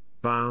floor,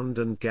 bound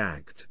and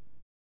gagged.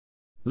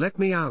 "Let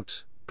me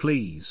out,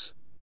 please,"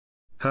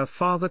 her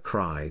father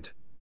cried.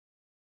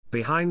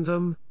 Behind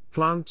them,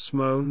 plants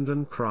moaned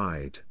and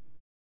cried.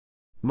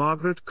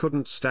 Margaret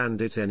couldn't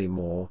stand it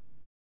anymore.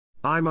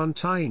 "I'm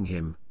untying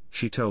him,"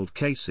 she told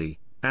Casey,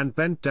 and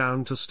bent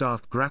down to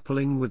start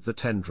grappling with the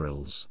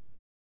tendrils.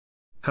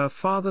 Her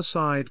father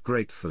sighed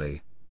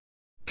gratefully.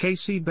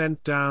 Casey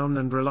bent down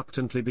and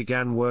reluctantly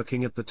began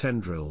working at the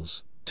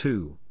tendrils,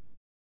 too.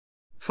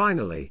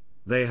 Finally,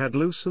 they had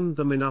loosened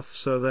them enough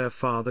so their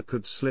father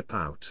could slip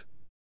out.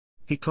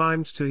 He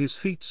climbed to his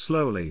feet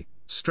slowly,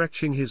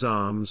 stretching his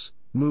arms,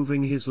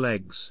 moving his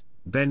legs,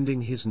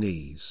 bending his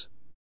knees.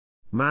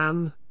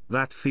 "Man,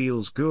 that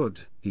feels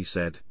good," he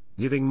said,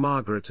 giving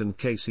Margaret and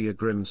Casey a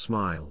grim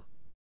smile.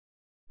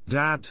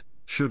 "Dad,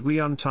 should we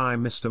untie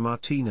Mr.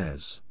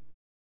 Martinez?"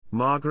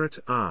 Margaret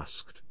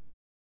asked.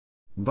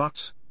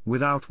 But,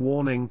 without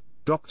warning,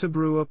 Dr.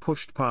 Brewer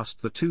pushed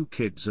past the two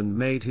kids and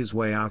made his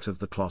way out of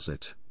the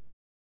closet.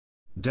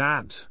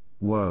 "Dad,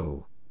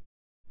 whoa.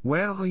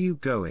 Where are you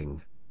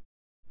going?"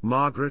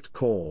 Margaret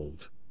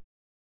called.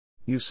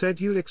 "You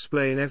said you'd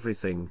explain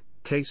everything,"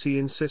 Casey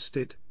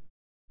insisted.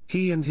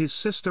 He and his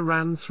sister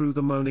ran through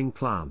the moaning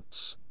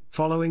plants,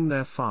 following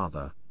their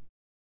father.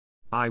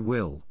 I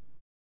will.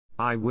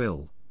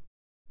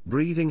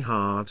 Breathing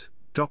hard,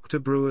 Dr.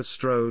 Brewer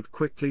strode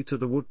quickly to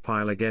the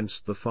woodpile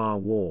against the far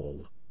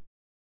wall.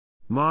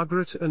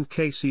 Margaret and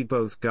Casey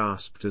both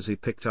gasped as he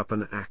picked up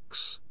an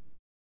axe.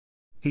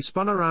 He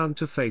spun around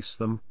to face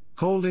them,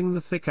 holding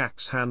the thick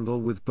axe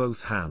handle with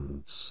both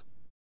hands.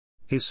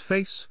 His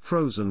face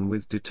frozen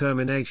with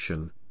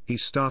determination, he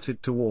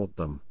started toward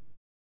them.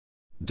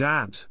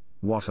 "Dad,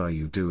 what are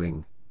you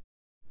doing?"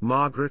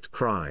 Margaret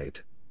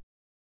cried.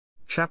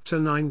 Chapter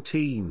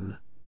 19.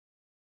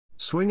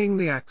 Swinging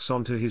the axe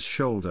onto his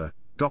shoulder,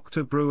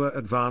 Dr. Brewer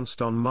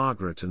advanced on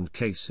Margaret and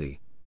Casey.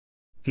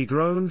 He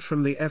groaned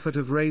from the effort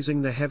of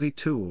raising the heavy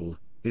tool,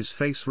 his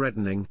face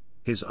reddening,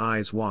 his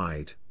eyes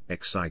wide,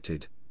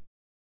 excited.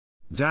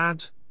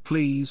 "Dad,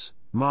 please,"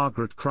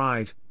 Margaret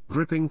cried,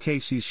 gripping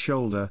Casey's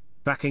shoulder,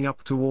 backing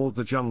up toward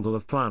the jungle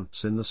of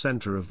plants in the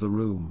center of the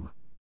room.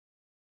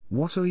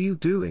 "What are you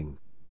doing?"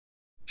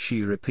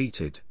 she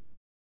repeated.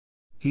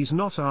 "He's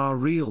not our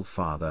real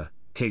father,"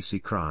 Casey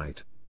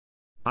cried.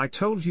 "I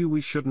told you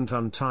we shouldn't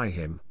untie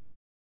him."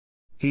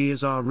 "He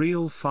is our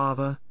real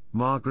father,"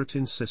 Margaret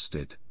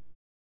insisted.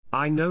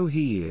 "I know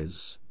he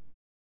is."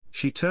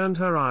 She turned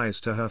her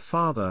eyes to her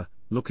father,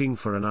 looking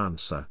for an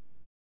answer.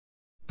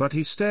 But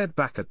he stared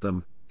back at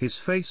them, his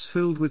face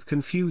filled with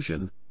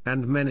confusion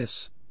and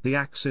menace, the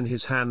axe in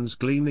his hands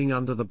gleaming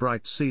under the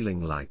bright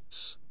ceiling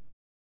lights.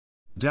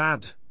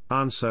 "Dad,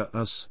 answer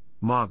us,"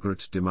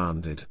 Margaret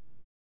demanded.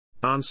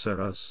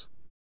 "Answer us."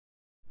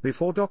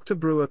 Before Dr.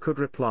 Brewer could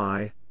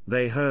reply,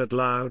 they heard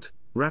loud,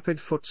 rapid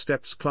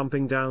footsteps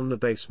clumping down the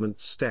basement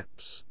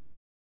steps.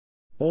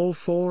 All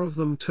four of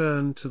them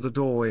turned to the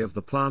doorway of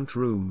the plant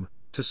room,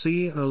 to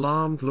see an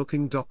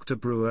alarmed-looking Dr.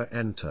 Brewer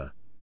enter.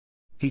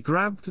 He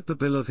grabbed the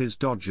bill of his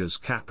Dodger's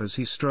cap as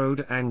he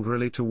strode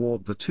angrily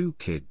toward the two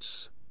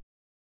kids.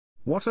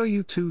 "What are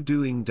you two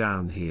doing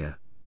down here?"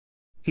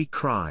 he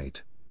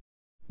cried.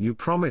 "You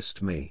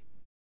promised me.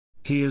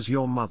 Here's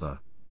your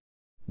mother.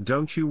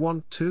 Don't you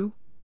want to?"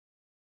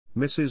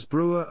 Mrs.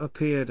 Brewer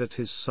appeared at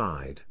his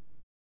side.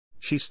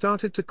 She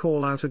started to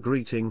call out a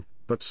greeting,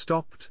 but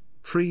stopped,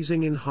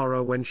 freezing in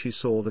horror when she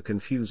saw the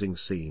confusing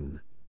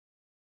scene.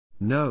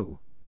 "No!"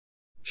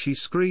 she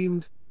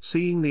screamed,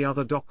 seeing the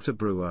other Dr.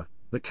 Brewer,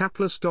 the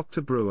capless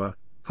Dr. Brewer,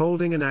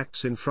 holding an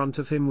axe in front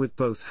of him with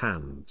both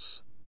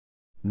hands.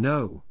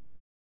 "No!"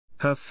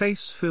 Her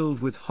face filled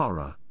with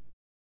horror.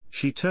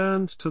 She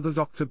turned to the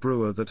Dr.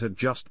 Brewer that had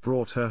just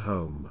brought her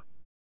home.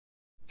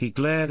 He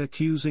glared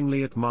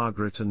accusingly at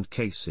Margaret and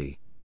Casey.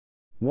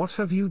 "What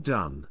have you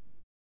done?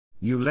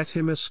 You let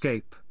him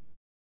escape."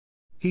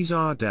 "He's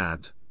our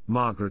dad,"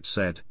 Margaret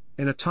said,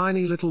 in a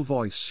tiny little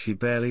voice she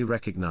barely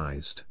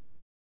recognized.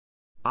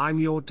 "I'm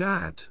your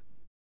dad,"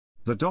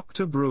 the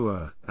Dr.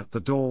 Brewer at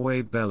the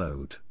doorway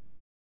bellowed.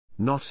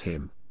 "Not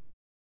him.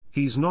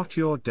 He's not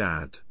your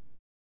dad.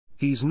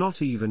 He's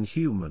not even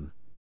human.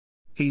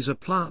 He's a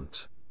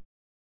plant."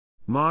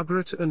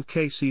 Margaret and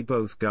Casey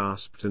both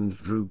gasped and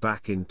drew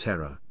back in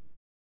terror.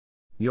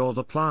 "You're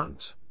the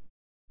plant,"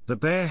 the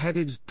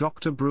bare-headed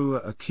Dr. Brewer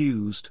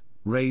accused,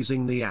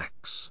 raising the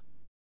axe.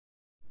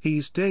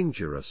 "He's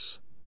dangerous,"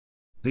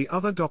 the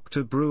other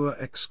Dr. Brewer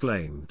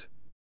exclaimed.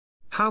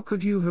 "How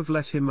could you have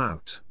let him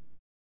out?"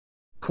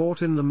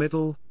 Caught in the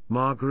middle,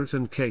 Margaret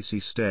and Casey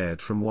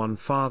stared from one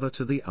father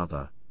to the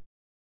other.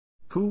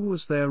 Who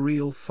was their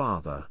real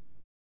father?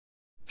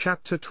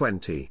 Chapter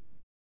 20.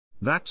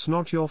 "That's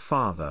not your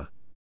father,"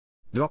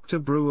 Dr.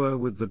 Brewer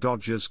with the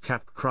Dodger's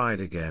cap cried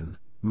again,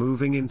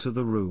 moving into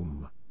the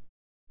room.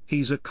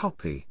 "He's a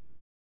copy.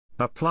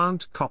 A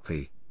plant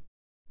copy.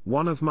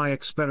 One of my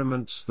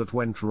experiments that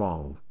went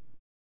wrong.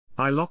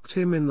 I locked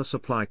him in the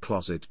supply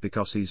closet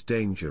because he's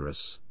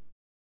dangerous."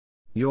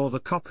 "You're the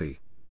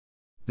copy,"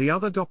 the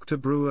other Dr.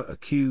 Brewer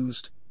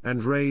accused,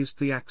 and raised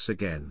the axe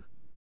again.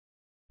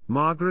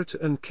 Margaret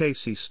and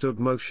Casey stood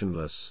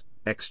motionless,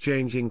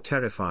 exchanging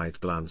terrified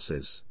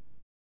glances.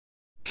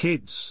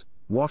 "Kids,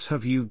 what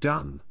have you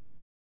done?"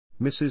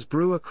 Mrs.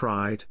 Brewer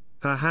cried,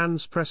 her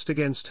hands pressed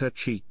against her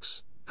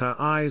cheeks, her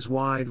eyes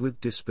wide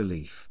with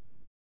disbelief.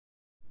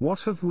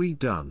 "What have we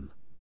done?"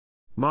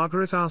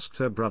 Margaret asked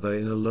her brother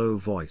in a low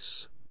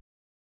voice.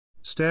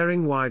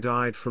 Staring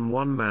wide-eyed from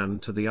one man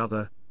to the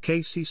other,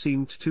 Casey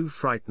seemed too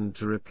frightened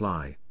to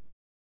reply.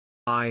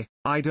 I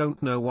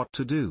don't know what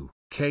to do,"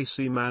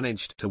 Casey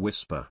managed to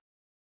whisper.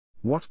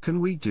 "What can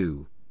we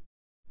do?"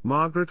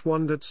 Margaret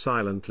wondered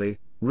silently,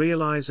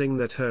 realizing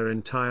that her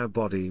entire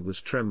body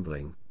was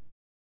trembling.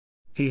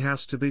 "He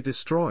has to be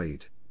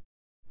destroyed,"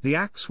 the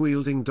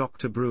axe-wielding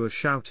Dr. Brewer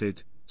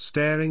shouted,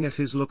 staring at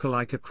his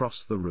look-alike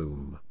across the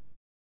room.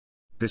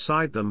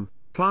 Beside them,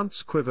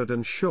 plants quivered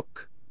and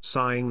shook,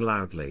 sighing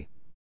loudly.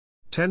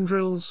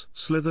 Tendrils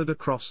slithered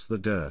across the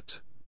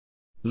dirt.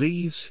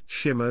 Leaves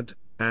shimmered,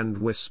 and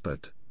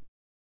whispered.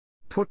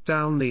 "Put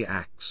down the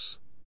axe.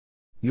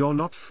 You're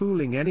not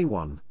fooling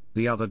anyone,"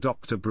 the other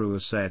Dr. Brewer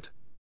said.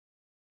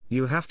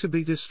 "You have to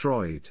be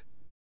destroyed."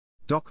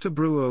 Dr.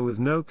 Brewer with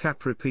no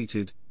cap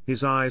repeated,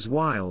 his eyes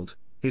wild,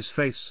 his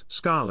face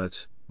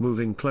scarlet,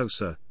 moving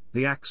closer,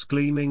 the axe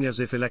gleaming as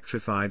if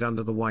electrified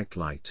under the white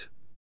light.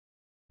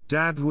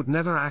 Dad would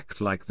never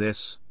act like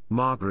this,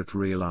 Margaret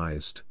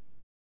realized.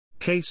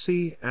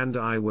 Casey and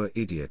I were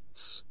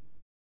idiots.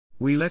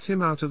 We let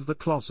him out of the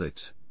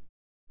closet.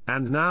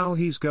 And now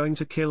he's going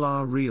to kill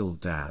our real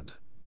dad.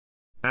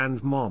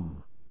 And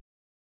Mom.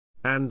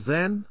 And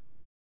then?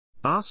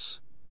 Us?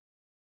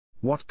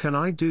 What can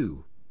I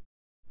do?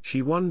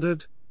 She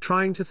wondered,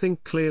 trying to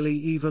think clearly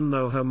even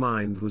though her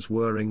mind was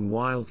whirring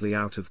wildly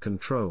out of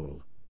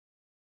control.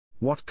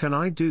 What can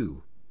I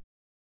do?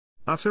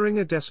 Uttering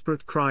a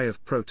desperate cry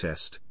of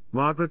protest,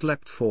 Margaret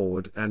leapt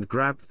forward and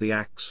grabbed the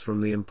axe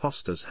from the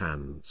imposter's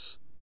hands.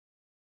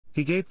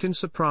 He gaped in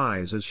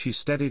surprise as she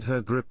steadied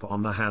her grip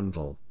on the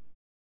handle.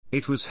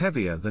 It was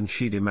heavier than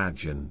she'd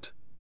imagined.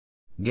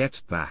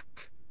 "Get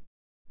back!"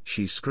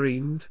 she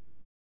screamed.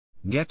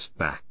 "Get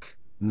back,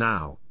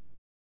 now!"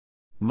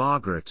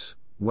 "Margaret,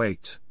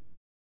 wait!"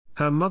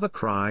 her mother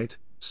cried,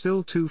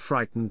 still too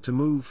frightened to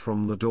move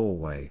from the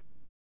doorway.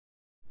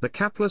 The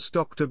capless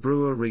Dr.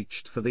 Brewer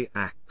reached for the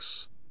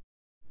axe.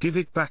 "Give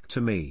it back to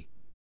me.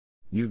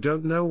 You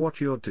don't know what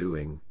you're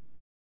doing,"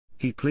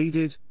 he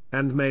pleaded,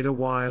 and made a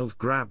wild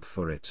grab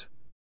for it.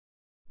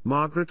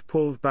 Margaret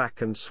pulled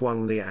back and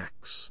swung the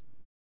axe.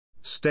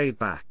 "Stay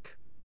back.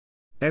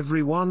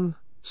 Everyone,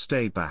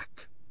 stay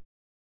back."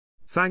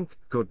 "Thank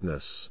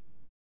goodness!"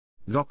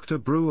 Dr.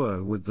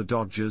 Brewer with the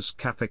Dodgers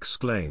cap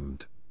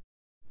exclaimed.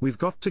 "We've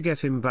got to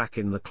get him back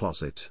in the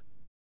closet.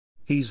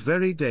 He's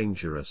very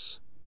dangerous."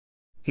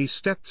 He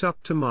stepped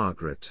up to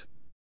Margaret.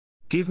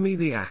 "Give me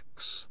the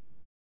axe."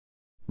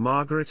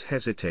 Margaret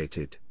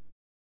hesitated.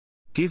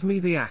 "Give me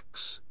the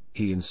axe,"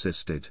 he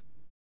insisted.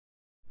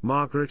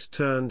 Margaret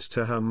turned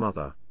to her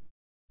mother.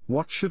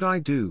 "What should I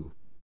do?"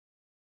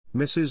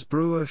 Mrs.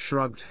 Brewer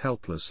shrugged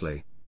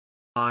helplessly.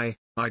 I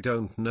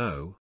don't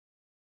know."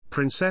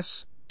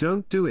 "Princess,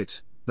 don't do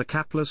it," the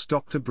capless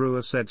Dr.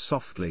 Brewer said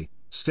softly,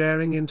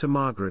 staring into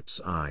Margaret's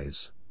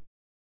eyes.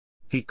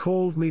 He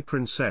called me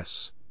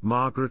princess,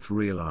 Margaret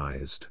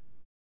realized.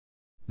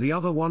 The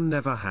other one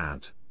never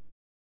had.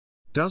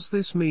 Does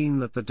this mean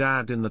that the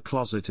dad in the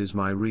closet is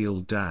my real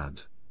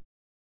dad?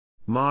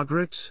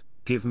 "Margaret,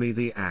 give me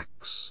the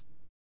axe."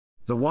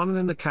 The one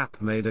in the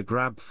cap made a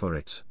grab for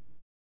it.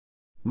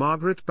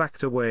 Margaret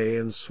backed away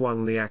and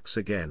swung the axe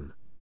again.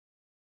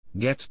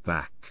 "Get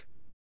back.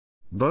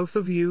 Both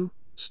of you,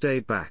 stay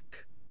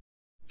back,"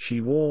 she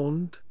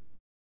warned.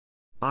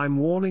 "I'm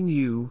warning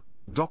you,"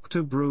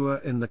 Dr. Brewer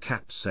in the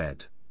cap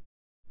said.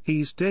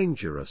 "He's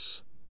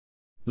dangerous.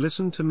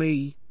 Listen to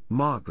me,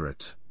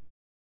 Margaret.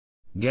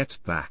 Get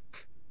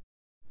back,"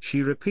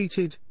 she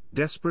repeated,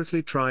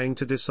 desperately trying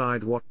to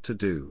decide what to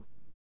do.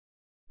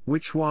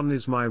 "Which one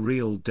is my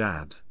real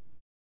dad?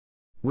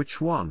 Which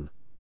one?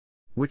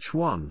 Which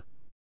one?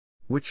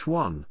 Which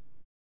one?"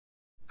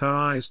 Her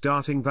eyes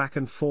darting back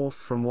and forth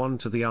from one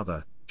to the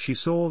other, she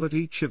saw that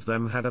each of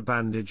them had a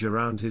bandage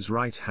around his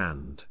right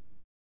hand.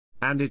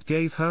 And it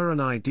gave her an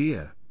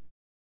idea.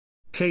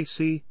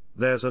 "Casey,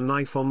 there's a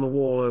knife on the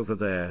wall over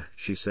there,"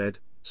 she said,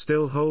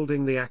 still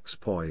holding the axe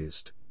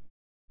poised.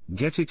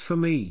 "Get it for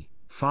me,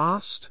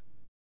 fast."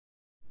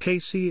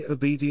 Casey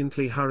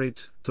obediently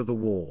hurried to the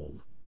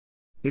wall.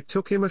 It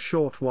took him a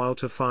short while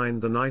to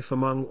find the knife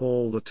among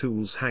all the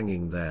tools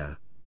hanging there.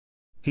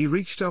 He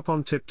reached up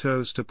on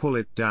tiptoes to pull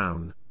it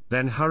down,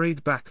 then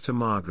hurried back to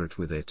Margaret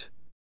with it.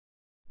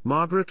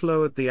 Margaret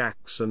lowered the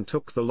axe and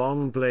took the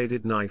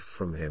long-bladed knife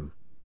from him.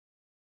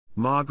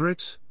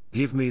 "Margaret,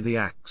 give me the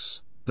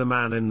axe," the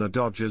man in the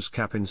Dodgers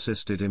cap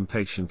insisted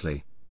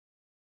impatiently.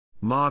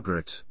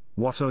 "Margaret,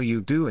 what are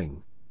you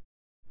doing?"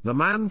 the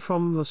man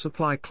from the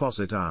supply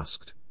closet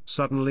asked,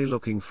 suddenly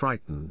looking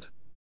frightened.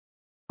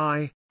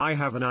 I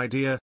have an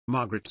idea,"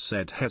 Margaret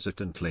said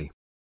hesitantly.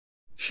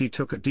 She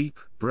took a deep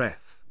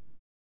breath.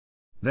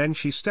 Then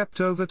she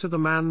stepped over to the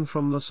man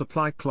from the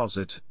supply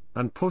closet,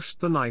 and pushed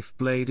the knife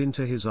blade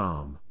into his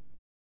arm.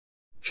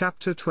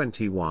 Chapter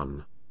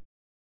 21.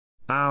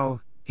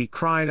 "Ow!" he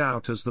cried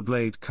out as the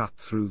blade cut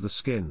through the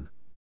skin.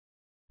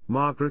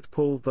 Margaret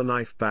pulled the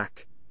knife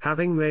back,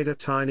 having made a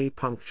tiny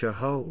puncture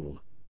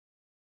hole.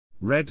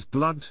 Red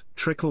blood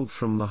trickled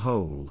from the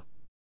hole.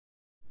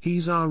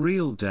 "He's our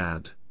real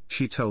dad,"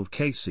 she told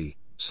Casey,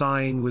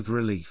 sighing with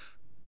relief.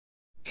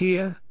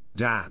 "Here,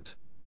 Dad."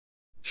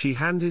 She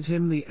handed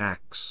him the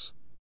axe.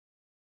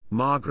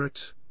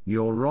 "Margaret,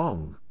 you're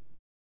wrong."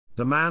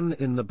 The man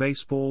in the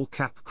baseball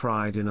cap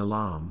cried in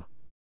alarm.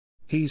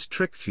 "He's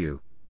tricked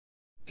you.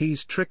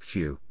 He's tricked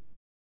you."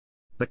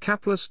 The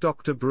capless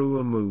Dr.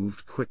 Brewer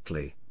moved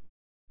quickly.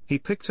 He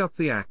picked up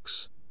the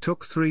axe,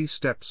 took 3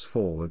 steps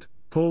forward,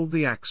 pulled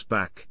the axe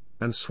back,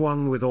 and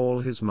swung with all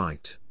his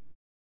might.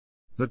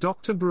 The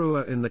Dr.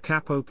 Brewer in the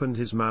cap opened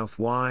his mouth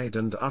wide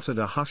and uttered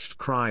a hushed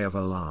cry of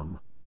alarm.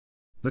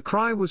 The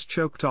cry was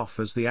choked off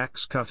as the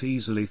axe cut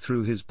easily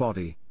through his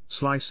body,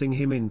 slicing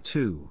him in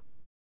two.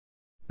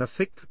 A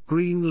thick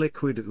green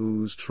liquid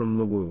oozed from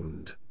the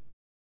wound.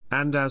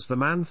 And as the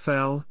man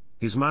fell,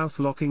 his mouth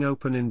locking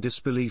open in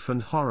disbelief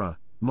and horror,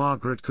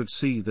 Margaret could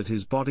see that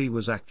his body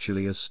was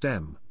actually a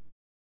stem.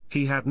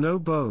 He had no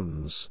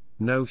bones,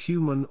 no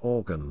human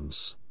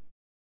organs.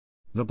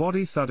 The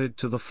body thudded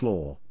to the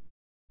floor.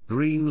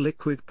 Green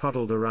liquid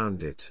puddled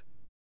around it.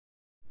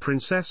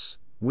 "Princess,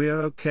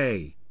 we're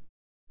okay,"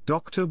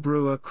 Dr.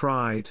 Brewer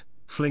cried,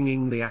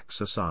 flinging the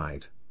axe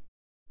aside.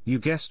 "You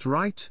guessed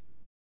right?"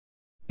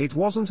 "It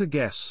wasn't a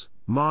guess,"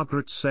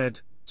 Margaret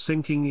said,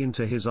 sinking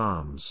into his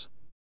arms.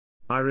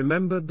 "I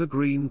remembered the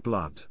green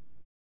blood.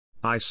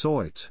 I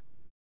saw it.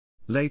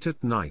 Late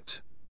at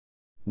night.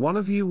 One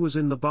of you was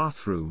in the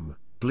bathroom,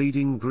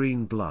 bleeding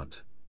green blood.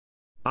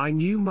 I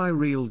knew my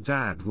real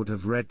dad would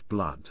have red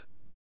blood."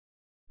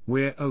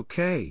 "We're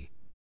okay,"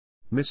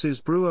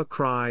 Mrs. Brewer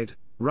cried,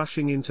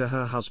 rushing into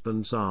her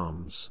husband's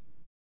arms.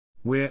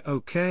 "We're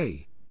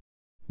okay.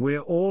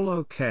 We're all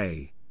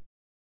okay."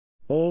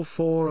 All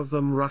four of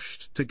them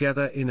rushed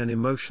together in an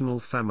emotional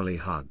family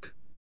hug.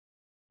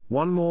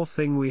 "One more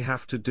thing we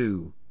have to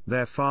do,"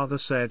 their father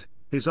said,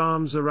 his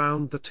arms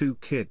around the two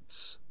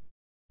kids.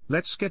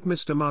 "Let's get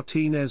Mr.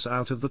 Martinez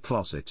out of the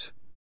closet."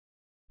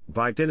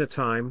 By dinner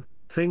time,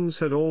 things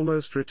had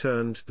almost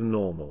returned to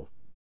normal.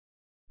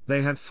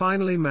 They had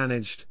finally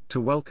managed to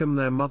welcome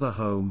their mother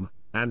home,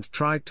 and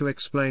tried to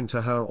explain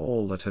to her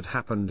all that had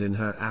happened in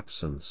her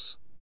absence.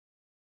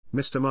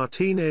 Mr.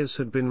 Martinez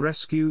had been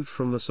rescued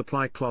from the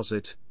supply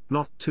closet,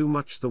 not too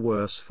much the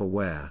worse for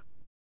wear.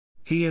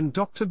 He and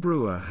Dr.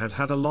 Brewer had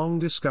had a long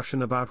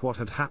discussion about what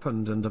had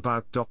happened and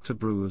about Dr.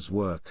 Brewer's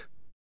work.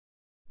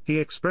 He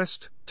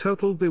expressed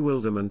total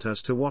bewilderment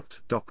as to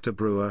what Dr.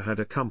 Brewer had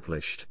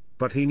accomplished,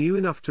 but he knew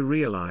enough to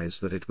realize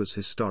that it was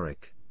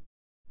historic.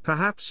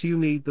 "Perhaps you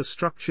need the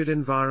structured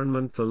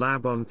environment the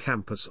lab on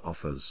campus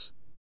offers.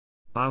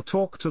 I'll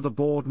talk to the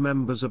board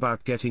members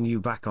about getting you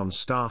back on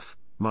staff,"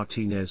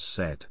 Martinez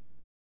said.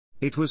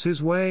 It was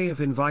his way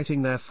of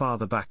inviting their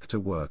father back to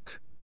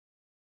work.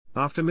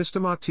 After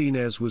Mr.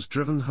 Martinez was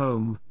driven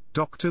home,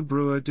 Dr.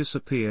 Brewer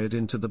disappeared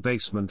into the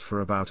basement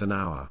for about an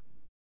hour.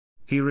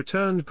 He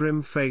returned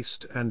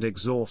grim-faced and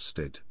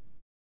exhausted.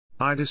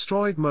 "I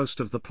destroyed most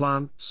of the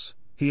plants,"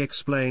 he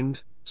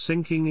explained,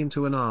 sinking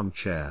into an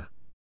armchair.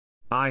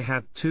 "I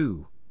had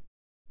to.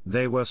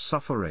 They were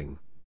suffering.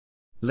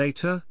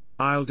 Later,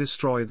 I'll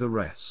destroy the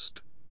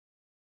rest."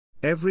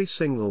 "Every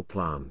single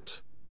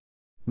plant?"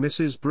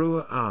 Mrs.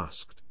 Brewer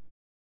asked.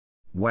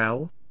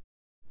 "Well,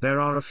 there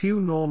are a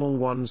few normal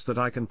ones that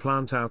I can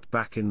plant out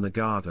back in the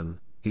garden,"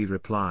 he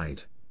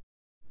replied.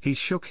 He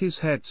shook his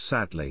head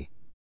sadly.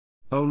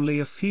 "Only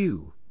a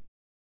few."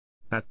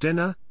 At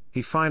dinner,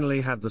 he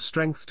finally had the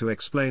strength to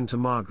explain to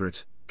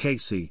Margaret,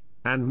 Casey,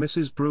 and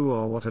Mrs.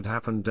 Brewer what had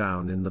happened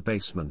down in the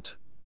basement.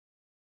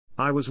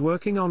 "I was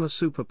working on a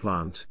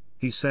superplant,"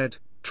 he said,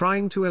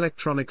 "trying to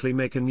electronically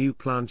make a new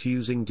plant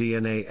using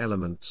DNA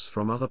elements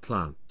from other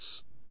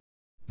plants.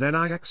 Then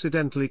I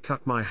accidentally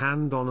cut my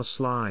hand on a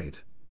slide.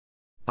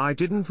 I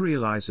didn't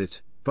realize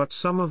it, but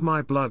some of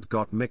my blood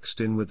got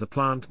mixed in with the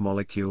plant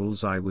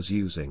molecules I was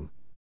using.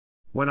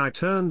 When I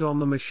turned on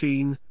the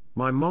machine,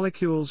 my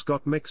molecules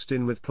got mixed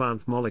in with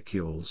plant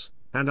molecules,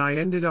 and I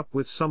ended up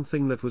with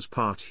something that was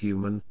part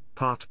human,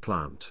 part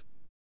plant."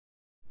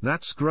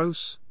 "That's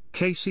gross,"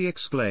 Casey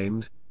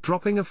exclaimed,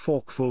 dropping a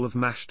forkful of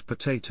mashed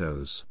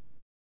potatoes.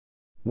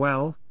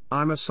 "Well,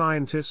 I'm a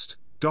scientist,"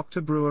 Dr.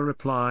 Brewer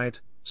replied,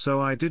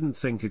 "so I didn't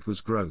think it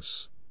was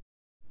gross.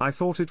 I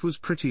thought it was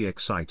pretty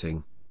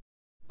exciting.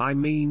 I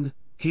mean,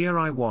 here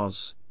I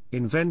was,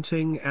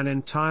 inventing an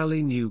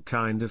entirely new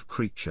kind of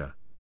creature."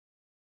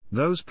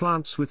 "Those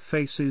plants with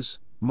faces,"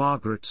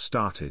 Margaret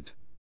started.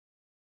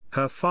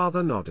 Her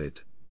father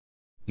nodded.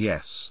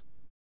 "Yes.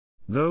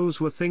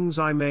 Those were things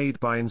I made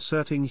by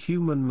inserting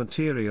human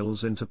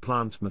materials into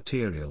plant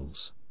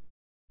materials.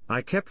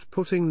 I kept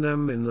putting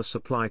them in the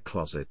supply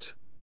closet.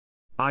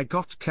 I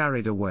got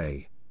carried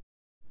away.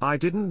 I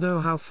didn't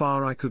know how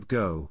far I could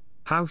go,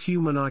 how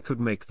human I could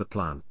make the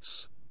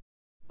plants.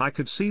 I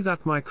could see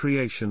that my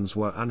creations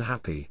were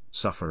unhappy,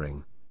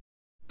 suffering.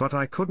 But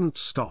I couldn't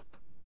stop.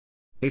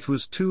 It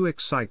was too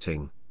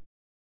exciting."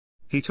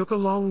 He took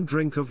a long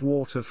drink of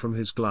water from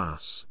his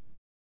glass.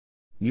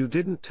 "You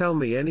didn't tell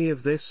me any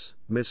of this,"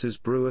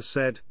 Mrs. Brewer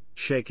said,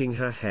 shaking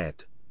her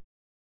head.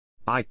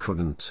 "I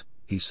couldn't,"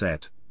 he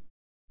said.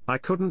 "I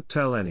couldn't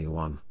tell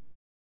anyone.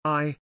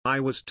 I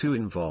was too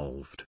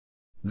involved.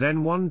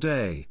 Then one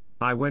day,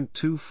 I went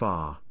too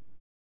far.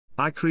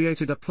 I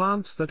created a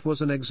plant that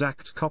was an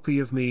exact copy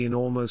of me in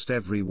almost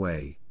every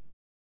way.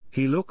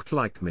 He looked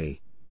like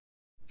me.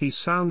 He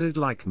sounded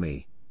like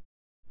me.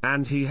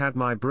 And he had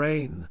my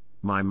brain,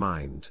 my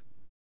mind.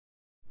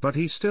 But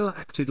he still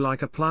acted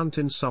like a plant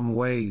in some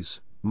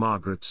ways,"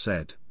 Margaret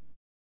said.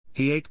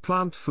 "He ate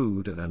plant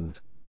food and—"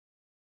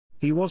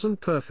 "He wasn't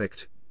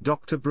perfect,"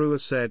 Dr. Brewer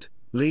said,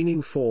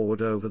 leaning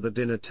forward over the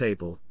dinner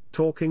table,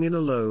 talking in a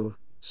low,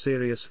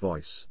 serious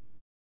voice.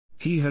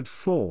 "He had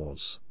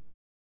flaws.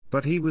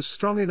 But he was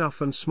strong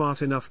enough and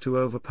smart enough to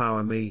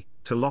overpower me,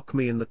 to lock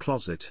me in the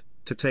closet,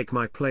 to take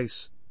my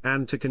place,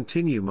 and to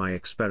continue my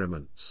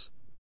experiments.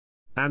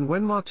 And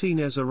when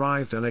Martinez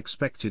arrived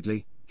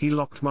unexpectedly, he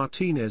locked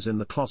Martinez in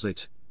the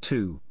closet,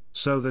 too,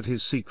 so that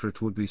his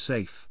secret would be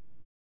safe.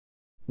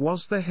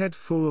 Was the head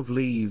full of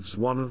leaves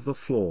one of the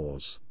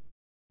flaws?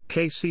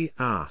 Casey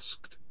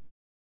asked.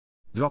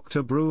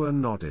 Dr. Brewer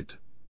nodded.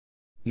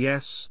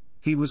 Yes,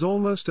 he was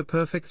almost a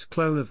perfect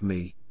clone of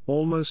me,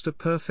 almost a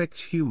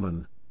perfect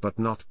human, but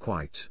not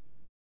quite.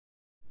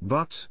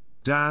 But,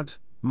 Dad,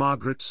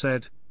 Margaret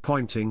said,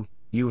 pointing,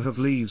 you have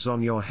leaves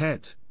on your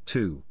head,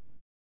 too.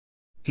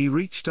 He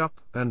reached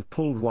up and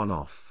pulled one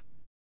off.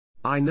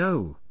 I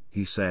know,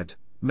 he said,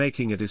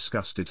 making a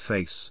disgusted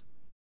face.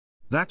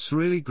 That's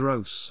really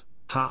gross,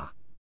 huh?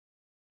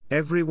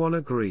 Everyone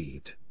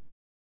agreed.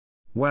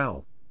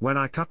 Well, when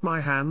I cut my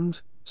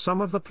hand,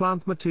 some of the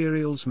plant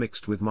materials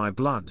mixed with my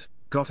blood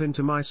got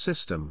into my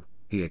system,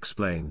 he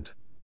explained.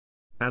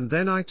 And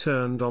then I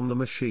turned on the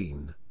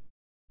machine.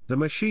 The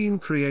machine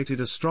created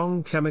a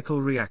strong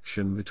chemical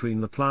reaction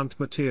between the plant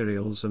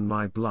materials and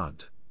my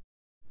blood.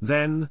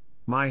 Then,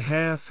 my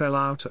hair fell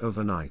out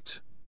overnight.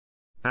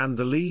 And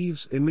the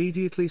leaves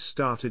immediately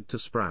started to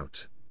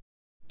sprout.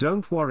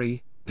 Don't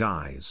worry,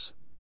 guys.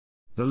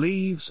 The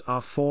leaves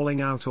are falling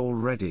out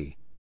already.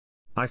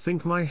 I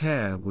think my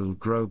hair will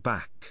grow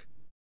back.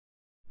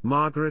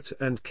 Margaret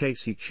and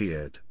Casey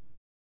cheered.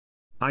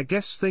 I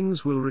guess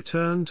things will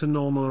return to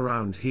normal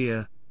around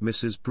here,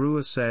 Mrs.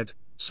 Brewer said,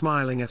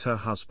 smiling at her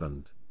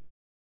husband.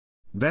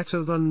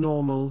 Better than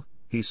normal,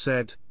 he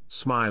said,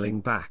 smiling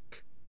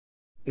back.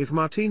 If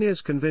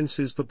Martinez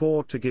convinces the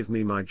board to give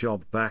me my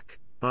job back,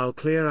 I'll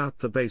clear out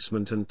the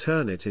basement and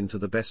turn it into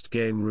the best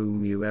game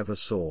room you ever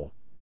saw.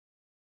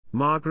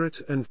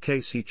 Margaret and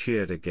Casey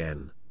cheered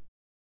again.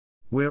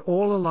 We're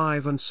all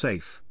alive and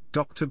safe,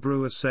 Dr.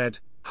 Brewer said,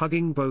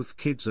 hugging both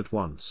kids at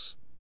once.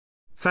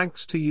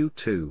 Thanks to you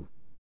too.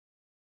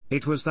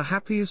 It was the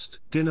happiest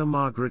dinner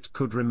Margaret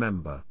could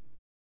remember.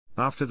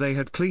 After they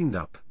had cleaned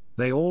up,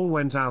 they all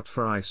went out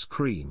for ice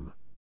cream.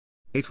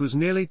 It was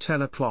nearly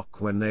 10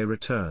 o'clock when they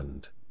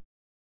returned.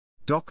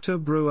 Dr.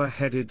 Brewer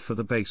headed for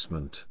the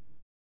basement.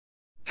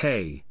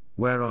 Hey,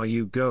 where are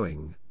you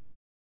going?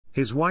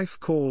 His wife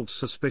called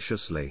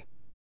suspiciously.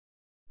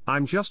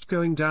 I'm just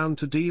going down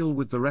to deal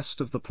with the rest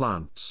of the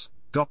plants,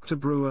 Dr.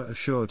 Brewer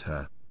assured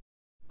her.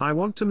 I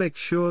want to make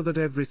sure that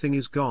everything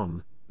is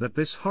gone, that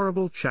this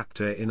horrible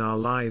chapter in our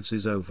lives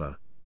is over.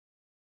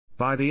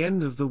 By the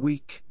end of the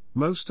week,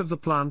 most of the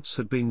plants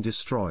had been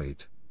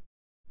destroyed.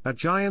 A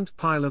giant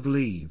pile of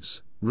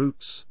leaves,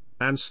 roots,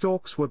 and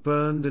stalks were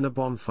burned in a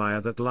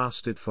bonfire that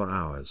lasted for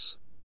hours.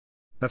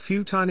 A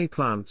few tiny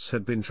plants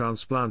had been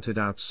transplanted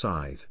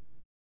outside.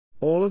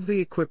 All of the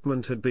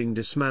equipment had been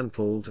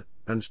dismantled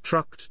and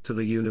trucked to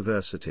the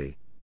university.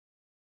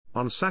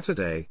 On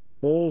Saturday,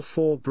 all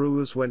 4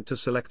 brewers went to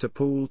select a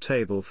pool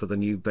table for the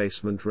new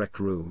basement rec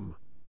room.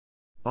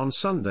 On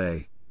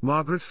Sunday,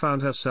 Margaret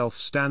found herself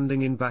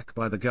standing in back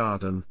by the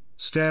garden,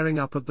 staring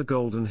up at the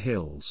golden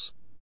hills.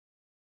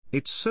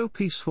 It's so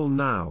peaceful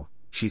now,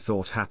 she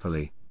thought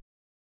happily.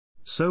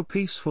 So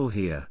peaceful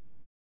here.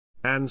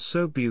 And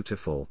so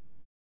beautiful.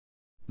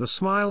 The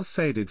smile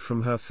faded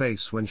from her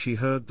face when she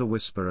heard the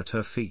whisper at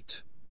her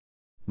feet.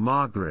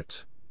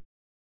 Margaret.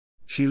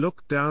 She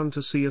looked down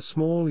to see a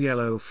small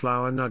yellow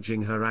flower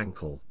nudging her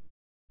ankle.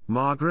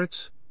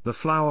 Margaret, the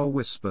flower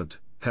whispered,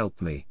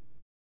 help me.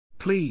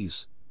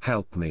 Please,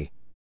 help me.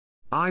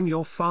 I'm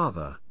your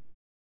father.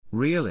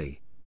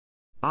 Really.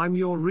 I'm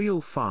your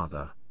real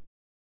father.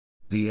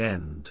 The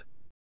end.